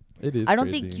LA. It is. I don't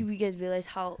think you guys realize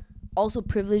how also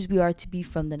privileged we are to be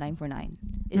from the 949.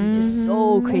 It's just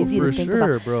so crazy to think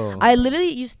about. Bro. I literally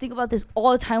used to think about this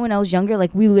all the time when I was younger.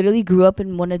 Like we literally grew up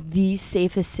in one of the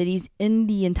safest cities in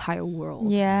the entire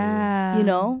world. Yeah. You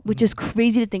know, which is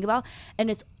crazy to think about. And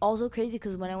it's also crazy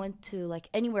because when I went to like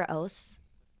anywhere else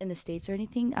in the States or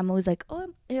anything, I'm always like, oh,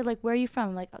 they're like, where are you from?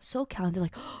 I'm like, SoCal. And they're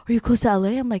like, oh, are you close to LA?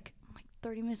 I'm like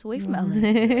 30 minutes away from LA.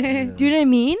 Do you know what I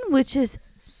mean? Which is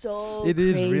so It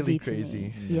is really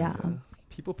crazy. Yeah.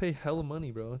 People pay hella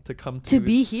money, bro, to come to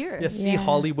be here. Yeah, see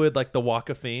Hollywood, like the Walk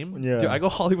of Fame. Yeah. Dude, I go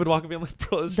Hollywood Walk of Fame, I'm like,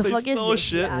 bro, this place is so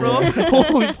shit, bro.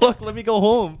 Holy fuck, let me go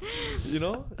home. You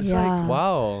know? It's like,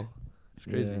 wow. It's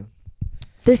crazy. Yeah.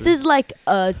 This is like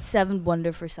a seventh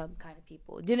wonder for some kind of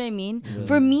people. Do you know what I mean? Yeah.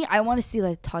 For me, I want to see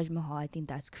like Taj Mahal. I think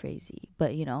that's crazy.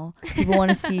 But, you know, people want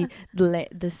to see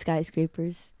the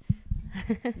skyscrapers.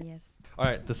 Yes. All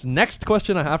right, this next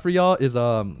question I have for y'all is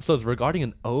so it's regarding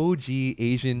an OG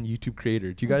Asian YouTube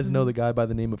creator. Do you guys know the guy by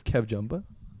the name of KevJumba?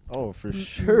 Oh, for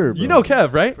sure, bro. You know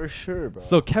Kev, right? For sure, bro.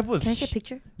 So Kev was... Can I see a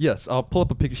picture? Yes, I'll pull up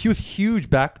a picture. He was huge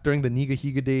back during the Niga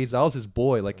Higa days. That was his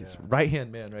boy, like his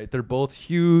right-hand man, right? They're both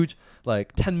huge,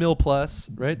 like 10 mil plus,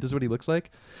 right? This is what he looks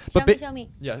like. Show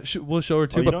me. Yeah, we'll show her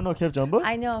too. Oh, you don't know KevJumba?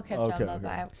 I know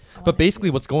KevJumba, but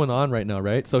basically what's going on right now,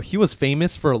 right? So he was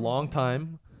famous for a long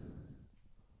time.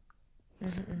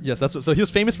 Yes, that's what. So he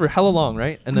was famous for hella long,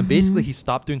 right? And then basically he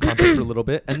stopped doing content for a little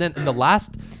bit. And then in the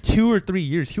last 2 or 3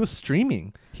 years, he was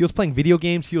streaming. He was playing video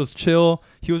games. He was chill.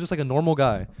 He was just like a normal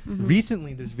guy.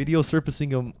 Recently, there's videos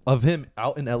surfacing of him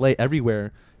out in LA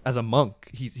everywhere as a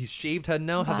monk. He's shaved head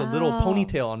now, has a little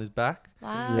ponytail on his back.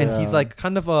 Wow. And he's like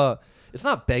kind of it's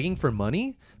not begging for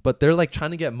money, but they're like trying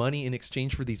to get money in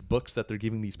exchange for these books that they're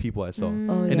giving these people I saw.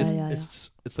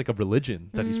 It's like a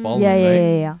religion that he's following,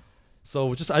 right? Yeah.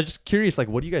 So I just curious, like,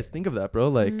 what do you guys think of that, bro?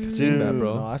 Like, seeing that,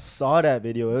 bro. No, I saw that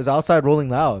video. It was outside Rolling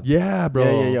Loud. Yeah, bro.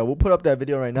 Yeah. We'll put up that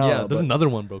video right now. Yeah, there's another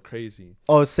one, bro. Crazy.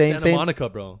 Oh, same Monica,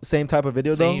 bro. Same type of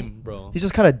video, though? Same, bro. He's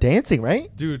just kind of dancing, right?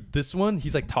 Dude, this one,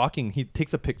 he's like talking. He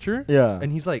takes a picture. Yeah.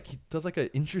 And he's like, he does like an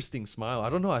interesting smile.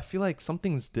 I don't know. I feel like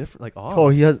something's different, like off. Oh,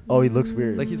 he looks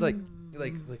weird. Like he's like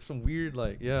like some weird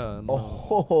yeah.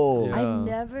 Oh, Yeah. I've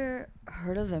never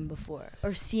heard of him before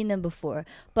or seen him before,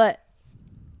 but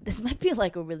this might be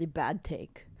like a really bad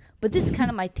take. But this is kind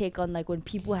of my take on like when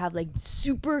people have like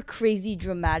super crazy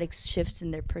dramatic shifts in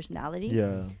their personality.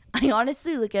 Yeah. I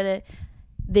honestly look at it,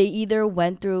 they either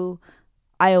went through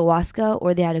ayahuasca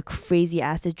or they had a crazy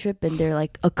acid trip and they're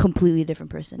like a completely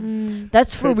different person.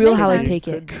 That's for real how I take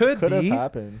it. Could have be.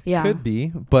 happened. Yeah. Could be.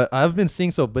 But I've been seeing,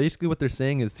 so basically what they're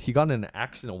saying is he got in an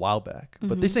accident a while back.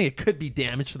 But they're saying it could be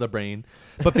damage to the brain.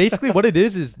 But basically what it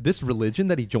is this religion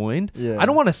that he joined. Yeah. I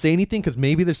don't want to say anything because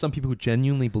maybe there's some people who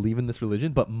genuinely believe in this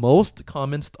religion. But most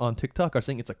comments on TikTok are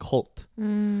saying it's a cult.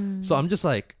 So I'm just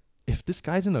like, if this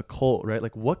guy's in a cult, right?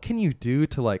 Like, what can you do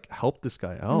to like help this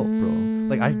guy out, bro?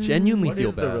 Like, I genuinely What feel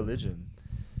is bad. the religion?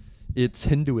 It's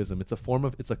Hinduism. It's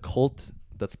a cult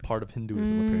that's part of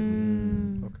Hinduism,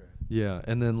 apparently. Okay. Yeah,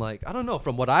 and then like I don't know,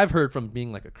 from what I've heard from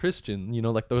being like a Christian, you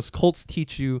know, like those cults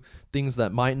teach you things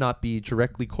that might not be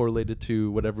directly correlated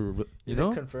to whatever, you know.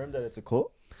 Is it confirmed that it's a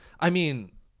cult? I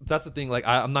mean, that's the thing. Like,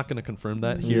 I'm not gonna confirm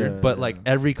that here, Yeah, but like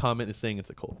every comment is saying it's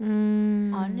a cult.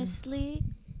 Honestly,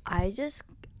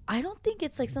 I don't think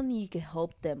it's like something you could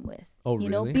help them with. Oh, you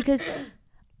know, really? because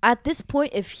at this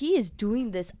point, if he is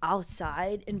doing this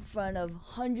outside in front of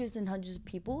hundreds and hundreds of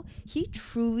people, he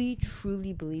truly,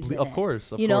 truly believes in it. Of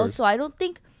course, you know. So I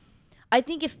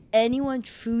think if anyone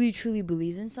truly, truly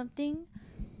believes in something,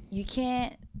 you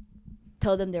can't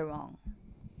tell them they're wrong.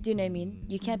 Do you know what I mean?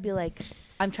 You can't be like,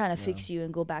 I'm trying to fix you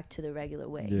and go back to the regular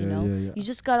way. Yeah, you know, yeah. you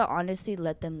just gotta honestly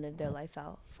let them live their life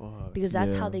out. Fuck. Because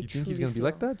that's how Yeah. they You truly think he's gonna be feel.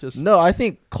 like that? Just No, I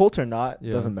think cult or not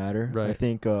Yeah. doesn't matter. Right. I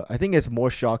think it's more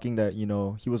shocking that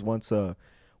he was once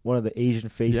one of the Asian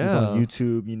faces on Yeah.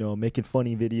 YouTube. Making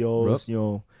funny videos.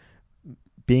 Yup.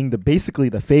 Being basically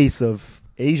the face of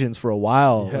Asians for a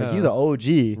while. Yeah. Like he's an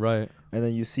OG. right. And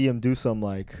then you see him do some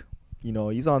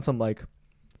he's on some like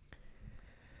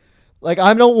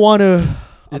I don't want to.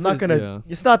 I'm not gonna. Yeah.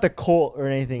 It's not the cult or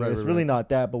anything. Right, It's right, really right. not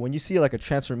that. But when you see like a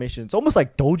transformation, it's almost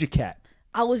like Doja Cat.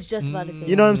 I was just about to say.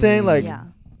 You know what I'm saying? Like, yeah.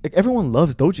 like everyone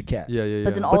loves Doja Cat. Yeah, yeah, yeah.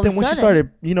 But then But then when she sudden-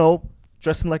 started,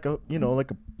 dressing like a,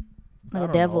 like a, I Like a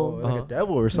don't devil. know, like a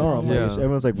devil or something, Yeah. like,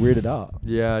 everyone's like weirded out.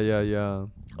 Yeah, yeah, yeah.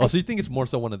 Oh, so you think it's more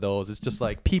so one of those? It's just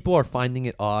like people are finding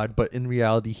it odd, but in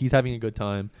reality, he's having a good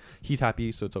time. He's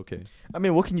happy, so it's okay. I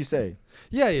mean, what can you say?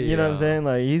 Yeah, yeah, You know what I'm saying?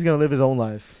 Like he's gonna live his own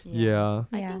life. Yeah.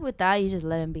 I Yeah. think with that, you just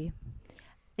let him be.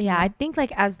 Yeah, I think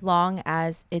like as long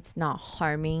as it's not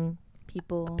harming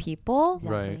People. people,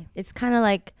 Exactly. Right. it's kind of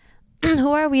like,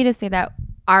 who are we to say that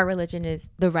our religion is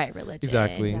the right religion?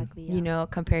 Exactly. Exactly. Yeah. You know,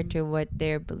 compared to what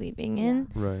they're believing in.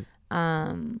 Right.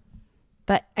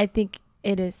 But I think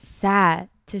it is sad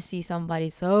to see somebody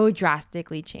so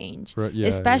drastically change, Right. Yeah.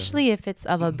 especially if it's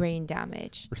of a brain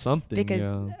damage. or something. Because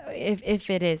yeah. if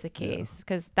it is the case,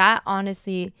 because that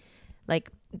honestly, like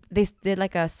they did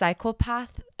like a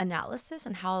psychopath analysis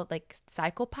on how like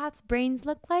psychopaths' brains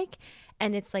look like,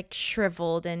 and it's like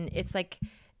shriveled and it's like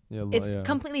it's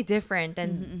completely different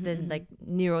than like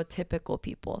neurotypical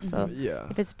people. So Yeah.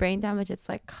 if it's brain damage, it's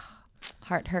like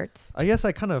heart hurts. I guess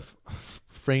I kind of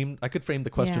I could frame the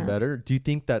question Yeah. better. Do you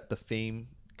think that the fame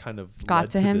kind of Got led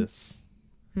to him? this?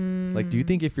 Like, do you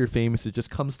think if you're famous, it just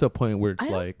comes to a point where it's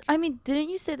like, I mean, didn't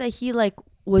you say that he like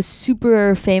was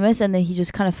super famous and then he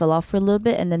just kind of fell off for a little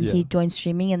bit and then Yeah. he joined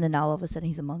streaming and then now all of a sudden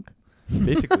he's a monk?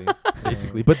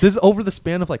 basically, but this is over the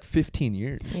span of like 15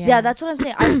 years. Yeah, that's what I'm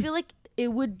saying. I feel like it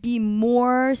would be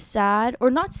more sad or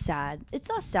not sad. It's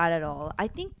not sad at all. I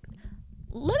think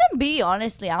let him be,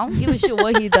 honestly. I don't give a shit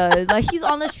what he does. Like, he's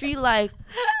on the street, like,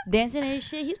 dancing and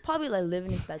shit. He's probably, like,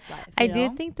 living his best life. I do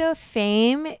think, though,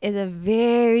 fame is a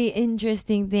very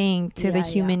interesting thing to the Yeah,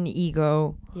 human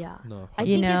ego. Yeah. No. I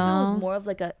You think if it was know? more of,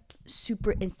 like, a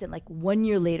super instant, like, 1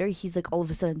 year later, he's, like, all of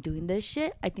a sudden doing this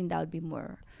shit, I think that would be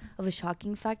more of a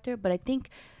shocking factor. But I think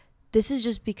this is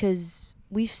just because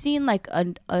we've seen, like,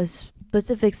 a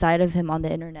specific side of him on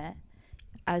the internet,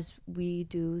 as we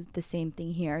do the same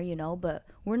thing here, you know, but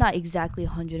we're not exactly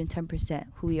 110%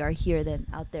 who we are here than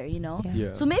out there, you know.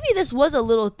 Yeah. So maybe this was a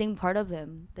little thing part of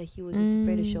him that he was just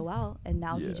afraid to show out, and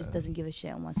now he just Yeah. doesn't give a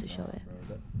shit and wants to show it.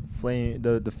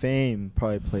 The fame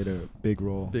probably played a big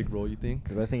role. Big role, you think?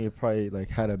 Because I think it probably like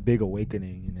had a big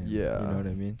awakening in him. Yeah. You know what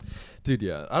I mean? Dude,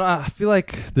 yeah. I feel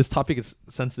like this topic is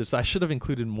sensitive, so I should have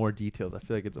included more details. I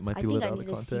feel like it might I be a think little I out need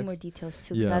of to see more context. details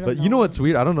too. 'Cause I Yeah, don't but you know what's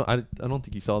weird? I don't know. I don't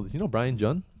think you saw this. You know Brian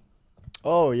Jun?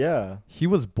 Oh yeah. He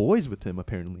was boys with him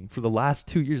apparently for the last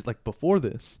 2 years, like before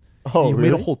this. Oh he really?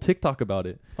 made a whole TikTok about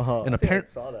it. Uh-huh. And I think I apparent-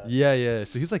 saw that. Yeah, yeah.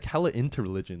 So he's like hella into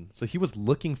religion. So he was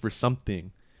looking for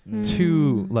something Mm.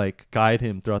 to like guide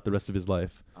him throughout the rest of his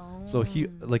life. So he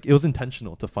like it was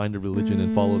intentional to find a religion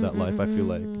and follow that life. I feel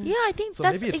like. Yeah, I think So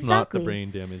that's maybe it's exactly. not the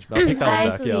brain damage. But I'll take that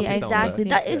one back. Yeah, I'll take Exactly.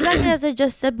 that Exactly as I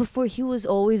just said before. He was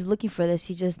always looking for this.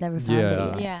 He just never found it.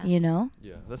 Yet, Yeah. You know.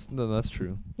 Yeah, that's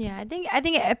true. Yeah, I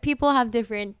think people have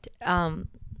different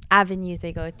avenues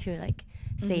they go to, like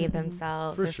save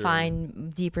themselves For or sure.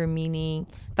 find deeper meaning.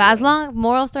 But as long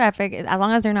moral story, I think as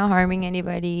long as they're not harming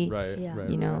anybody, Right. Yeah. Right.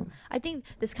 you know. I think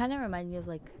this kind of reminds me of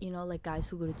like like guys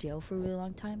who go to jail for a really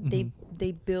long time. Mhm.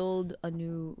 They build a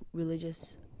new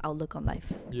religious outlook on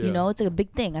life. Yeah. You know, it's like a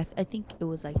big thing. I think it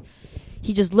was like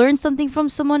he just learned something from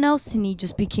someone else and he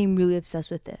just became really obsessed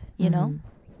with it. You know,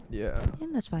 Yeah.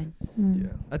 and that's fine. Yeah.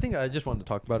 I think I just wanted to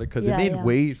talk about it because Yeah, it made yeah.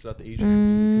 waves throughout the Asian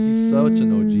community. Because he's such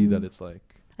an OG that it's like.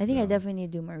 I think Yeah. I definitely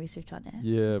need to do more research on it.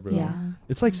 Yeah, bro. Yeah.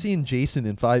 It's like seeing Jason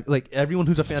in 5. Like everyone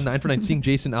who's a fan 9 for 9 seeing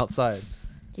Jason outside.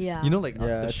 Yeah. You know, like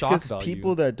Yeah, the it's shock because value.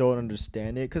 people that don't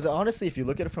understand it. Because honestly, if you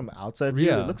look at it from outside view,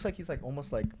 Yeah. it looks like he's like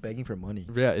almost like begging for money.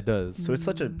 Yeah, it does. So it's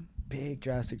such a big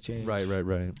drastic change. Right.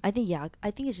 I think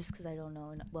it's just because I don't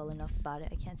know well enough about it.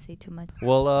 I can't say too much.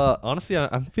 Well, honestly,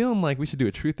 I'm feeling like we should do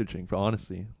a truth or drink, but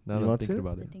honestly, now You that I'm want thinking to?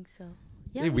 about I it. think so.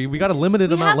 Yeah, Hey, we should got a do it. limited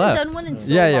We amount haven't left. done one in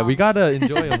so yeah, long. we got to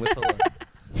enjoy them with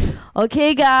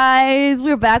Okay, guys,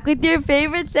 we're back with your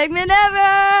favorite segment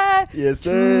ever. Yes, Truth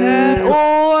sir.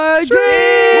 or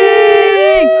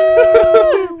drink.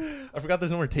 I forgot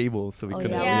there's no more tables, so we Oh,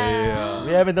 couldn't. yeah.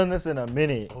 We haven't done this in a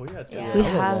minute. Oh, yeah. It's Yeah. been We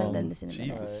hella haven't long. done this in a minute.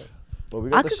 Jesus. Alright. Well, we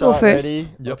I got the could go shot first. ready.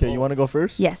 Yep. Okay, you want to go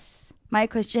first? Yes. My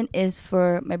question is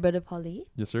for my brother Paulie.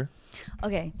 Yes, sir.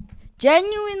 Okay.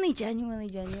 Genuinely.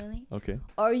 Okay.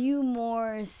 Are you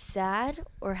more sad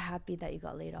or happy that you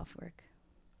got laid off work?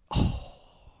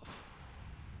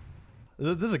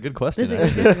 This is a good question. This is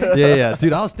a actually. good yeah.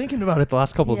 Dude, I was thinking about it the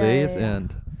last couple Yeah, days, yeah.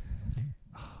 and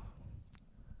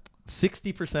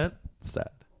 60% sad,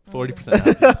 40%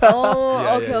 happy. Oh,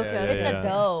 Yeah, okay. yeah, Okay. It's the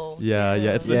dough. Yeah,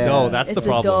 it's the Yeah. dough. That's It's the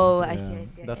problem. dough. I Yeah.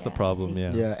 see. That's the I problem. see.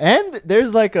 Yeah. Yeah. And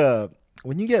there's like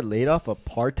when you get laid off a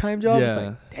part-time job, it's Yeah.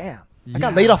 like, damn, I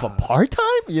got laid off a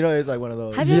part-time? You know, it's like one of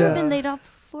those. Have you ever Yeah. been laid off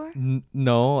before?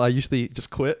 No, I usually just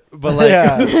quit. But like,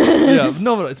 Yeah. yeah,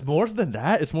 no, it's more than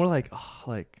that. It's more like,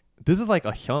 this is like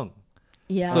a hyung.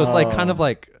 Yeah. So it's like Oh. kind of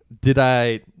like, did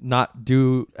I not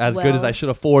do as good as Well. I should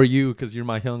have for you because you're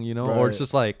my hyung, you know? Or it's Right.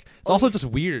 just like, it's Or also you- just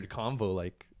weird convo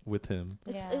like with him.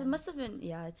 Yeah. It must have been.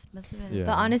 Yeah. It must have been. Yeah.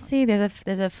 But honestly,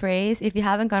 there's a phrase: if you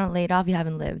haven't gotten laid off, you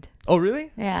haven't lived. Oh,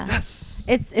 really? Yeah. Yes.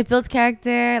 It builds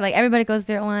character. Like everybody goes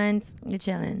through it once. You're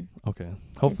chilling. Okay.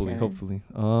 Hopefully. chilling.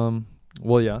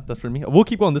 Well, yeah, that's for me. We'll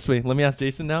keep going this way. Let me ask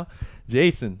Jason now.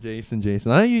 Jason.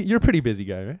 I know you're a pretty busy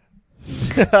guy, right?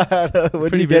 What are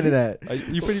Pretty you getting busy? at? Are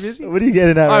you pretty busy? What are you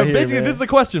getting at All right right, here, basically, man? this is the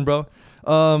question, bro.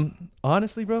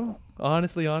 Honestly, bro.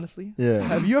 Honestly. Yeah.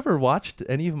 Have you ever watched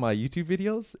any of my YouTube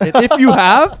videos? And if you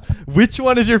have, which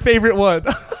one is your favorite one?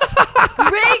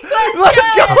 Great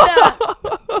question.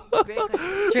 Great question.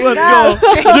 Drink Let's up.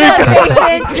 go. Drink up,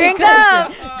 Jason. Drink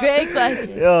up. Great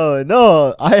question. Yo,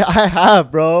 no, I have,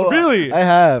 bro. Really? I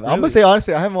have. I'm Really? gonna say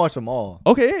honestly, I haven't watched them all.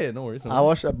 Okay, yeah, no worries. I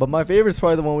watched, but my favorite is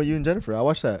probably the one with you and Jennifer. I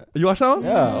watched that. You watched that one?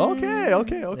 Yeah.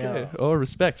 Okay. Yeah. Oh,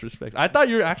 respect. I thought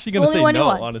you were actually It's gonna only say one you no,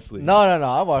 watched. honestly. No,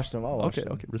 I watched them. I watched Okay.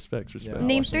 them. Respect. Yeah.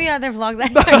 Name watched 3 them. other vlogs.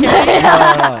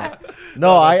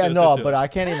 No, I chill, know, chill. but I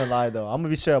can't even lie though. I'm gonna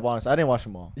be straight up honest. I didn't watch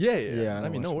them all. Yeah. Yeah, I I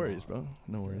mean, watched no them worries, all. bro.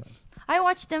 No worries. I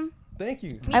watched them. Thank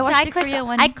you. I watched the clicked, Korea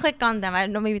one. I clicked on them. I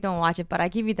don't know, maybe don't watch it, but I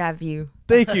give you that view.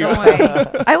 Thank you. Don't worry.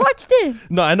 I watched it.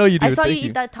 No, I know you do. I saw Thank you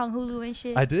eat that tanghulu and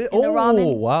shit. I did. and the ramen.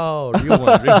 Oh, wow. Real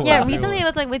one. Yeah, real recently one. it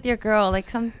was like with your girl, like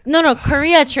some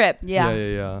Korea trip. Yeah.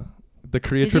 Yeah. The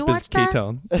Korea Did you trip is watch that?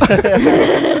 K-Town.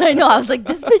 I know. I was like,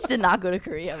 this bitch did not go to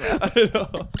Korea, bro. I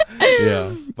know.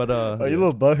 Yeah, but Oh, you yeah. a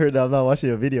little butthurt that I'm not watching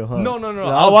a video, huh? No. I'll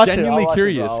I was watch it, genuinely I'll watch it,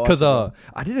 curious bro, I'll because watch it,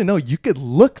 I didn't know you could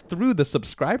look through the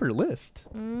subscriber list.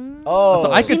 Oh,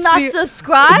 So I You could not see it-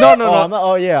 subscribed? No.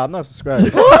 I'm not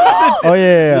subscribed. Oh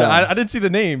yeah. I didn't see the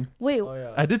name. Wait, Oh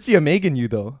yeah. I did see a Megan you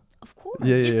though. of course.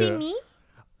 Yeah. You see me?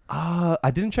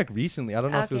 I didn't check recently. I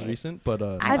don't know if it was Okay. recent, but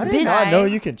I've I been- did not I- know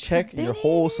you can check been your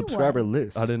whole anyone. subscriber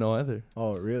list. I didn't know either.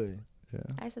 Oh really? Yeah,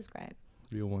 I subscribe.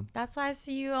 real one. That's why I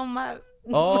see you on my.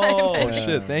 Oh Yeah.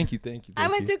 shit! Thank you. I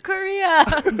went to Korea.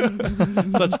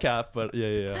 Such cap, but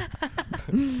yeah.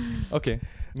 Okay,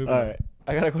 moving All on. right.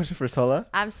 I got a question for Sola.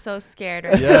 I'm so scared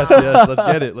right Yes, now.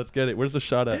 let's get it. Where's the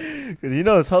shot at? Cause you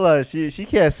know Sola, she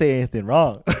can't say anything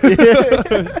wrong.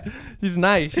 He's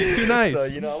nice. She's too nice. So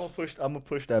you know I'm gonna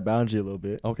push that boundary a little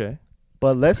bit. Okay.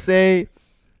 But let's say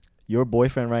your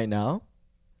boyfriend right now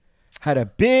had a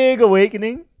big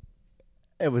awakening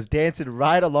and was dancing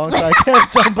right alongside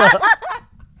KevJumba.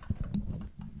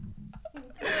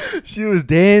 He was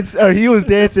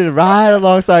dancing right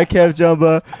alongside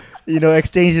KevJumba,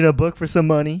 exchanging a book for some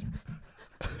money.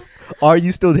 Are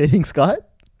you still dating Scott?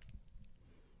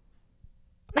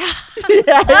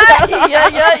 Yeah.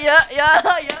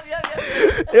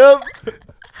 Yep.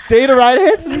 Say the right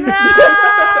answer. No.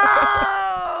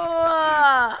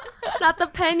 Not the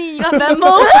penny. You got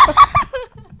Venmo.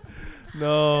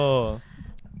 No.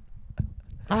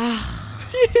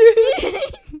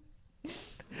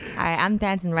 Alright, I'm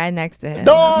dancing right next to him.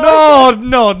 No.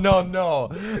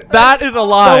 That is a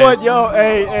lie.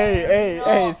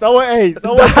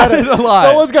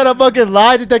 Someone's got a fucking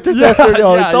lie detector tester.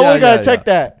 Someone gotta check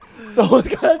that. Someone's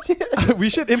gotta check. We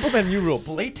should implement a new rule.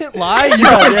 Blatant lie, you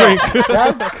gotta drink.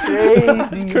 That's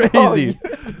crazy. Crazy.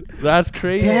 That's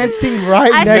crazy. Dancing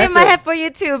right I next to shaved my head for you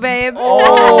too, babe.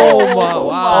 Oh my!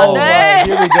 Wow.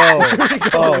 Here we go.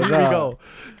 Here we go.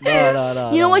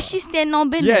 No. You know what? She's standing on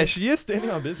business. Yeah, she is standing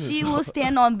on business. She will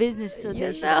stand on business till You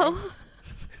this. know.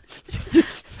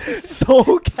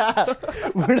 So cap.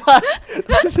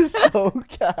 This is so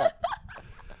cap.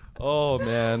 Oh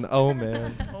man. Oh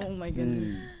my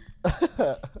goodness.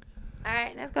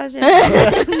 Alright, next question.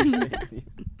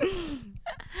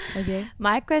 Okay.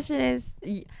 My question is,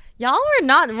 y'all were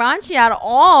not raunchy at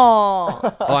all.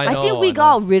 Oh, I know. I think we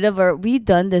got rid of her. We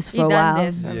done this for We a done while.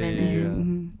 this for a minute. Yeah.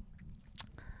 Mhm.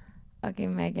 Okay,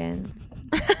 Megan.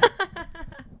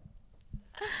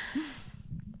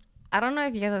 I don't know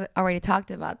if you guys have already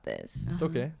talked about this, It's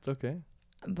okay. It's okay.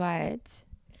 but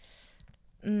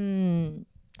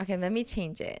okay, let me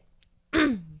change it.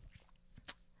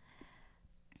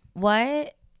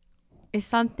 What is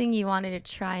something you wanted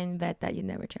to try in bed that you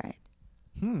never tried?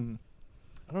 I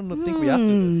don't think we asked her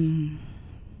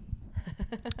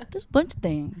this. There's a bunch of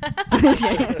things.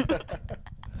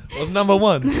 What's number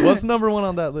one? What's number one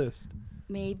on that list?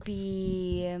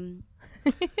 Maybe.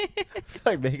 I feel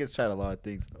like Megan's tried a lot of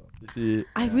things though.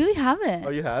 I really haven't. Oh,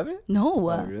 you haven't? No.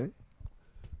 Oh, really?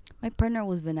 My partner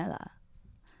was vanilla.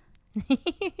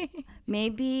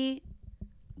 Maybe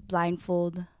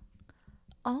blindfold.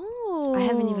 Oh, I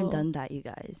haven't even done that, you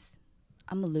guys.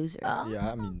 I'm a loser. Oh.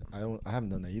 Yeah, I mean, I haven't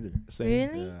done that either. Same.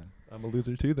 Really? Yeah. I'm a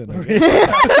loser too then. I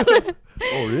guess.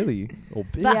 Oh really? Oh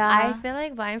big. But Yeah. I feel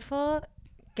like blindfold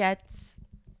gets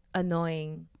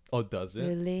annoying. Oh, does it?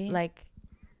 Really? Like,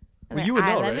 Well, you would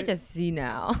know, let me right? just see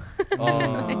now.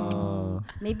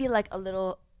 Maybe like a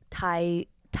little tie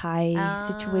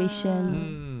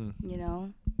situation. You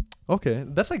know? Okay,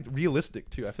 that's like realistic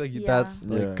too. I feel like Yeah. that's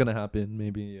like Yeah. gonna happen.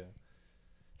 Maybe, yeah,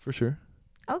 for sure.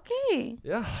 Okay.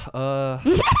 Yeah.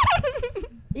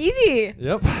 Easy.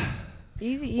 Yep.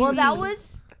 Easy. Well, that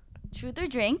was Truth or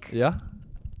Drink. Yeah.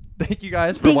 Thank you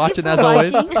guys for Thank you watching for as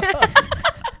always. watching.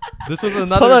 This was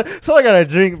another. Someone got a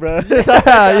drink, bro. yeah.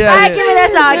 Alright, give me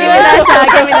that shot. Give me that shot.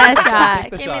 Give me that shot.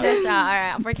 Take the Give me shot. that shot. All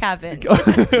right, for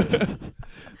Kevin.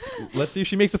 Let's see if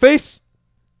she makes a face.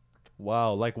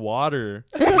 Wow, like water.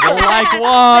 Like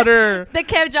water. The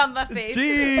KevJumba face.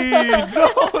 Jeez.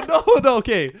 No.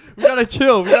 Okay. We gotta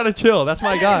chill. That's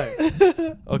my guy.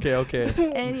 Okay.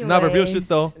 Anyways. Nah, but real shit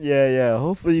though. Yeah.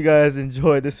 Hopefully you guys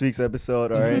enjoyed this week's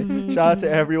episode. All right. Shout out to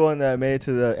everyone that made it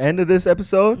to the end of this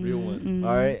episode. Real one.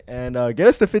 All right. And get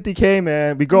us to 50K,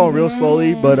 man. We growing real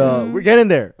slowly, but we're getting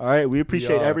there. All right. We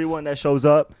appreciate are. everyone that shows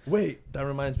up. Wait, that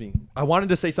reminds me. I wanted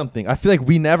to say something. I feel like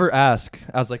we never ask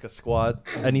as like a squad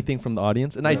anything from the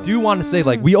audience. And I do want to say,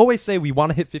 like, we always say we want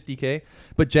to hit 50K,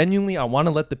 but genuinely I want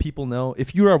to let the people know,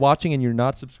 if you are watching and you're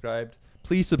not subscribed,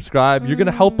 please subscribe. You're going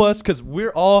to help us because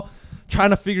we're all trying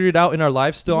to figure it out in our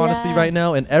lives still, honestly, right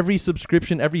now. And every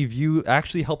subscription, every view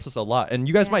actually helps us a lot. And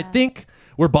you guys might think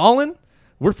we're balling.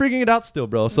 We're figuring it out still,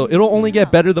 bro. So it'll only get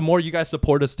better the more you guys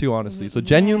support us too, honestly. So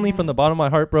genuinely from the bottom of my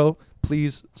heart, bro,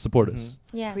 please support us.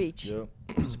 Yeah. Preach. Yep.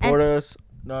 Support us.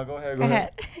 No, go ahead. Go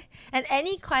ahead. And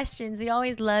any questions, we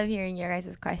always love hearing your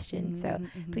guys' questions. So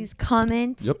please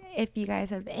comment if you guys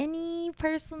have any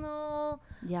personal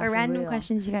or random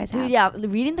questions you guys have. Dude, yeah,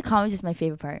 reading the comments is my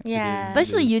favorite part. Yeah.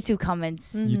 Especially YouTube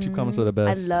comments. YouTube comments are the I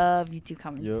best. love YouTube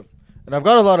comments. Yep. And I've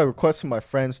got a lot of requests from my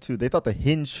friends too. They thought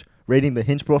rating the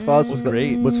Hinge profiles was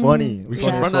great. Was funny. We Was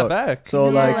should funny as run that fuck. back. So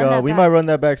Yeah, run that we back. might run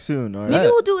that back soon. All right. Maybe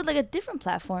we'll do it like a different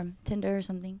platform, Tinder or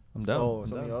something. I'm down. Oh, I'm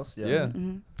something down. else? Yeah.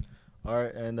 Mm-hmm. All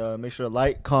right. And make sure to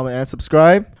like, comment, and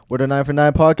subscribe. We're the 9 for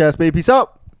 9 podcast, baby. Peace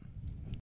out.